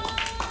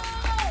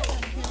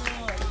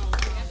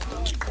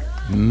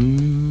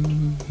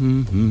 Mm-hmm.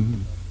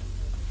 Mm-hmm.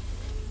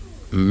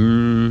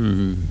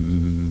 Mm-hmm.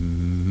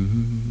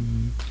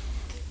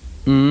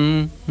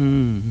 Mm-hmm.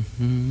 Mm-hmm.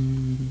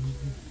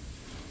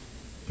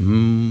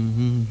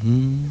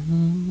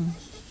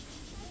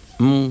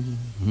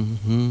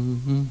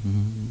 Mm-hmm.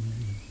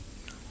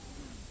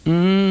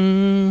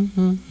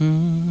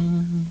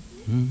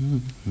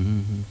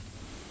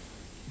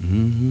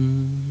 Mm-hmm.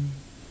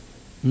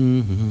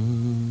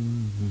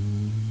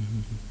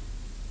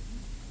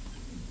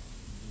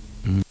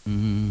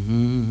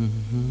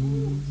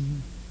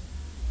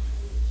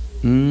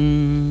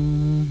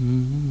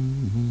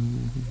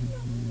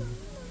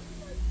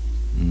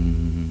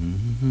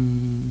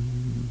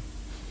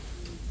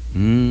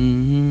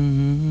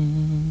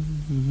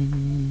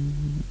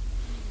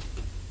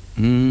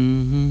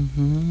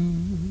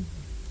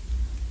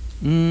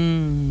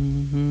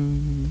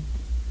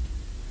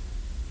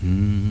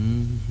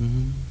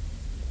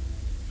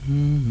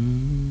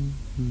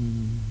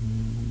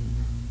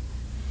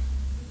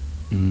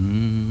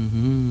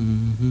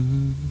 Mm-hmm.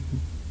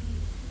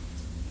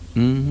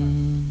 Mm-hmm.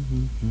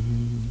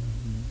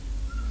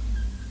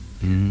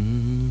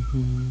 Mm-hmm.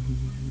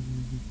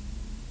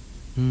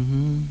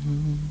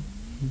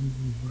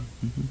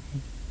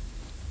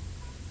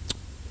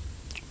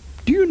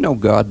 Do you know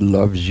God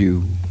loves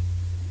you?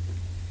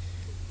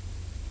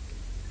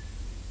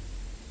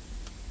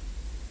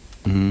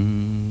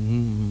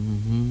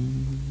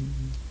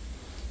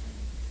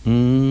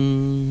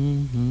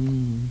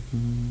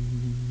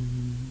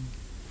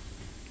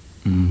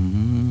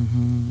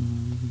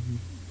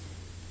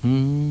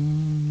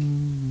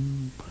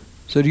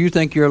 So do you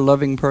think you're a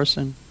loving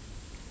person?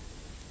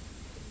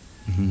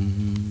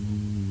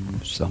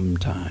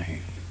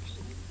 Sometimes.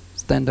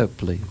 Stand up,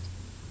 please.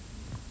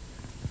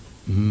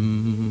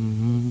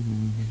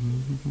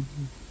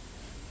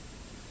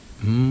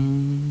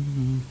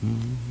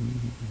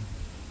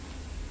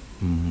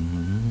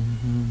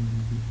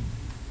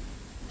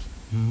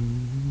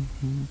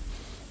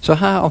 So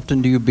how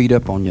often do you beat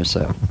up on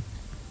yourself?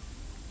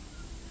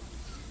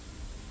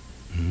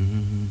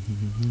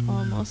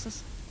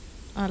 Almost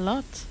a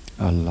lot.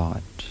 A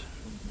lot.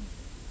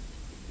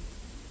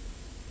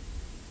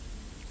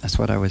 That's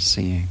what I was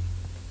seeing.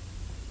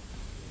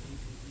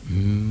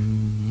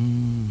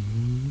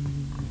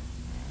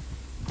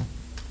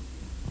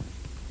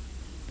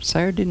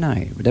 Saturday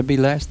night. Would that be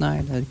last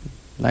night?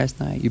 Last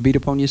night? You beat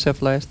up on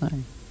yourself last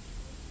night?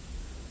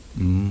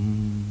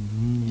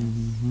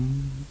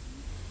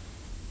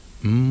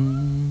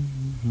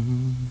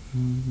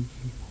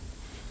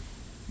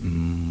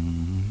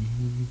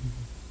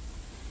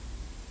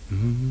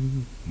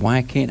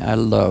 Why can't I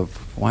love?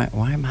 Why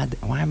am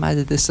I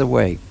this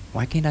way?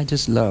 Why can't I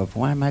just love?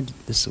 Why am I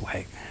this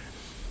way?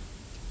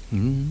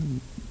 You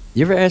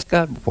ever ask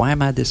God, why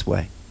am I this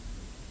way?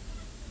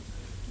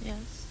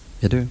 Yes.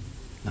 You do?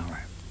 All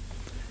right.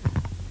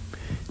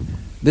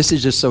 This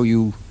is just so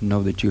you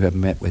know that you have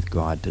met with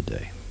God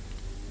today,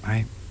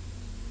 right?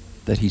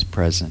 That He's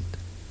present.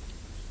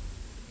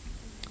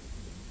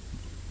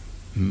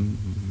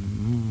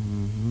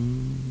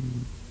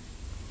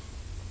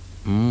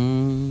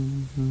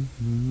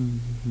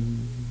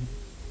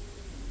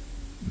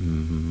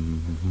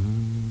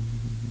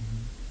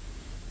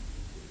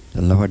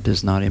 The Lord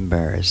does not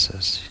embarrass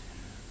us.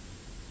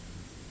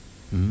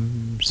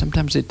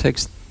 Sometimes it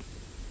takes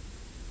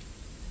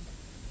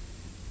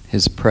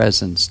His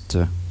presence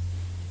to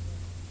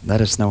let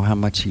us know how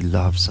much He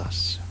loves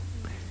us.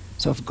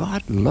 So if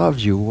God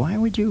loves you, why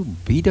would you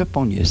beat up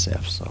on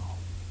yourself so?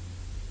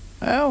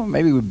 Well,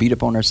 maybe we beat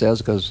up on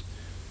ourselves because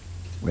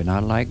we're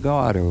not like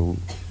God, or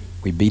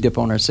we beat up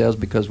on ourselves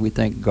because we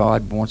think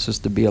God wants us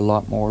to be a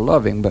lot more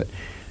loving. But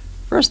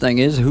first thing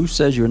is, who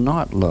says you're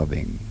not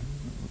loving?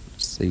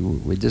 See,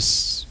 we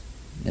just,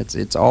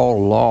 it's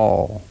all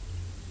law.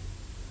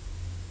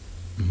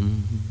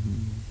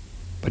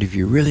 But if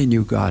you really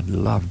knew God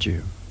loved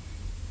you,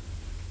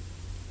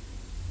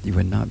 you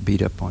would not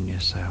beat up on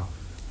yourself.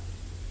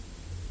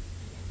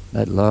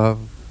 That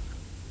love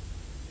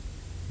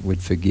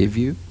would forgive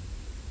you,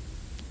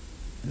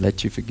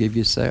 let you forgive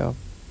yourself.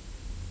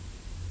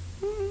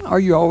 Are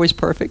you always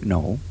perfect?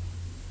 No.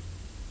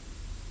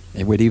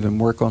 It would even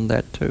work on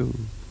that too.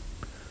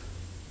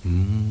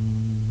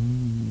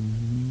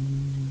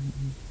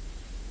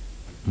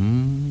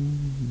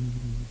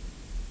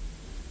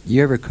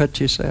 You ever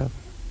cut yourself?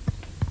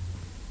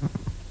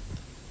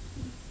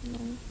 No.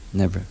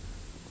 Never.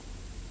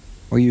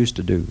 What you used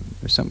to do?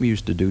 There's something you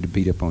used to do to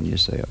beat up on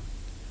yourself.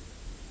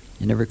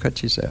 You never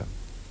cut yourself.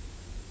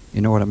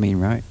 You know what I mean,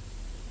 right?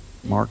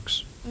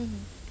 Marks?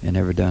 Mm-hmm. You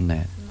never done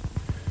that. No.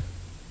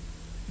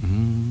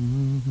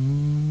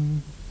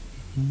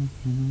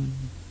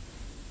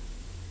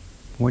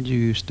 What you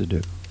used to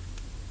do?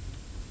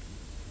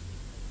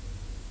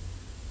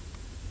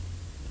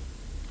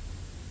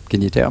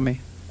 Can you tell me?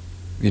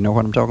 You know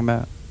what I'm talking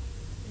about?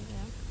 Yeah.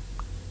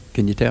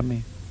 Can you tell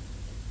me?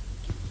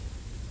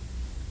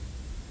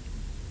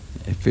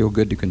 It feel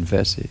good to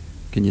confess it.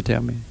 Can you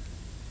tell me?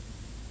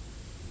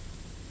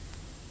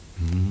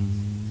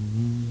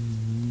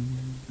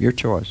 Your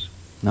choice,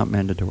 not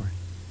mandatory.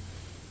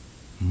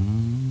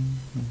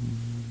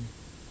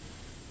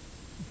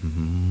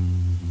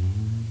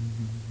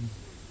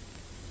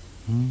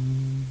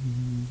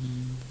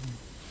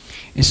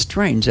 It's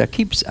strange. I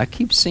keep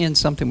seeing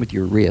something with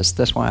your wrist.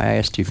 That's why I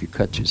asked you if you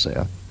cut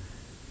yourself.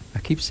 I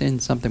keep seeing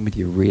something with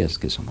your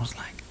wrist. It's almost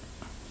like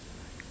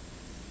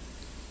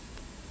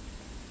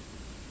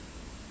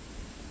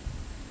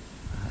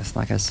it's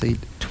like I see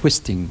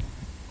twisting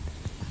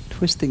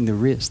the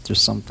wrist or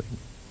something.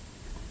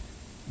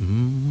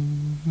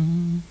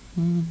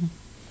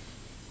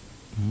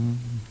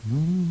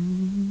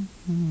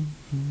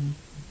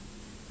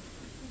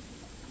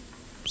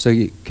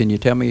 So can you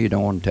tell me? You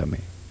don't want to tell me.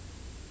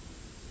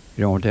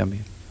 You don't want to tell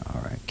me?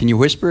 All right. Can you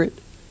whisper it?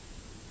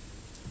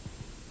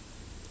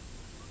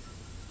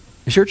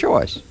 It's your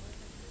choice.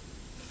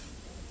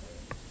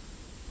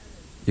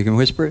 You can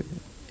whisper it?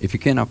 If you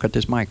can, I'll cut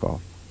this mic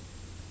off.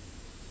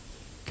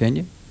 Can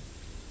you?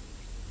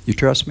 You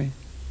trust me?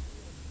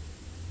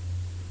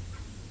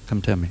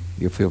 Come tell me.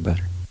 You'll feel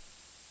better.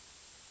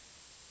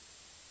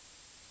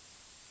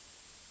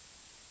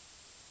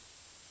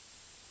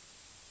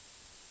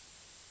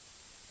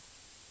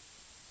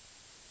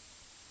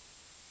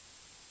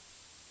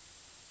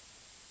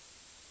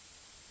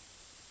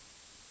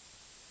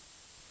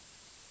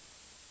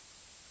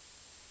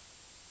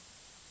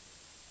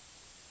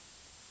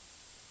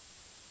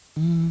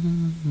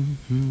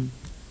 Mm-hmm.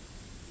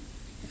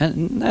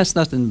 And that's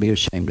nothing to be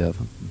ashamed of.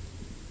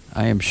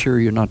 I am sure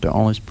you're not the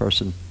only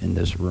person in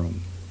this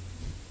room.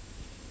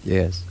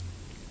 Yes.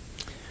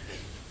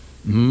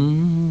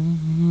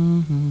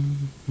 Mm-hmm.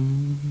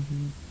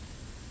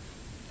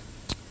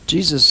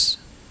 Jesus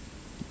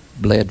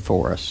bled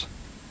for us.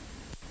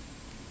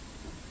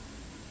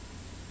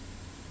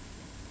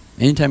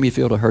 Anytime you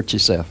feel to hurt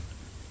yourself,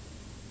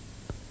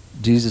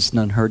 Jesus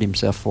done hurt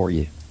himself for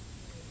you.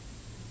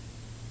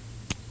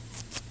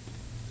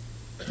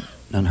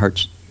 None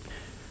hurts.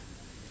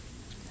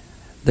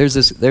 There's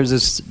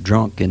this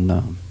drunk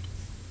in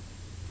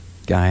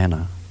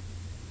Guyana,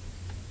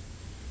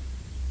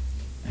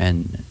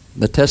 and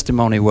the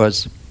testimony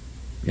was,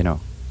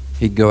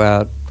 he'd go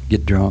out,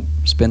 get drunk,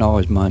 spend all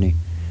his money,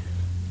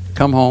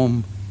 come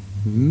home,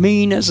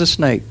 mean as a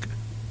snake,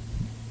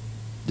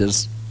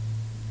 just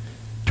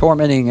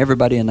tormenting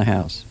everybody in the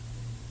house.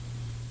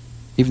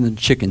 Even the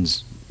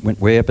chickens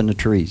went way up in the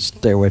trees,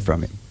 stay away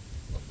from him.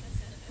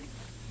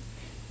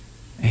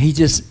 He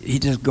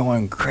just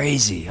going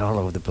crazy all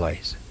over the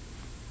place.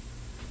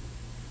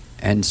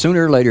 And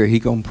sooner or later, he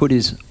gonna put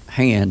his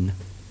hand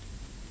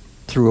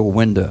through a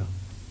window.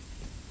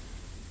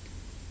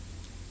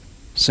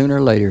 Sooner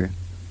or later,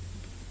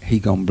 he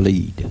gonna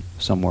bleed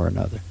somewhere or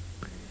another.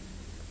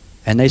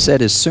 And they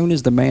said as soon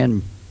as the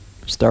man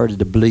started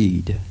to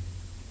bleed,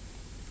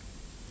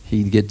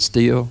 he'd get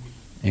still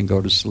and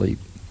go to sleep.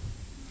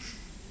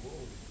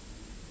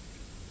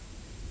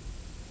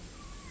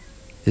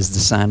 Is the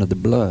sign of the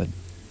blood.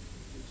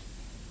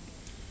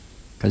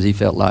 Because he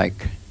felt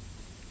like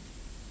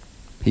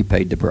he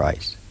paid the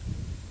price.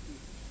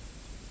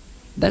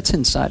 That's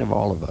inside of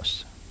all of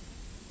us.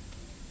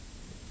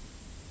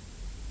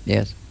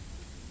 Yes?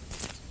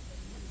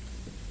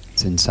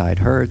 It's inside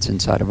her, it's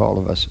inside of all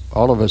of us.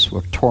 All of us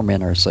will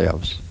torment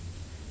ourselves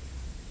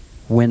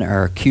when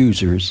our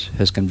accusers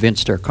has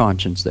convinced our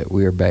conscience that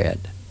we are bad.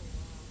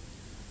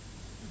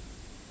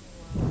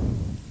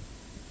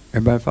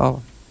 Everybody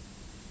follow?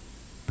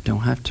 But don't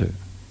have to.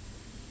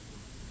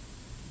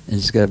 You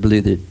just got to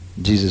believe that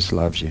Jesus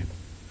loves you.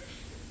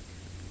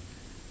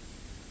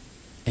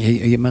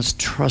 You must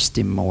trust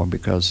him more,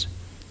 because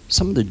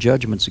some of the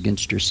judgments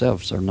against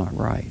yourselves are not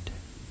right.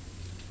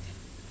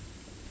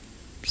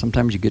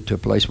 Sometimes you get to a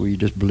place where you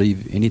just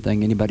believe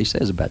anything anybody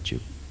says about you.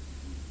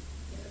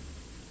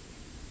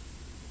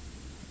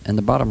 And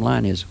the bottom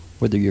line is,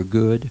 whether you're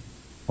good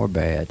or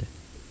bad,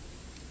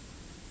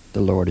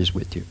 the Lord is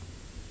with you.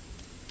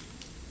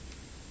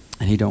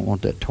 And he don't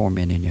want that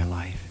torment in your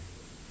life.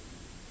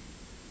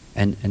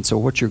 And so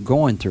what you're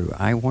going through,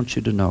 I want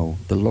you to know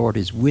the Lord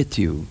is with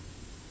you,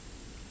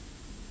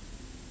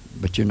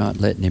 but you're not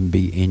letting him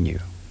be in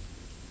you.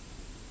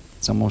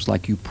 It's almost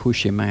like you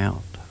push him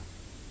out.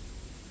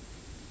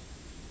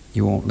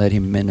 You won't let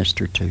him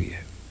minister to you.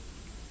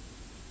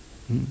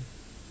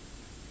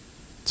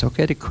 It's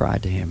okay to cry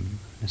to him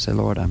and say,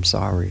 Lord, I'm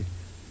sorry.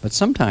 But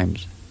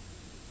sometimes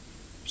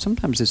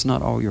it's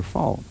not all your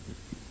fault.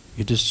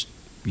 You just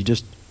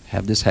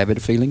have this habit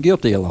of feeling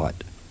guilty a lot.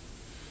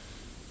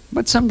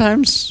 But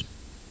sometimes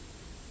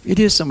it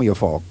is some of your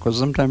fault, because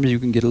sometimes you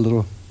can get a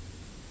little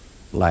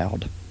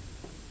loud.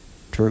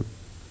 True?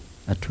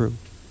 That's true.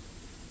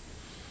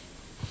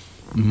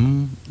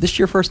 This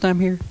your first time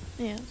here?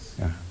 Yes.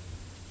 Yeah.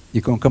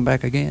 You gonna come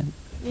back again?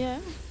 Yeah.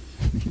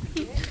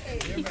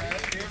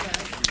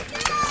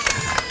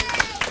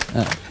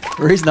 The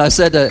reason I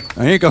said that,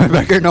 I ain't coming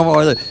back here no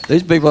more.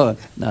 These people,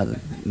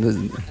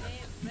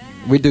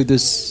 we do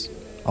this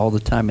all the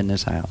time in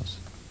this house.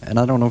 And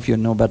I don't know if you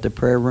know about the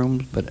prayer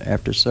rooms, but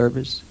after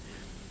service,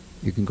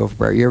 you can go for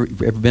prayer. You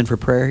ever been for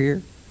prayer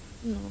here?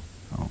 No.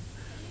 Oh.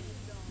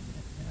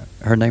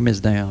 Her name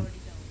is Down.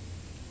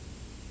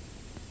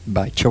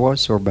 By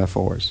choice or by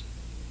force?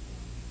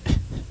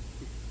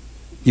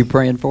 You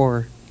praying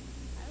for her?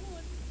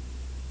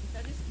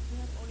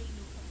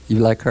 You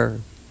like her?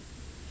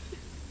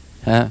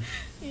 Huh?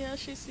 Yeah,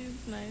 she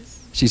seems nice.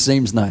 She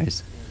seems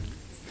nice.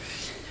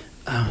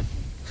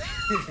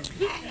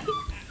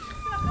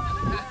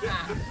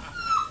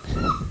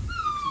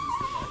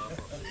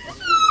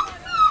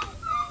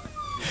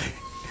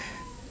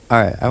 All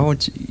right, I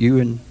want you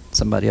and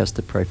somebody else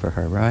to pray for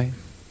her, right?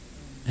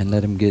 And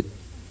let them get,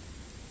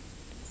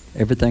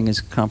 everything is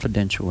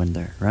confidential in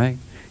there, right?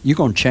 You're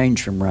going to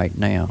change from right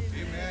now.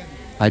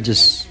 I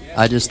just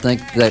think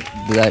that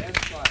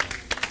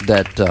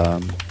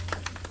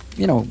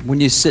when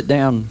you sit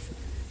down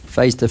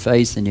face to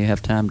face and you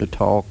have time to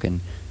talk,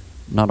 and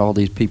not all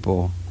these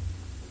people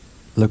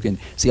looking.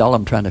 See, all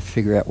I'm trying to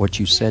figure out what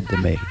you said to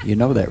me. You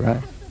know that,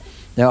 right?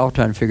 They're all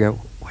trying to figure out,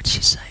 what'd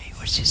she say?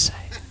 What'd she say?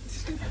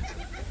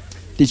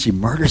 Did she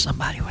murder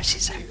somebody? What'd she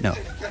say? No.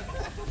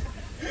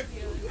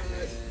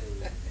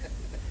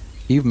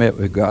 You've met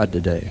with God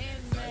today.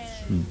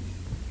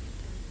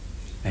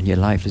 And your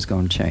life is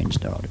going to change,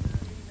 daughter.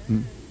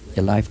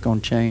 Your life going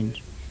to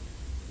change.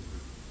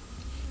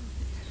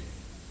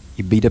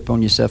 You beat up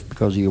on yourself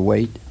because of your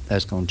weight,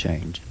 that's going to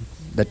change.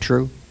 That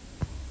true?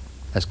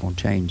 That's going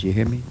to change. You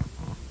hear me?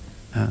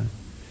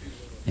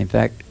 In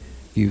fact,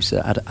 you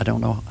said, I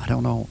don't know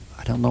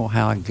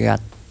how I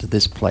got to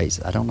this place.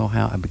 I don't know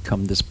how I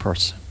become this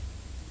person.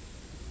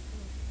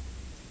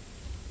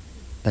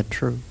 That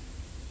true?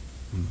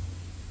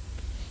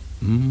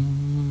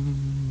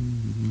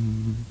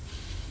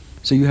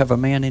 So you have a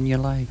man in your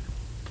life?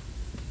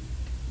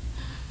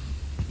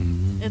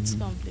 It's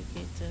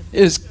complicated.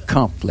 It's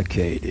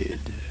complicated.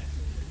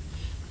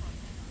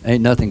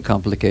 Ain't nothing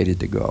complicated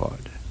to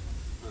God.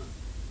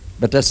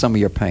 But that's some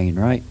of your pain,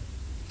 right?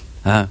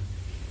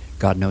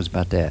 God knows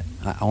about that.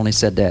 I only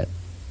said that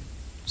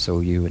so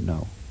you would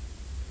know.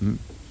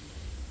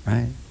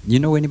 Right? You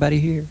know anybody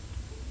here?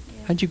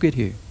 Yeah. How'd you get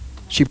here?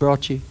 She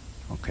brought you?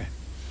 Okay.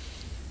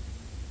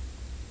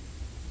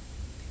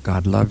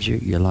 God loves you.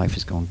 Your life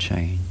is going to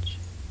change.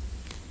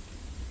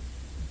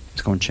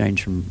 It's going to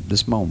change from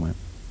this moment.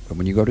 But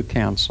when you go to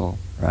counsel,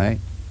 right,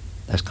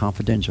 that's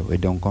confidential.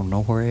 It don't go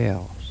nowhere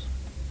else.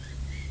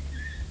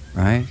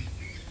 Right?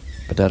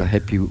 But that'll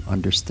help you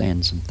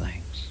understand some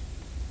things.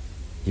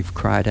 You've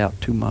cried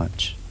out too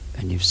much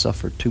and you've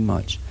suffered too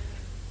much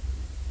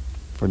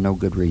for no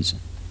good reason.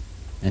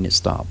 And it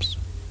stops.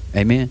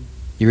 Amen?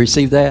 You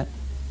receive that?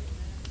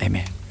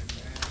 Amen.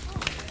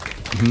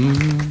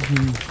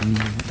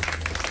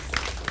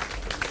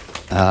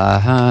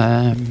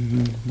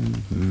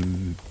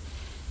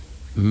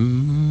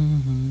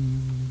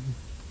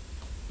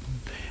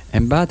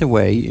 And by the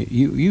way,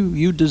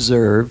 you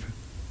deserve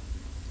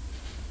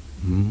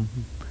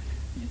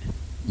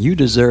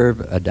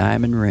a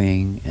diamond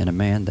ring and a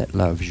man that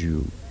loves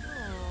you.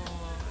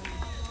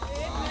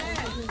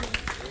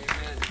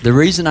 The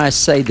reason I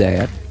say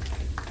that,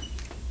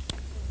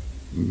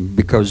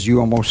 because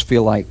you almost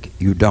feel like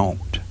you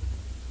don't.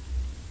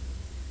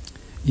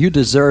 You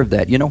deserve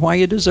that. You know why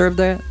you deserve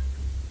that?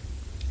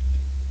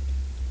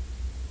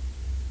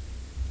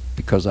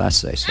 Because I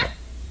say so.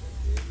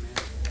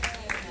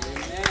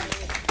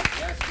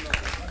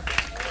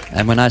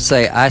 And when I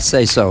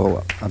say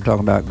so, I'm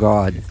talking about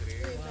God.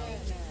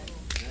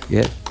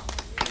 Yeah.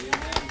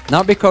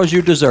 Not because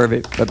you deserve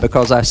it, but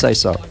because I say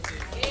so.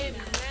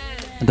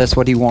 And that's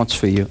what He wants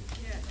for you.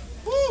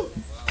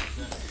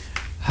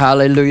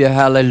 Hallelujah,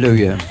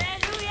 hallelujah.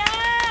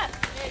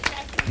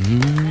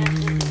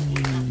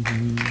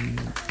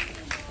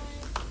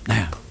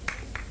 Now,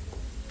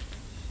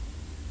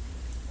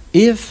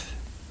 if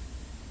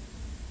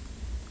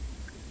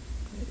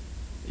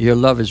your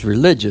love is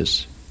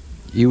religious,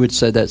 you would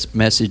say that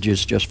message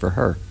is just for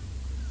her.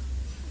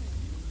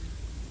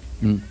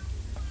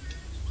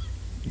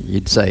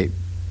 You'd say,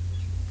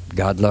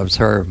 God loves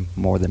her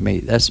more than me.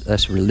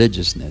 That's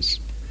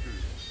religiousness.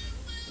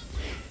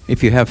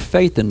 If you have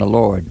faith in the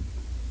Lord,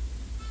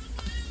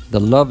 the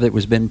love that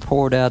was been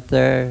poured out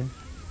there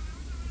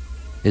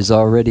is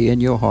already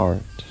in your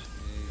heart.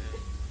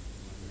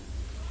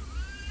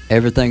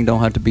 Everything don't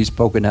have to be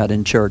spoken out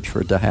in church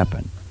for it to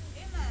happen.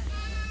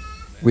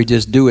 We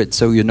just do it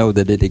so you know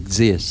that it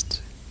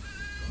exists.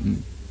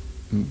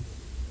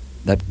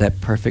 That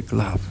perfect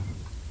love.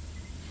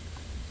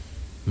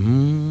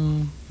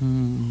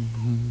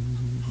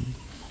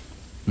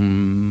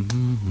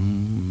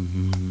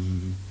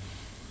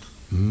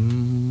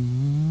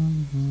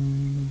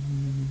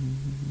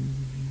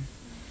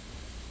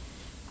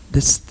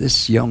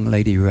 This young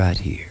lady right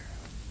here.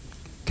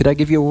 Could I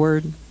give you a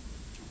word?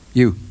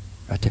 You.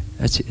 Right there.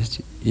 That's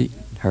it.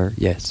 Her.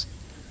 Yes.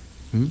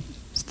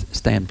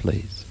 Stand,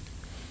 please.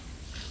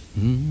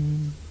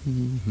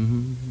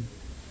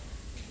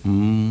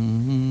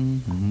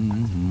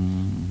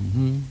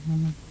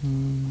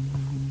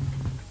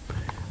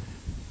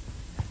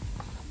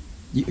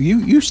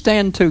 You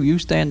stand too. You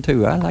stand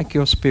too. I like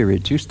your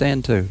spirit. You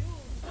stand too.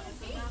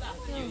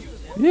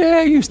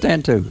 Yeah, you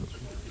stand too.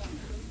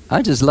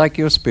 I just like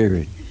your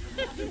spirit.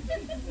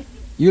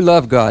 You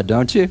love God,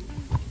 don't you?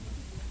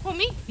 For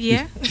me?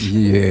 Yeah.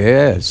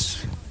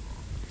 Yes.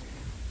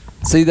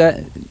 See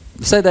that?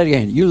 Say that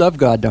again. You love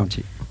God, don't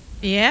you?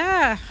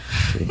 Yeah.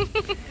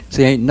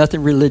 See, ain't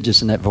nothing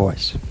religious in that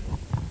voice.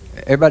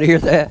 Everybody hear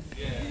that?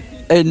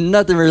 Ain't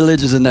nothing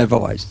religious in that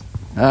voice.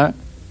 Huh?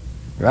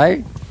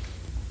 Right?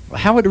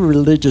 How would a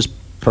religious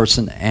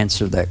person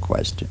answer that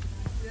question?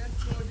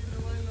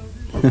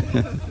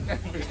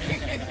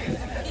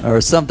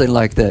 Or something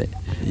like that.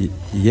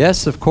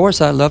 Yes, of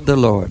course I love the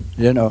Lord.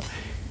 You know,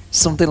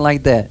 something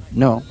like that.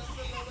 No.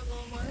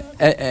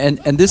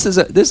 And this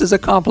is a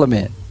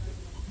compliment.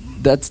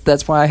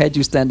 That's why I had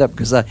you stand up,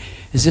 because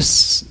it's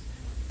just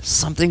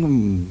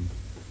something,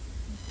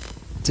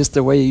 just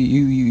the way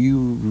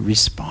you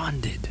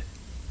responded.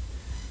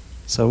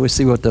 So we'll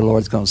see what the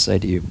Lord's going to say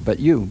to you. But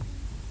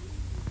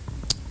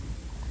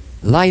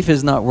life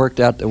has not worked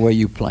out the way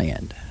you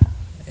planned.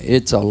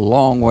 It's a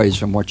long ways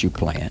from what you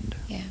planned.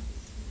 Yeah.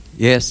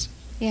 Yes?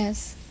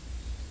 Yes.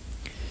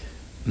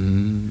 You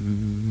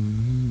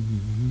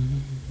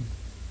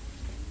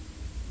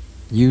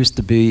used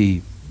to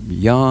be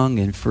young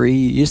and free.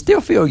 You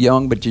still feel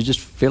young, but you just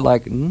feel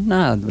like,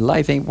 nah,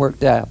 life ain't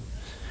worked out.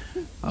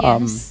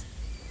 Yes.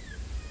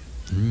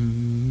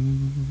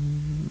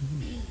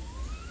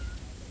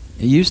 You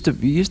used to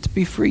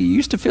be free. You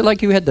used to feel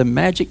like you had the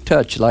magic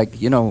touch,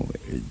 like, you know,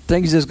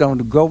 things is going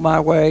to go my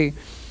way.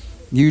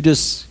 You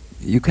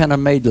kind of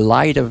made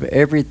light of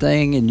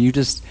everything, and you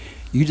just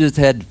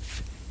had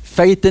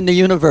faith in the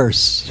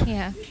universe.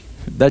 Yeah.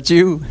 That's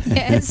you?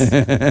 Yes.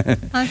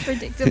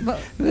 Unpredictable.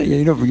 The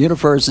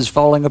universe is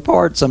falling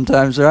apart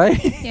sometimes,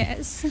 right?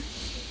 Yes.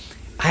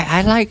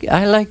 I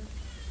like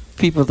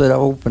people that are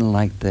open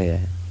like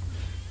that.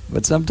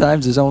 But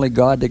sometimes it's only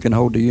God that can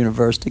hold the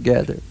universe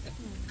together.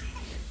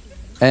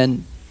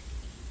 And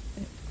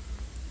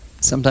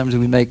sometimes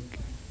we make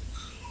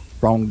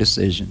wrong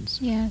decisions.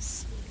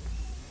 Yes.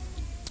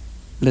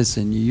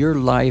 Listen, your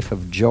life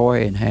of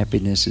joy and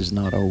happiness is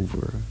not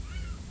over.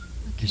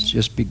 Okay. It's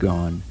just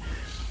begun.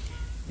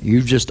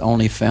 You've just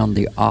only found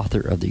the author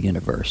of the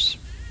universe.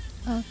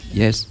 Okay.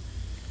 Yes?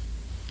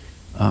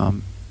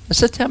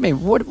 So tell me,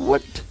 what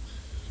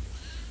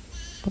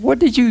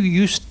did you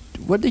used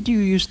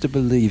to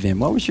believe in?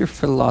 What was your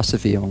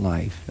philosophy on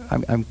life?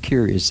 I'm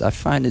curious. I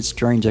find it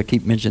strange I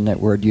keep mentioning that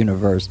word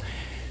universe.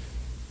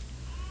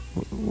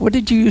 What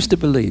did you used to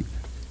believe?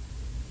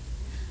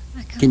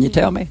 Can you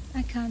tell me?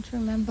 I can't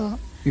remember.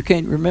 You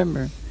can't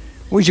remember.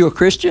 Was you a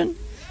Christian?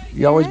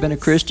 You always been a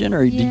Christian,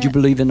 or did you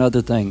believe in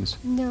other things?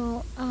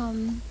 No,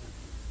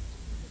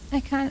 I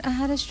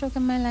had a stroke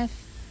in my left.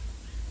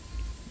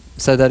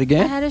 Say that I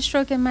again? had a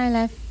stroke in my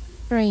left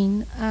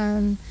brain,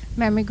 and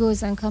memory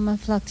goes and come and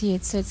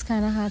fluctuates, so it's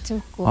kind of hard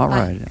to go All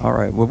back.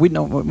 right. Well, we're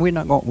not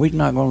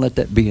going to let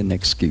that be an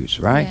excuse,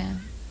 right? Yeah.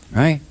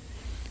 Right?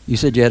 You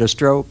said you had a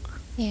stroke.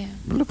 Yeah.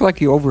 It looked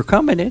like you're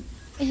overcoming it.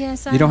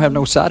 Yes. You don't have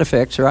no side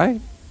effects, right?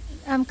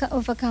 I'm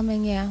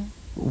overcoming. Yeah.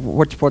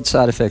 What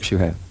side effects you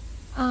have?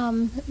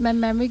 My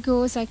memory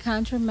goes. I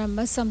can't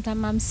remember.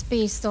 Sometimes I'm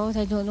spaced out.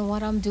 I don't know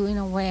what I'm doing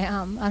or where I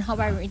am and how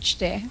I reached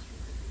there.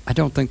 I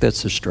don't think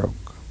that's a stroke.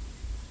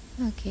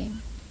 Okay.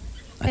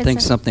 I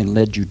think something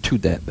led you to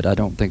that, but I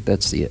don't think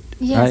that's it.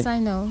 Yes, right? I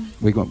know.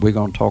 We're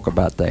going to talk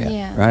about that,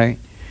 Yeah. right?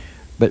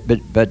 But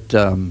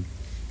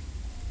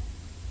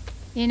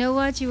You know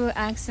what you were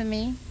asking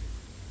me?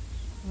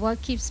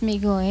 What keeps me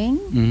going?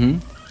 mm-hmm.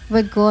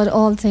 With God,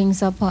 all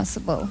things are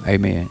possible.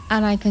 Amen.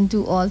 And I can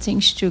do all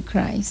things through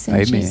Christ. In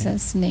Amen.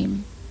 Jesus'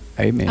 name.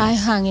 Amen. I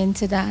hang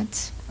into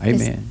that.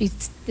 Amen.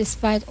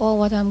 Despite all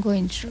what I'm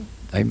going through.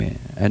 Amen.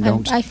 And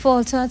don't. I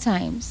falter at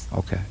times.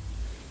 Okay.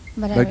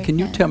 But Can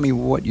you tell me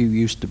what you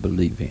used to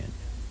believe in?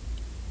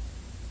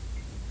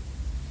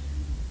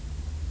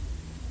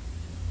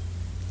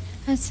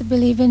 I used to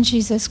believe in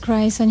Jesus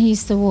Christ, and He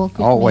used to walk with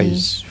me.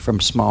 Always from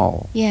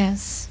small.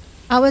 Yes.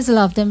 I always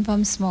loved Him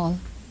from small.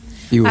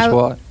 You was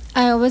what?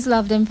 I always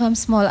loved Him from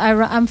small.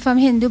 I'm from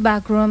Hindu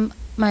background.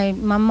 My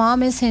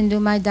mom is Hindu.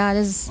 My dad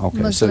is Okay.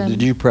 Muslim. So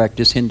did you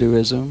practice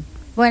Hinduism?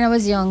 When I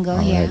was younger,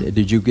 All yeah. right.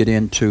 Did you get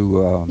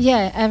into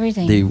Yeah,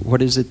 everything.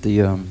 what is it?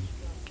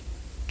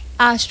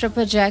 Astral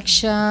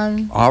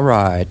projection. All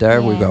right.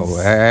 There we go. Yes.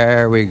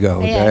 There we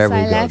go. Yes, There we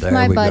I go. left There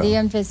my we body go.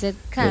 and visit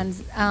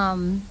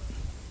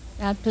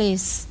that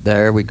place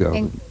There we go.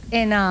 in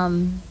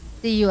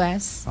the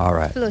U.S. All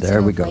right. floating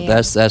There we go. over,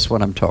 yeah. That's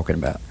what I'm talking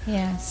about.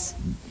 Yes.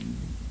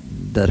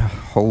 That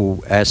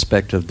whole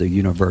aspect of the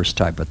universe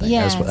type of thing.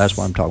 That's Yes.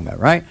 what I'm talking about,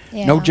 right?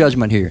 No Yeah.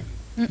 judgment here.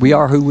 Mm-mm. We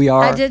are who we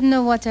are. I didn't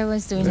know what I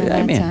was doing at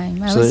that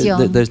time. I so was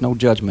young. there's no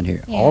judgment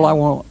here. Yeah. All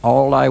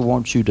I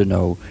want you to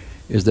know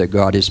is that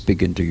God is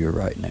speaking to you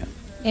right now.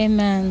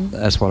 Amen.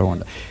 That's what I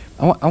want.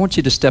 I want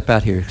you to step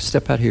out here.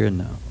 Step out here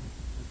now.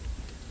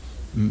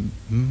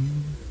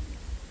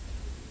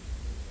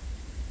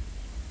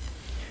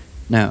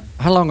 Now,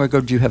 how long ago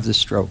did you have this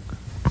stroke?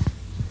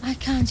 I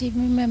can't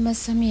even remember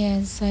some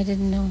years. I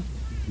didn't know.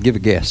 Give a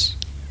guess.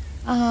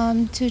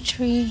 2,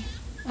 3.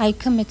 I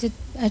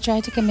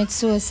tried to commit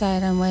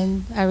suicide, and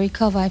when I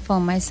recovered, I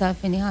found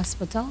myself in the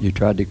hospital. You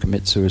tried to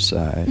commit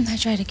suicide. I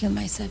tried to kill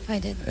myself. I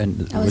did.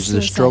 And I was was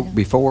the stroke suicidal.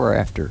 before or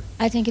after?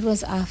 I think it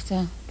was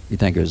after. You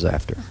think it was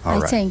after? All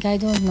I right. think. I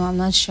don't know. I'm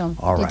not sure.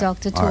 All The right.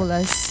 doctor All told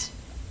us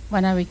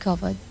when I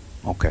recovered.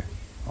 Okay.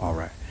 All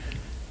right.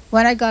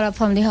 When I got up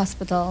from the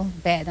hospital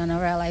bed and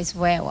I realized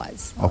where I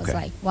was, I was Okay.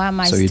 like, why am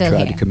I So you still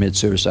tried here? to commit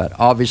suicide.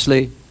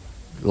 Obviously,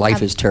 life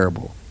I've- is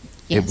terrible.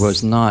 Yes. It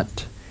was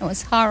not. It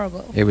was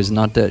horrible. It was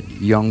not that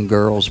young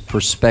girl's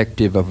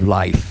perspective of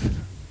life.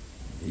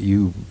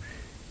 You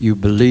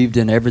believed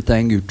in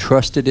everything. You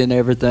trusted in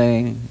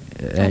everything,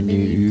 and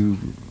you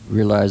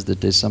realized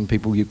that there's some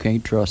people you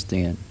can't trust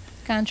in.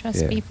 Can't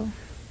trust Yeah. people.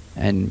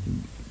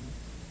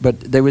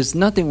 But there was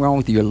nothing wrong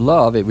with your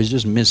love. It was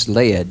just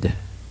misled.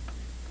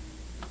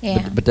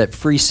 Yeah. But that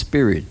free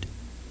spirit.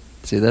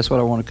 See, that's what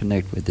I want to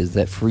connect with. Is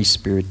that free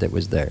spirit that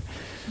was there.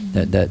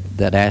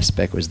 That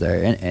aspect was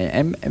there,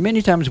 and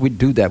many times we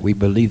do that. We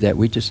believe that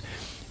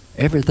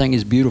everything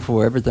is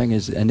beautiful, everything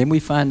is, and then we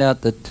find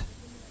out that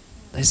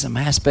there's some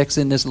aspects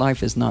in this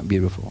life that's not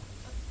beautiful.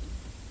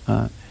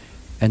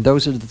 And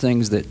those are the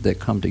things that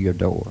come to your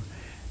door.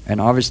 And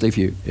obviously,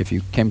 if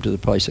you came to the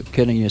place of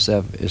killing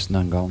yourself, it's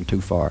none gone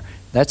too far.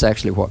 That's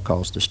actually what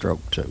caused the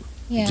stroke too.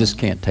 Yeah. You just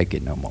can't take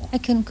it no more. I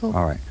can cope.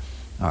 All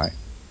right.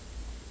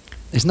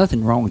 There's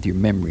nothing wrong with your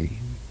memory.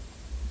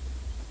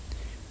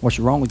 What's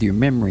wrong with your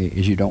memory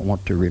is you don't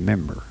want to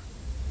remember.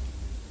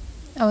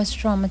 I was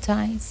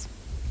traumatized.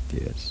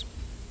 Yes.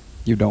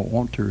 You don't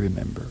want to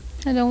remember.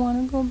 I don't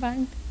want to go back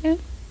there.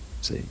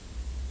 See.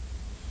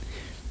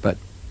 But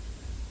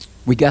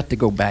we got to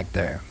go back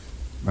there,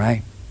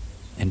 right?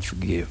 And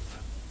forgive.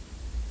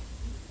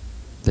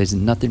 There's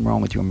nothing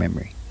wrong with your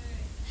memory.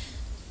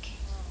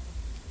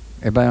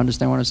 Everybody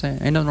understand what I'm saying?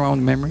 Ain't nothing wrong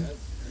with memory.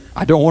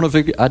 I don't want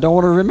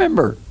to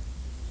remember.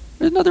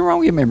 There's nothing wrong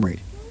with your memory.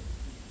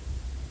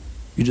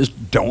 You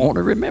just don't want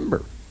to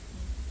remember.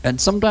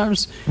 And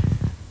sometimes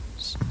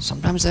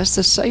that's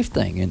the safe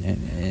thing, and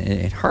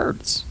it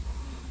hurts.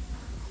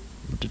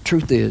 But the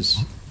truth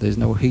is, there's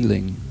no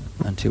healing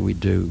until we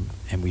do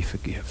and we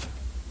forgive.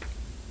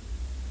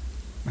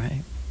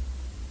 Right?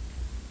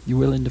 You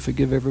willing to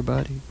forgive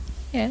everybody?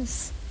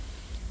 Yes.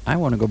 I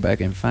want to go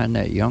back and find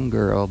that young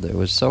girl that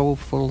was so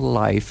full of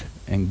life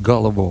and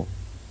gullible.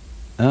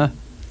 Huh?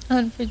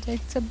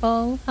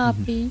 Unpredictable,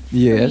 happy,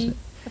 Yes. free,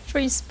 a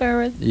free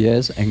spirit.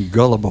 Yes, and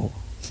gullible.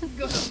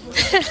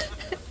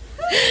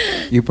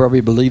 You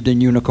probably believed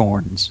in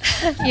unicorns.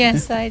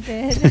 Yes, I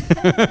did.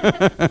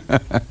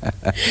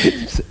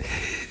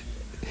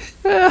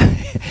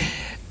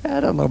 I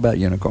don't know about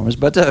unicorns,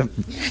 but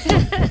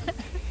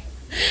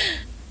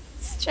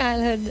It's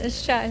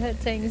childhood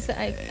things.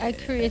 I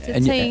created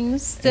And you-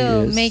 things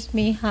still yes. make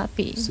me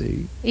happy.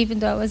 see, Even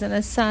though I was in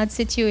a sad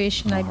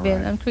situation, I All built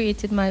right. and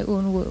created my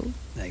own world.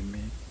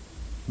 amen.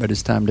 But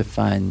it's time to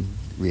find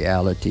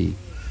reality,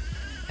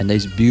 and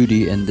there's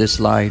beauty in this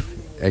life.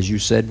 As you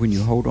said, when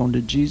you hold on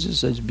to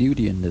Jesus, there's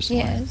beauty in this life.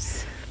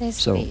 Yes, there's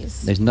So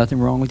peace. there's nothing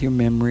wrong with your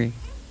memory.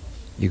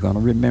 You're going to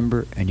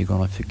remember and you're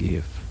going to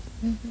forgive.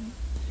 Mhm.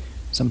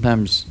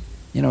 Sometimes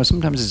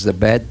it's the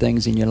bad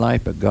things in your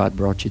life, but God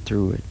brought you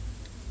through it.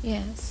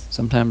 Yes.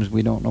 Sometimes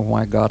we don't know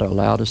why God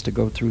allowed us to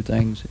go through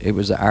things. It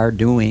was our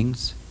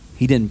doings.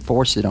 He didn't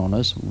force it on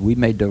us. We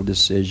made those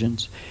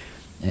decisions,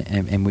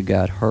 and we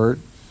got hurt.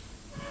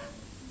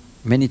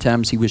 Many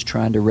times He was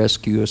trying to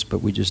rescue us,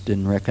 but we just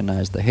didn't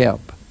recognize the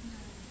help.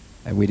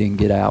 And we didn't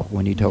get out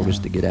when He told us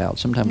No. to get out.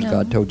 Sometimes No.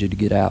 God told you to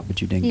get out,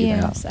 but you didn't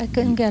get out. Yes, I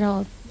couldn't get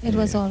out. It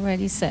was Yeah.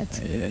 already set.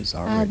 It's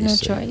I had already no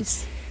set.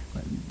 choice.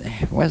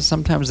 Well,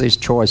 sometimes there's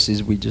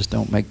choices. We just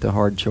don't make the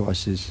hard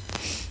choices.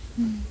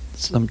 Mm.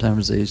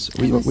 Sometimes I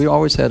was- we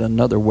always had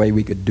another way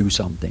we could do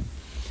something.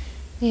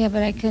 Yeah,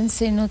 but I couldn't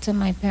say no to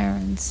my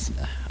parents.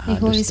 I The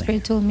Holy understand.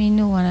 Spirit told me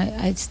no, and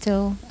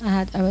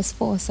I was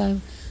forced.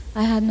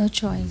 I had no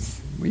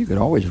choice. Well, you could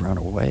always run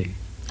away.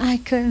 I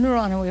couldn't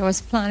run away. I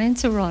was planning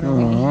to run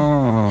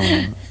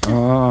away,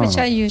 Oh. which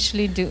I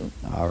usually do.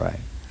 All right.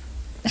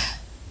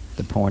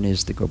 The point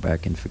is to go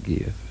back and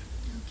forgive.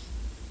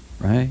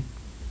 Right?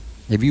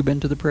 Have you been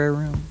to the prayer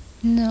room?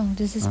 No,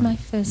 this is my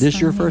first This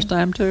time. your here. first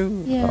time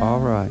too? Yeah. All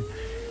right.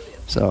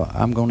 So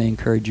I'm going to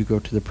encourage you to go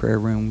to the prayer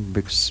room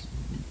because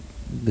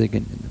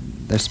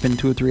they'll spend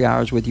 2 or 3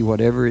 hours with you,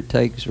 whatever it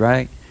takes,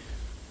 right?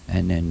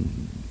 And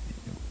then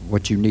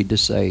what you need to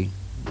say.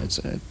 It's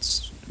a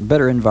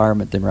better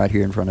environment than right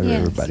here in front of Yes,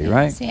 everybody, yes,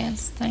 right?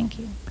 Yes, thank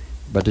you.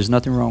 But there's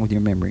nothing wrong with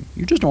your memory.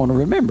 You just don't want to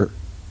remember,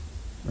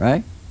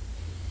 right?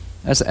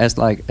 That's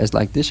like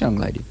this young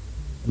lady.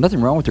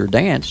 Nothing wrong with her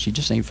dance. She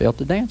just ain't felt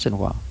the dance in a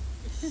while.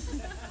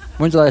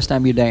 When's the last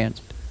time you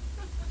danced?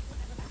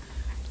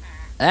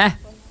 Ah,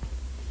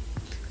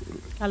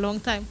 A long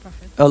time,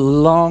 Prophet. a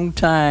long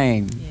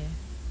time. Yeah.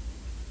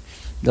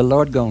 The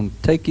Lord gonna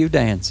take you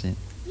dancing.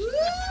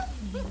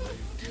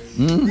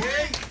 Mm?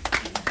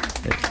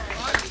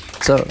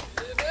 So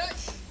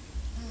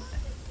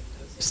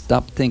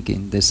stop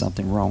thinking there's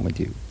something wrong with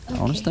you. The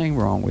honest Okay. thing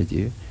wrong with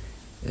you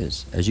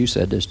is, as you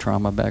said, there's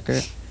trauma back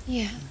there.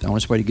 Yeah. The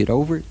honest way to get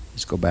over it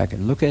is go back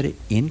and look at it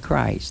in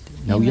Christ.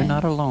 No, you're Amen.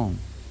 not alone.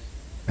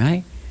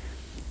 Right?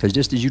 Because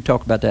just as you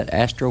talk about that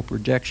astral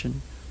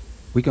projection,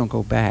 we're going to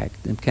go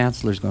back. Them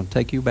counselors going to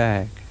take you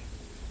back.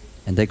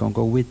 And they're going to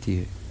go with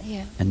you.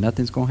 Yeah. And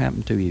nothing's going to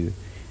happen to you.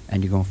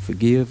 And you're going to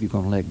forgive. You're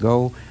going to let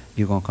go.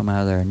 You're going to come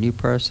out of there a new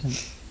person.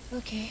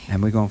 Okay.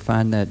 And we're going to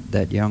find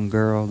that young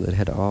girl that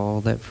had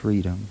all that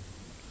freedom.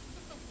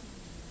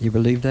 You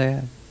believe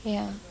that?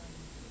 Yeah.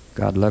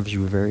 God loves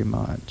you very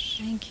much.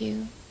 Thank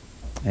you.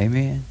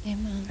 Amen.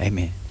 Amen.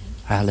 Amen.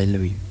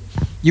 Hallelujah.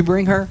 You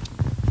bring her?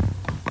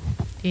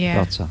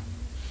 Yeah. Thought so.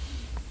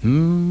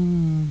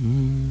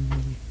 Mm-hmm.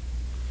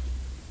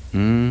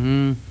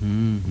 Mm-hmm.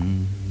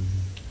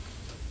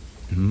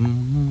 Mm-hmm.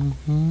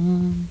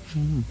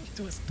 Mm-hmm. It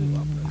was too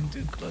up,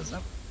 too close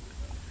up.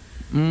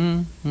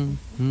 Mm-hmm.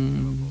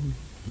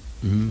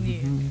 Yeah,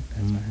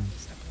 that's why I have to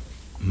step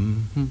away.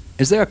 Mm-hmm.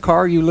 Is there a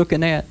car you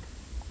looking at?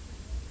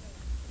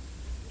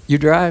 You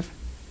drive?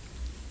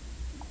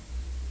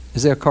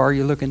 Is there a car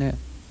you're looking at?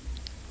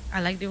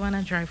 I like the one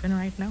I'm driving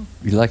right now.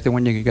 You like the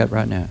one you got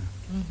right now?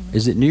 Mhm.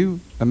 Is it new?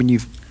 I mean,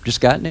 you've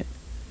just gotten it?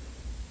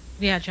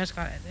 Yeah, I just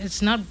got it.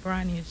 It's not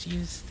brand new, it's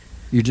used.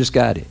 You just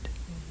got it.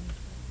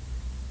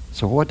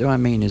 So what do I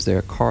mean? Is there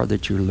a car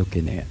that you're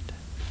looking at?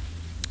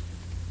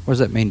 What does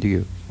that mean to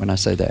you when I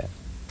say that?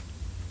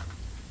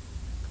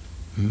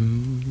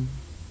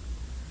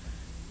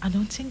 I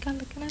don't think I'm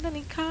looking at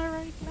any car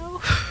right now.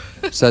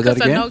 Say that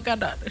 'Cause again? I now got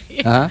that.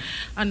 Huh?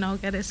 I now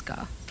get this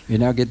car. You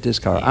now get this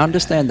car. I Yeah.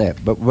 understand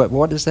that, but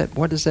what does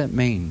that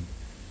mean?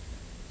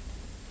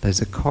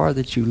 There's a car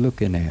that you're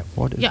looking at.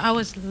 What is? Yeah, I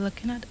was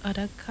looking at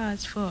other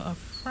cars for a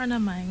friend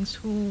of mine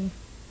who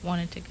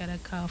wanted to get a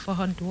car for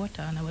her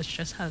daughter, and I was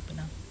just helping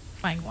her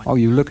find one. Oh,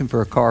 you're looking for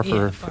a car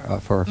for Yeah,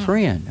 for a Mm.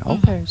 friend.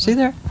 Okay, see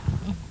there.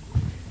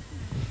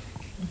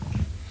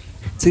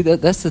 See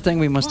that's the thing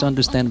we must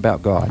understand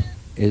about God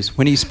is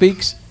when He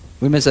speaks,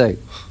 we may say,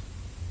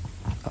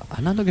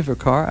 "I'm not looking for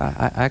a car.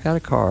 I got a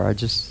car. I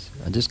just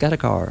got a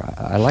car.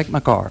 I like my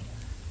car."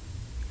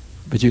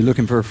 But you're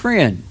looking for a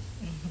friend.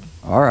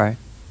 All right.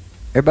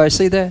 Everybody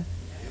see that?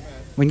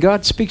 When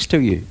God speaks to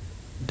you,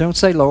 don't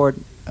say, "Lord,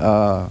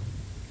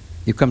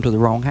 you've come to the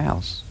wrong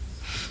house."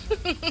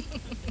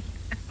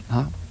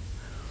 Huh?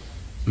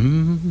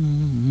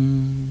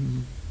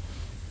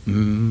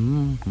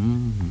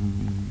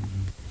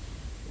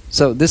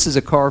 So this is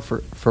a car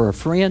for a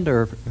friend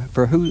or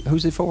for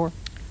who's it for?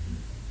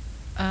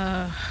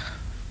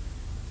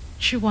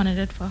 She wanted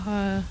it for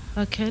her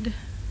kid,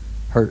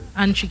 Her.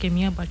 and she gave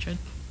me a budget.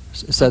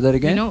 Say that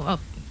again. You know,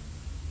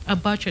 a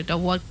budget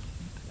of what?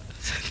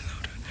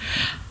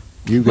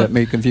 You got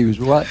me confused.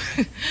 What?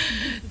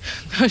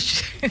 Got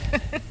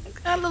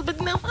a little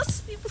bit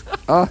nervous.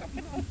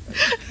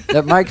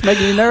 That mic's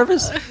making you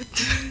nervous?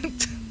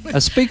 A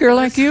speaker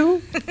like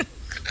you?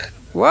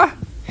 What?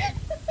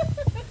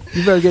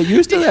 You better get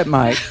used to that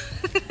mic.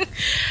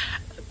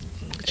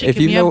 She If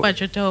gave you me know- a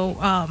budget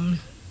of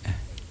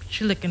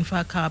she looking for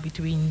a car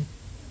between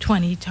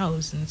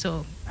 20,000.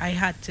 So I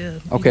had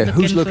to. Okay,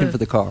 who's looking for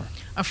the car?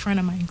 A friend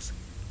of mine.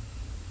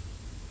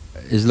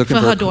 Is looking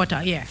For for her a-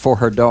 daughter, yeah. For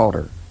her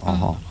daughter.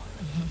 Uh-huh.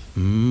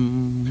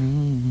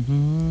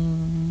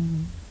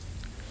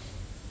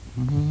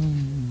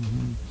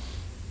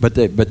 But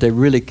they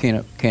really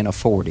can't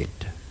afford it.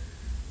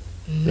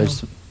 No,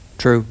 That's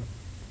true.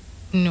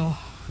 no.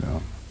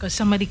 No. Because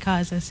some of the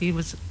cars I see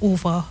was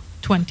over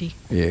 20.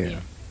 Yeah.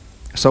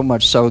 So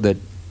much so that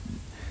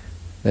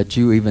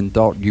you even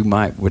thought you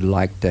would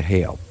like to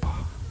help.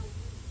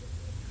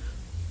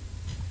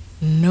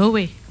 No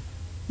way.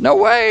 No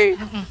way.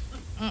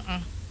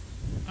 Mm-mm.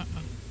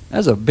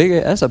 That's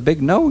a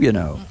big no, you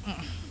know.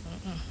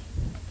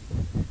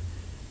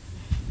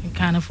 You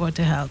can't afford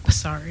to help.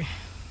 Sorry.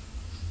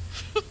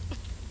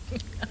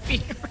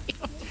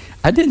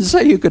 I didn't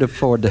say you could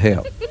afford to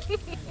help.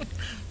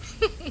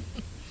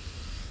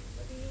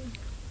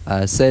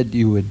 I said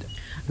you would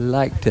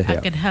like to I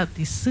help. could help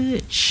the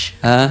search.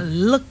 Huh?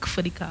 Look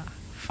for the car.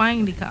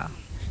 Find the car.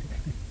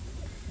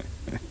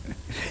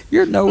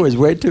 Your no is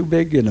way too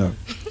big, you know.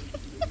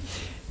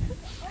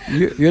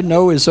 Your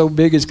no is so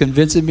big it's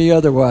convincing me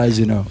otherwise,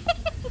 you know.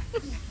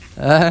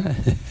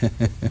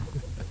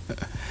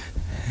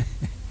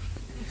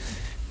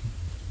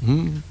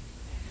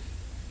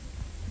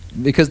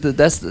 Because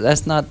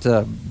that's not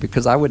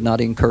because I would not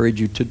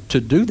encourage you to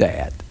do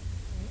that.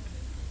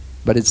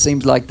 But it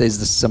seems like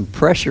there's some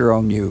pressure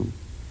on you.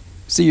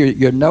 See,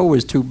 your no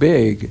is too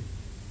big.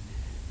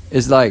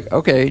 It's like,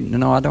 okay,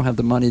 no, I don't have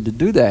the money to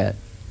do that.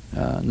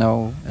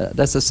 No,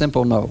 that's a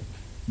simple no.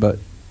 But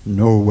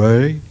no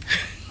way.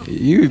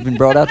 You even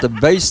brought out the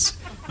bass.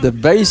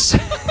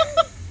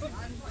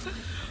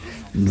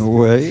 No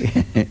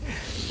way.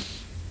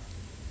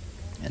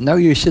 No,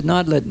 you should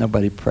not let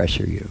nobody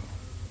pressure you.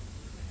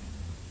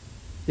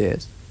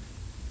 Yes.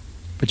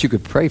 But you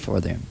could pray for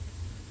them.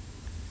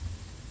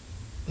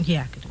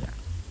 Yeah, I could do that.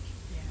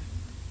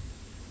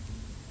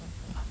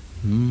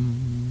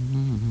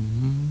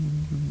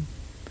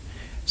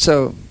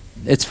 So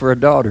it's for a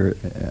daughter.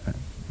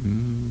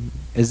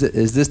 Is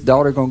this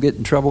daughter going to get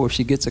in trouble if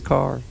she gets a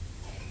car?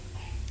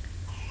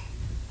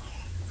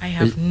 I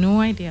have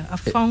no idea. I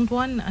found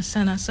one. I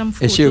sent her some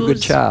photos. Is she a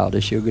good child?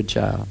 Is she a good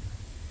child?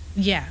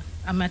 Yeah.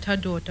 I met her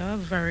daughter.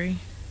 Very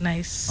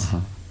nice.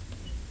 Uh-huh.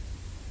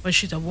 But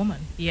she's a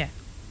woman. Yeah.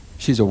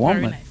 She's a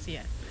woman. Very nice,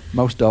 yeah.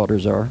 Most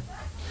daughters are.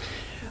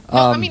 No,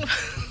 I mean...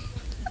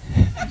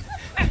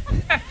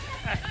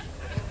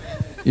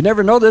 You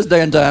never know this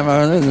day and time.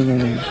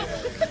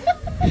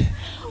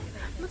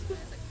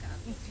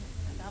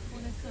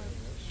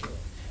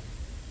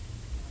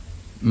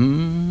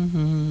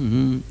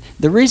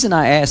 The reason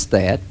I ask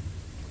that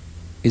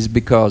is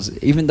because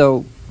even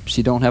though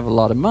she don't have a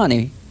lot of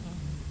money,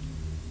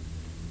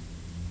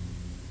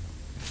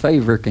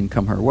 favor can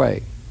come her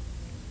way.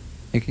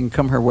 It can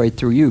come her way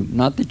through you.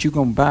 Not that you're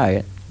going to buy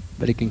it,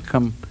 but it can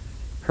come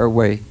her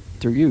way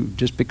through you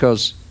just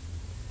because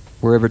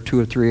wherever two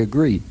or three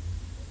agree.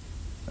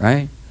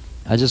 Right?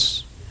 I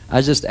just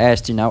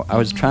asked, you know, I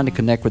was trying to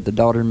connect with the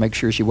daughter and make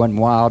sure she wasn't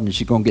wild and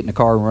she's going to get in the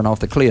car and run off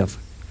the cliff.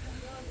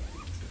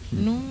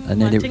 No, And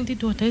then I think the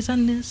daughter is a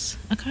nurse.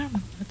 I can't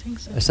remember. I think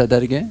so. I said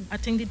that again? I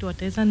think the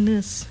daughter is a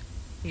nurse.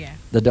 Yeah.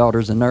 The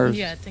daughter's a nurse?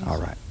 Yeah, I think All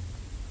so. right.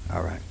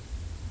 All right.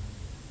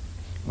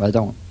 Well, I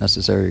don't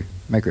necessarily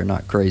make her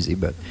not crazy,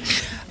 but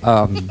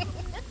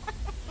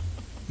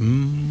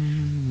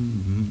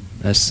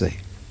let's see.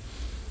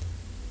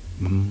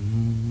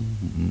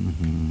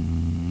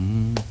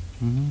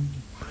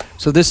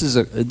 So this is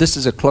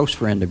a close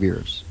friend of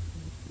yours.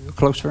 A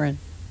close friend?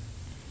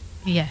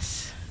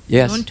 Yes.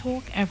 Yes. We don't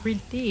talk every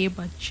day,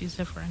 but she's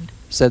a friend.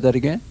 Say that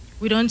again?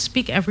 We don't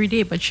speak every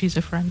day, but she's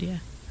a friend, yeah.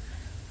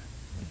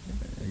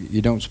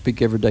 You don't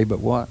speak every day, but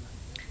what?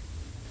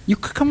 You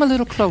come a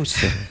little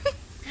closer.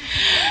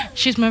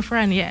 She's my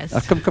friend, yes.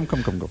 Come.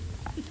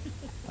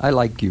 I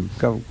like you.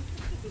 Go.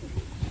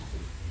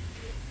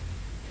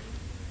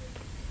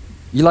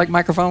 You like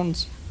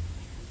microphones?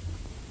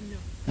 No.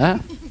 Huh?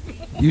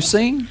 You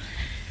sing?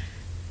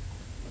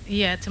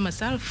 Yeah, to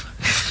myself.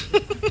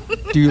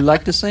 Do you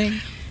like to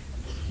sing?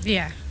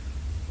 Yeah.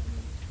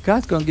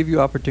 God's gonna give you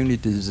opportunity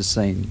to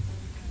sing.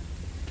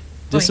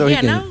 Oh, Just so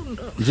yeah, he can.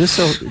 no. Just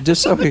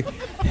so he.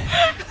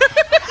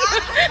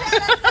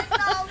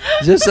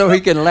 Just so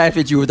he can laugh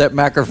at you with that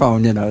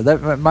microphone, you know.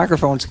 That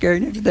microphone's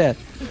scaring you to death.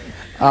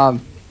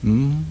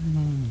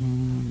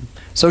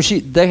 So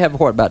they have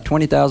what, about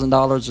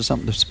 $20,000 or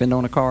something to spend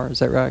on a car? Is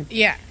that right?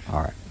 Yeah.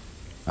 All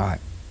right.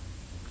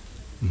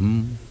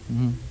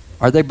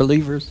 Are they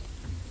believers?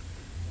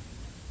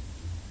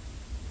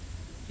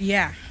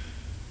 Yeah.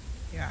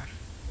 Yeah.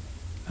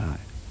 All right.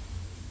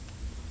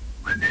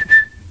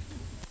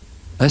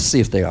 Let's see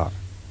if they are.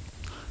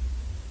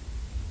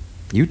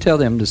 You tell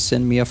them to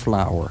send me a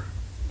flower,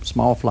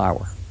 small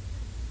flower.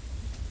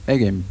 They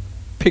can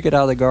pick it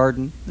out of the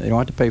garden. They don't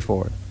have to pay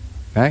for it.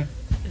 Right?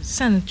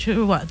 Send it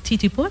to what?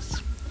 TT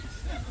Post?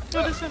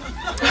 What is it?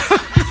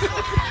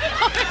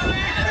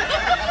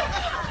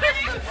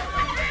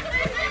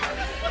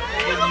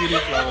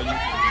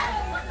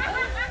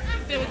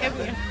 They will give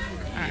me.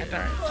 All right.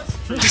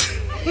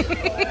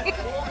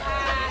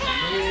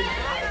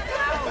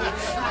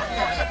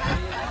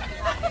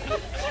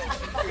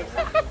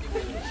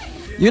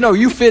 You know,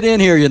 you fit in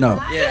here, you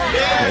know.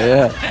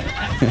 Yeah.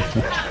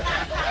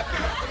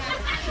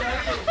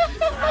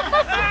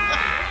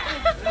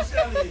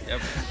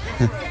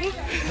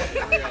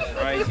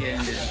 Right here in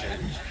this church.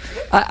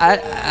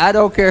 I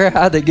don't care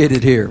how they get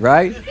it here,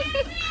 right?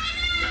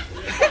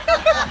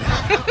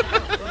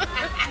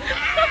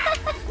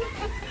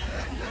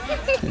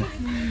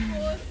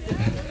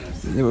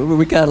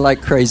 We kind of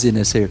like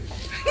craziness here.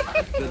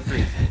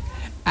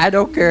 I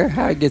don't care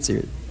how it gets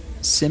here.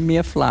 Send me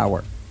a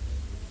flower.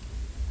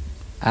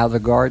 Out of the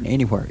garden,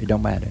 anywhere, it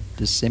don't matter.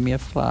 Just send me a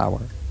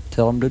flower.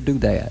 Tell them to do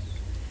that.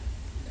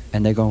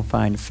 And they're going to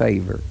find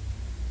favor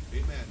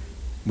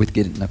with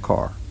getting in a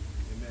car.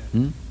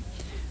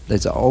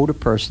 There's an older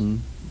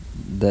person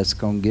that's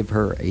going to give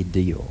her a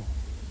deal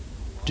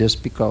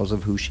just because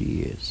of who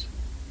she is.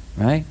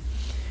 Right?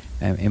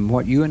 And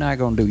what you and I are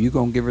going to do, you're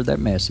going to give her that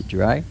message,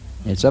 right?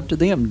 It's up to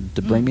them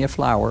to bring me a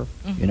flower,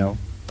 you know,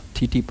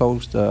 TT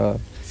Post,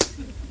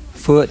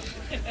 foot,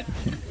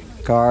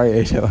 car,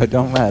 it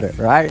don't matter,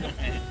 right?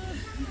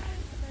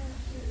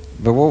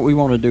 But what we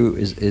want to do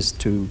is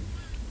to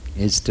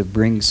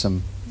bring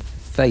some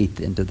faith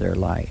into their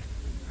life,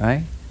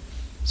 right?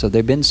 So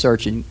they've been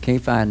searching,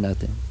 can't find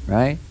nothing,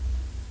 right?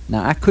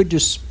 Now I could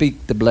just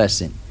speak the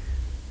blessing,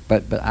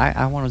 but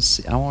I want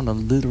a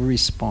little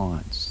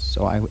response.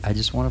 So I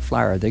just want a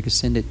flower. They could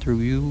send it through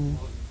you,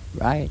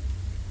 right?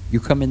 You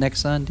coming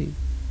next Sunday?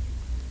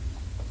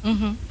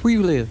 Mm-hmm. Where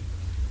you live?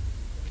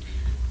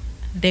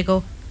 They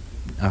go.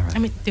 All right. I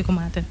mean, they go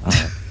Martin. All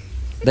right.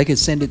 They could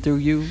send it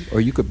through you,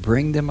 or you could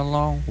bring them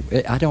along.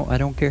 I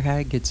don't care how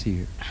it gets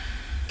here,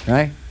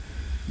 right?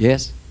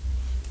 Yes.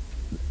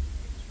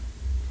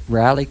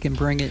 Riley can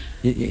bring it.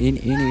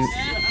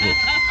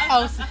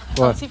 I'll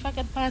What? see if I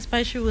can pass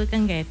by she work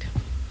and get.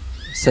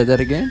 Say that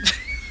again.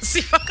 See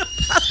if I can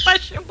pass by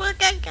she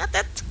work and get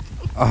it.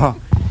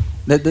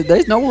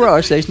 There's no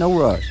rush. There's no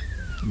rush.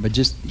 But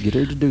just get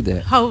her to do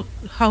that.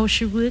 How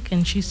she work,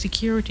 and she's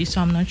security,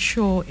 so I'm not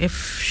sure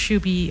if she'll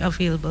be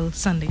available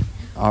Sunday.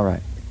 All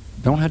right.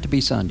 Don't have to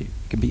be Sunday.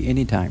 It can be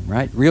any time,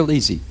 right? Real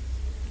easy.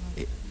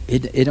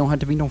 It don't have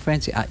to be no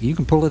fancy. You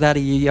can pull it out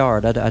of your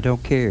yard. I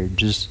don't care.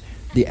 Just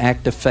the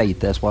act of faith.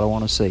 That's what I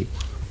want to see.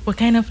 What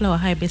kind of flower?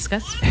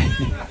 Hibiscus?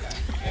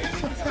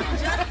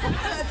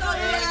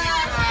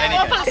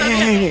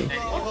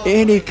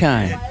 Any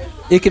kind.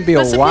 It can be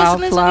a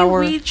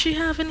wildflower. Weed she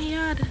have in the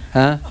yard.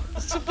 Huh?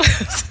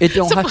 It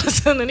don't have to.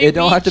 It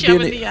don't have to be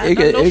in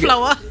the. No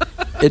flower.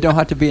 It don't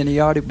have to be in the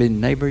yard. It be in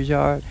the neighbor's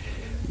yard.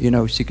 You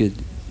know, she could.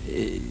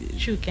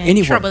 She get in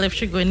Anywhere. trouble if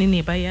she go in the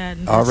neighbor yard.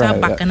 All That's right.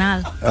 her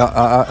bacchanal.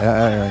 All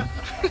right.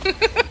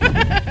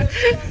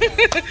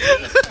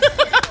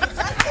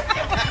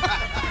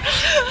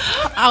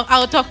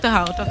 I'll talk to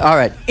her. All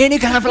right. Any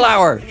kind of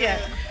flower. Yeah.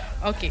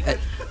 Okay.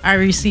 I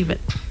receive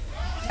it.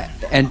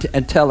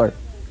 And tell her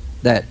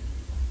that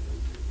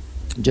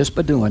just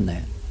by doing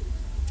that,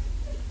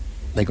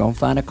 they're going to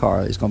find a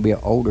car. It's going to be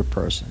an older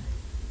person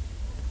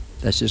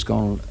that's just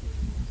going to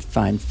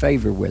find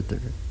favor with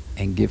her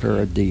and give her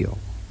a deal.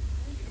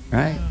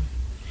 right?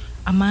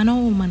 A man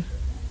or woman?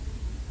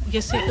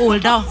 You say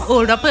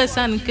older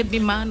person could be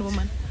man,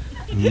 woman.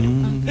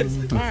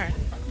 All right.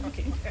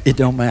 Okay. It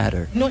don't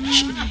matter. No,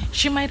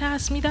 she might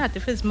ask me that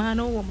if it's man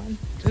or woman.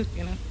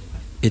 You know.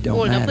 It don't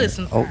Older matter.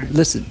 person. Oh,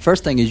 listen.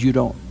 First thing is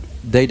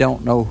they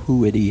don't know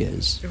who it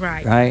is.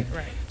 Right. Right.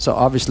 Right. So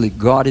obviously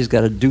God has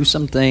got to do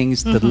some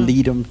things to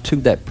lead them to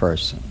that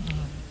person.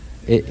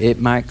 It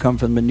might come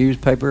from the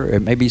newspaper.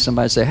 It may be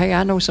somebody say, "Hey,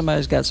 I know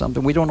somebody's got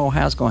something." We don't know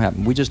how it's going to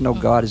happen. We just know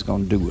God is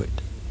going to do it.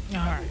 All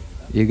right.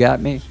 You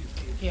got me?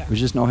 Yeah. We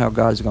just know how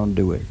God is going to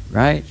do it,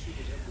 right?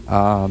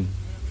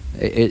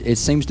 It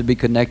seems to be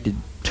connected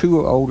to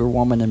an older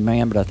woman and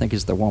man, but I think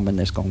it's the woman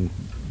that's going to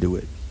do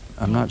it.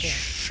 I'm not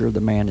sure the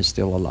man is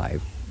still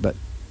alive, but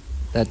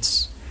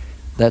that's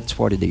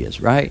what it is,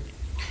 right?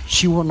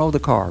 She will know the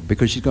car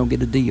because she's going to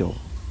get a deal,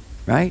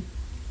 right?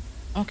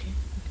 Okay.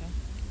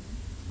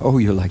 Oh,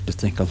 you like to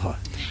think a lot.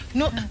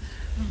 No.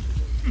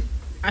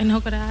 I know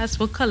what I asked.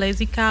 What color is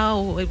the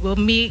car? What will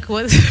make?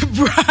 What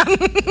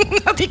brand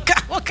of the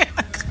car? What kind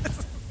of car?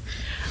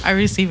 I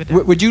receive it.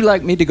 Would you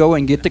like me to go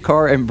and get the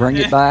car and bring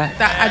it by?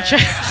 I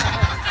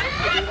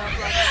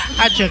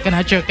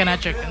joking.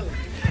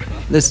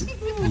 Listen,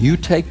 you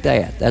take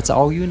that. That's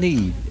all you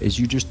need is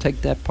you just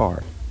take that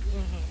part.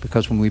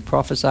 Because when we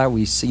prophesy,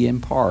 we see in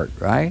part,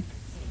 right?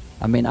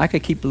 I mean, I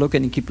could keep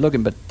looking,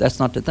 but that's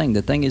not the thing.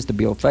 The thing is to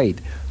build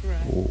faith. Right.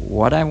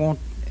 What I want,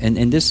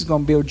 and this is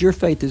going to build your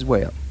faith as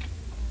well.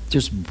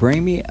 Just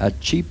bring me a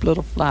cheap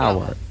little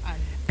flower,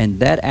 and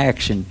that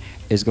action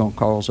is going to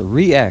cause a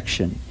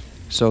reaction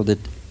so that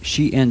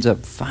she ends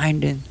up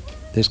finding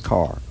this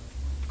car.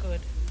 Good.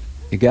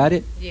 You got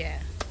it? Yeah.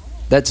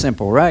 That's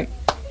simple, right?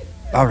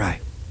 All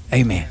right.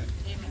 Amen.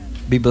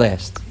 Be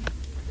blessed.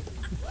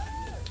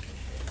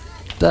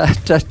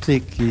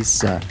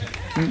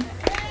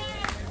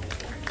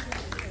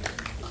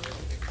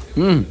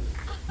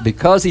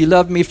 Because he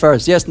loved me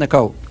first. Yes,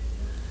 Nicole.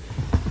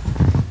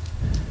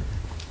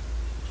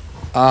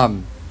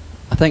 I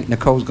think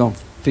Nicole's going to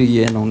fill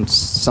you in on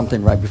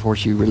something right before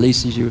she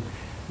releases you.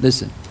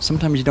 Listen,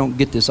 sometimes you don't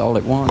get this all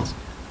at once,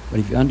 but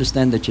if you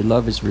understand that your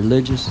love is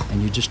religious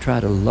and you just try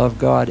to love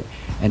God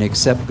and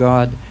accept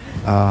God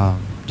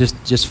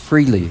just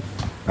freely,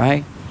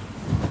 right?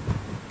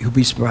 You'll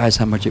be surprised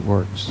how much it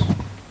works.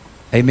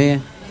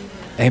 Amen?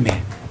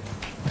 Amen.